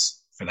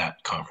demos for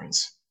that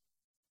conference.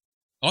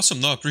 Awesome.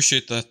 No, I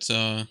appreciate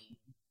that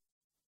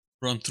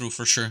run through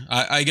for sure.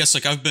 I guess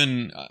like I've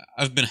been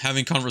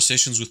having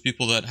conversations with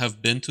people that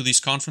have been to these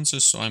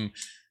conferences, so I'm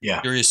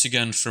curious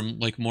again from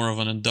like more of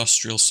an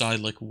industrial side,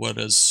 like what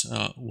is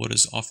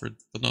offered.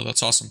 But no,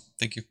 that's awesome.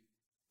 Thank you.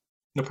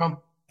 No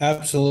problem.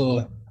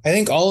 Absolutely. I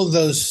think all of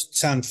those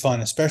sound fun,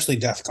 especially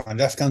DEF CON.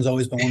 DEF CON's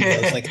always been one of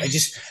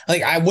those.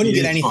 I wouldn't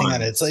get anything out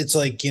of it. It's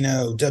like,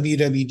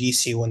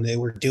 WWDC when they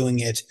were doing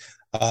it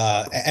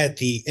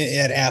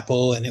at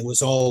Apple, and it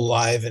was all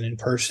live and in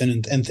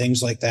person and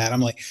things like that.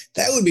 I'm like,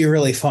 that would be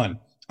really fun.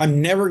 I'm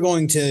never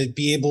going to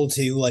be able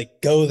to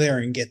like go there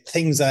and get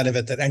things out of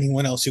it that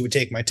anyone else who would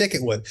take my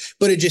ticket would.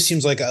 But it just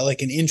seems like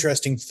an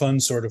interesting, fun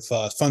sort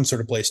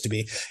of place to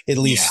be. At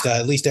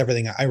least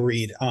everything I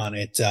read on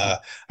it.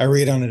 I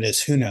read on it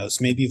as, who knows,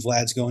 maybe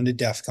Vlad's going to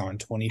DEF CON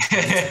 2020.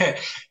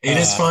 It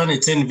is fun.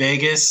 It's in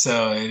Vegas,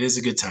 so it is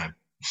a good time.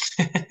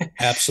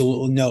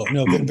 Absolutely. No,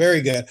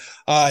 very good.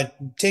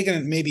 Taking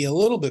it maybe a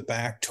little bit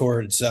back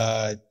towards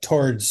the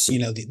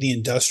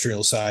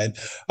industrial side,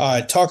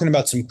 talking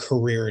about some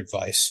career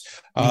advice.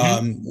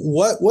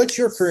 What's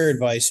your career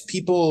advice?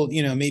 People,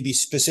 maybe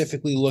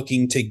specifically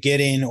looking to get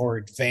in or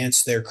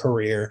advance their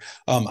career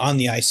on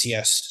the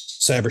ICS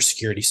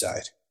cybersecurity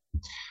side.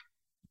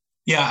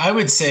 Yeah, I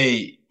would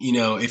say,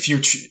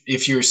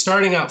 if you're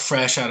starting out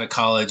fresh out of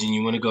college and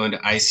you want to go into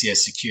ICS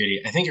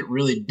security, I think it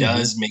really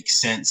does make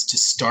sense to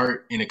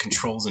start in a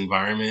controls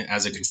environment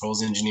as a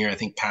controls engineer. I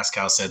think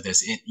Pascal said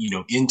this,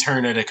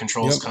 intern at a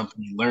controls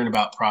company, learn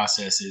about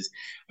processes.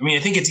 I mean,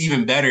 I think it's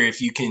even better if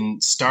you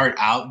can start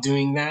out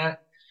doing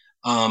that,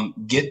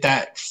 get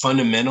that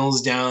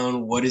fundamentals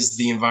down. What does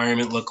the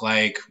environment look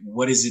like?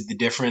 What is it, the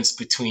difference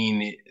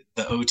between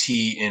the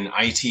OT and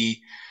IT?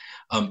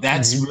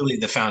 That's really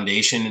the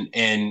foundation.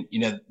 And,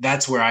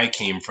 that's where I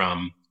came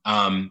from.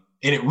 And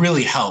it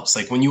really helps.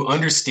 Like when you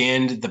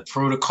understand the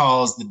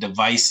protocols, the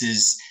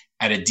devices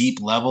at a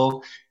deep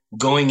level,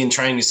 going and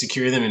trying to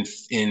secure them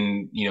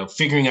and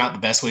figuring out the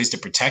best ways to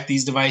protect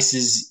these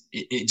devices,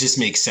 it just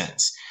makes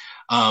sense.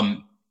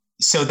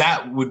 So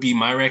that would be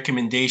my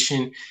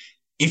recommendation.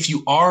 If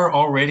you are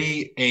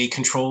already a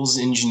controls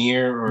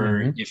engineer,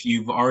 or if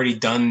you've already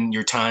done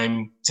your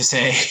time, to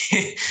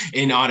say,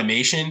 in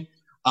automation,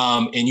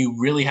 and you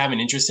really have an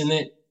interest in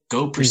it,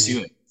 go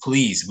pursue it.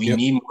 Please. We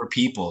need more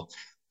people.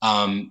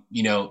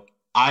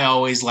 I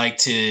always like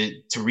to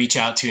reach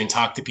out to and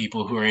talk to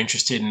people who are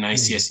interested in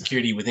ICS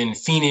security within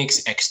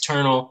Phoenix,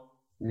 external.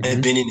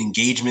 I've been in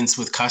engagements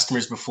with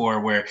customers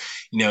before where,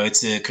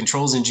 it's a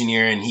controls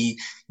engineer, and he,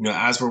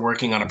 as we're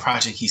working on a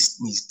project, he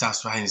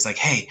stops by and he's like,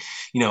 hey,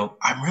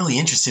 I'm really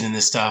interested in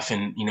this stuff,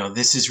 and,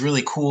 this is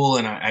really cool,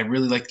 and I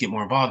really like to get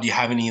more involved. Do you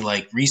have any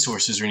like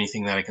resources or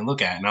anything that I can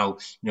look at? And I'll,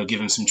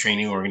 give him some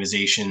training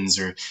organizations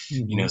or,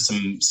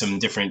 some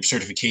different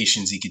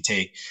certifications he could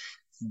take.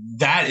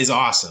 that is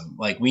awesome.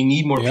 Like, we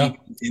need more Yeah.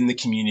 people in the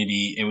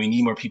community, and we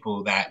need more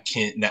people that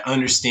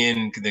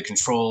understand the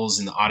controls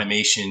and the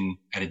automation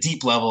at a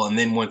deep level, and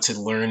then want to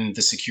learn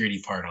the security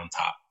part on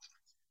top.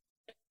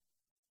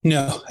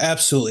 No,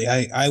 absolutely.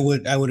 I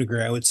would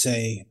agree. I would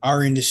say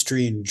our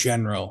industry in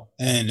general,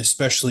 and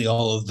especially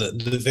all of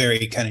the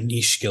very kind of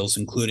niche skills,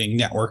 including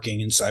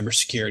networking and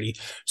cybersecurity,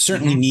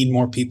 certainly need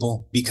more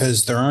people,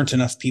 because there aren't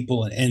enough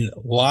people, and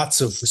lots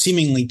of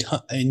seemingly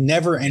a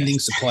never-ending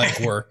supply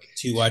of work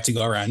to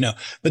go around. No,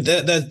 but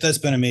that's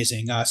been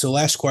amazing. So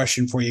last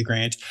question for you,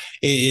 Grant,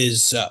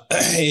 is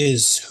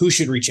who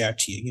should reach out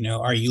to you? You know,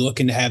 are you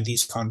looking to have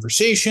these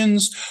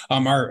conversations?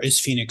 Is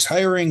Phoenix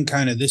hiring?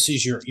 Kind of, this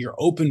is your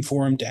open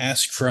forum to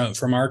ask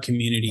from our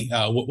community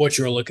what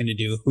you're looking to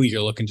do, who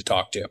you're looking to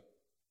talk to.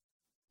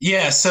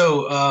 Yeah,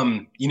 so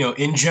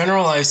in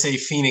general, I say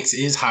Phoenix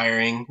is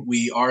hiring.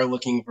 We are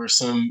looking for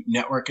some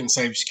network and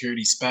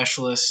cybersecurity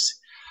specialists.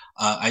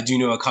 I do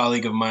know a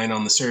colleague of mine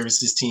on the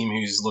services team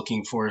who's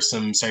looking for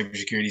some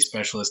cybersecurity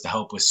specialists to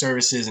help with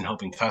services and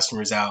helping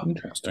customers out.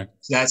 Interesting.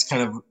 So that's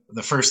kind of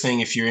the first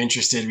thing. If you're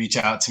interested, reach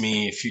out to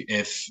me.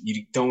 If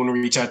you don't want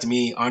to reach out to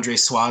me,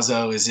 Andres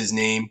Suazo is his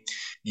name.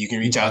 You can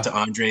reach out to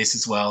Andres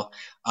as well.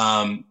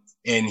 And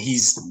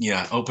he's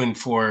open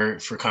for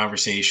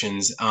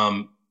conversations.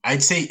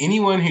 I'd say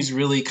anyone who's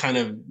really kind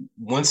of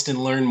wants to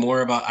learn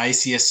more about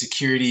ICS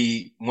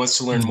security, wants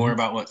to learn more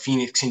about what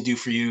Phoenix can do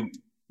for you,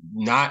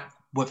 not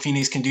what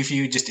Phoenix can do for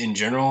you, just in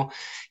general.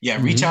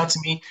 Yeah, reach out to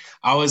me.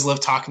 I always love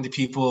talking to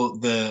people.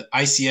 The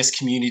ICS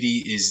community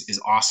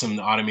is awesome.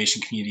 The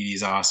automation community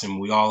is awesome.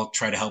 We all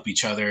try to help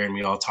each other, and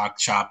we all talk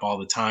shop all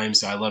the time.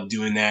 So I love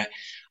doing that.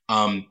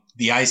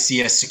 The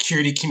ICS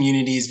security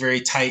community is very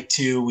tight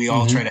too. We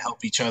all try to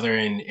help each other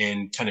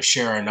and kind of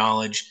share our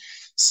knowledge.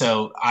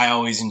 So I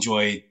always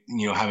enjoy,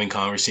 having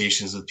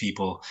conversations with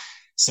people.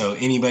 So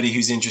anybody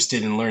who's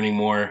interested in learning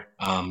more,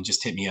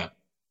 just hit me up.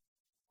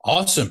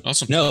 Awesome.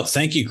 No,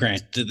 thank you,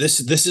 Grant. This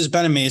has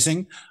been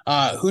amazing.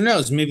 Who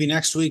knows? Maybe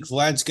next week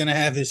Vlad's going to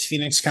have his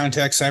Phoenix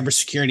Contact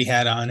cybersecurity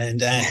hat on,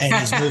 and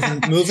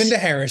he's moving to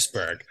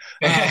Harrisburg.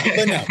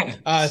 But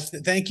no,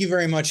 thank you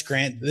very much,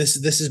 Grant. This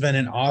has been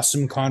an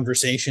awesome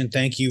conversation.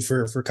 Thank you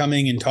for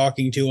coming and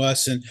talking to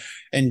us,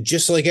 and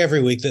just like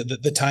every week,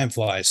 the time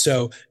flies.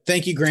 So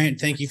thank you, Grant.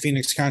 Thank you,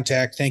 Phoenix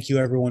Contact. Thank you,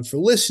 everyone, for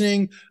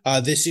listening.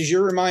 This is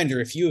your reminder.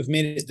 If you have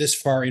made it this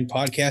far in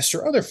podcast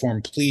or other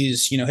form,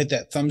 please, hit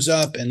that thumbs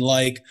up and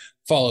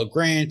follow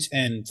Grant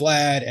and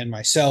Vlad and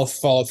myself.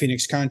 Follow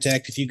Phoenix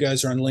Contact. If you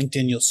guys are on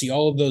LinkedIn, you'll see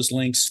all of those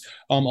links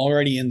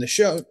already in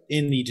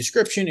the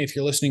description. If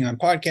you're listening on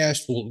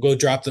podcast, we'll go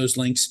drop those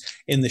links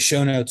in the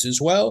show notes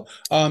as well.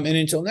 And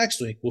until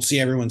next week, we'll see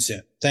everyone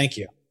soon. Thank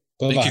you.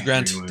 Bye-bye. Thank you,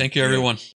 Grant. Thank you, everyone.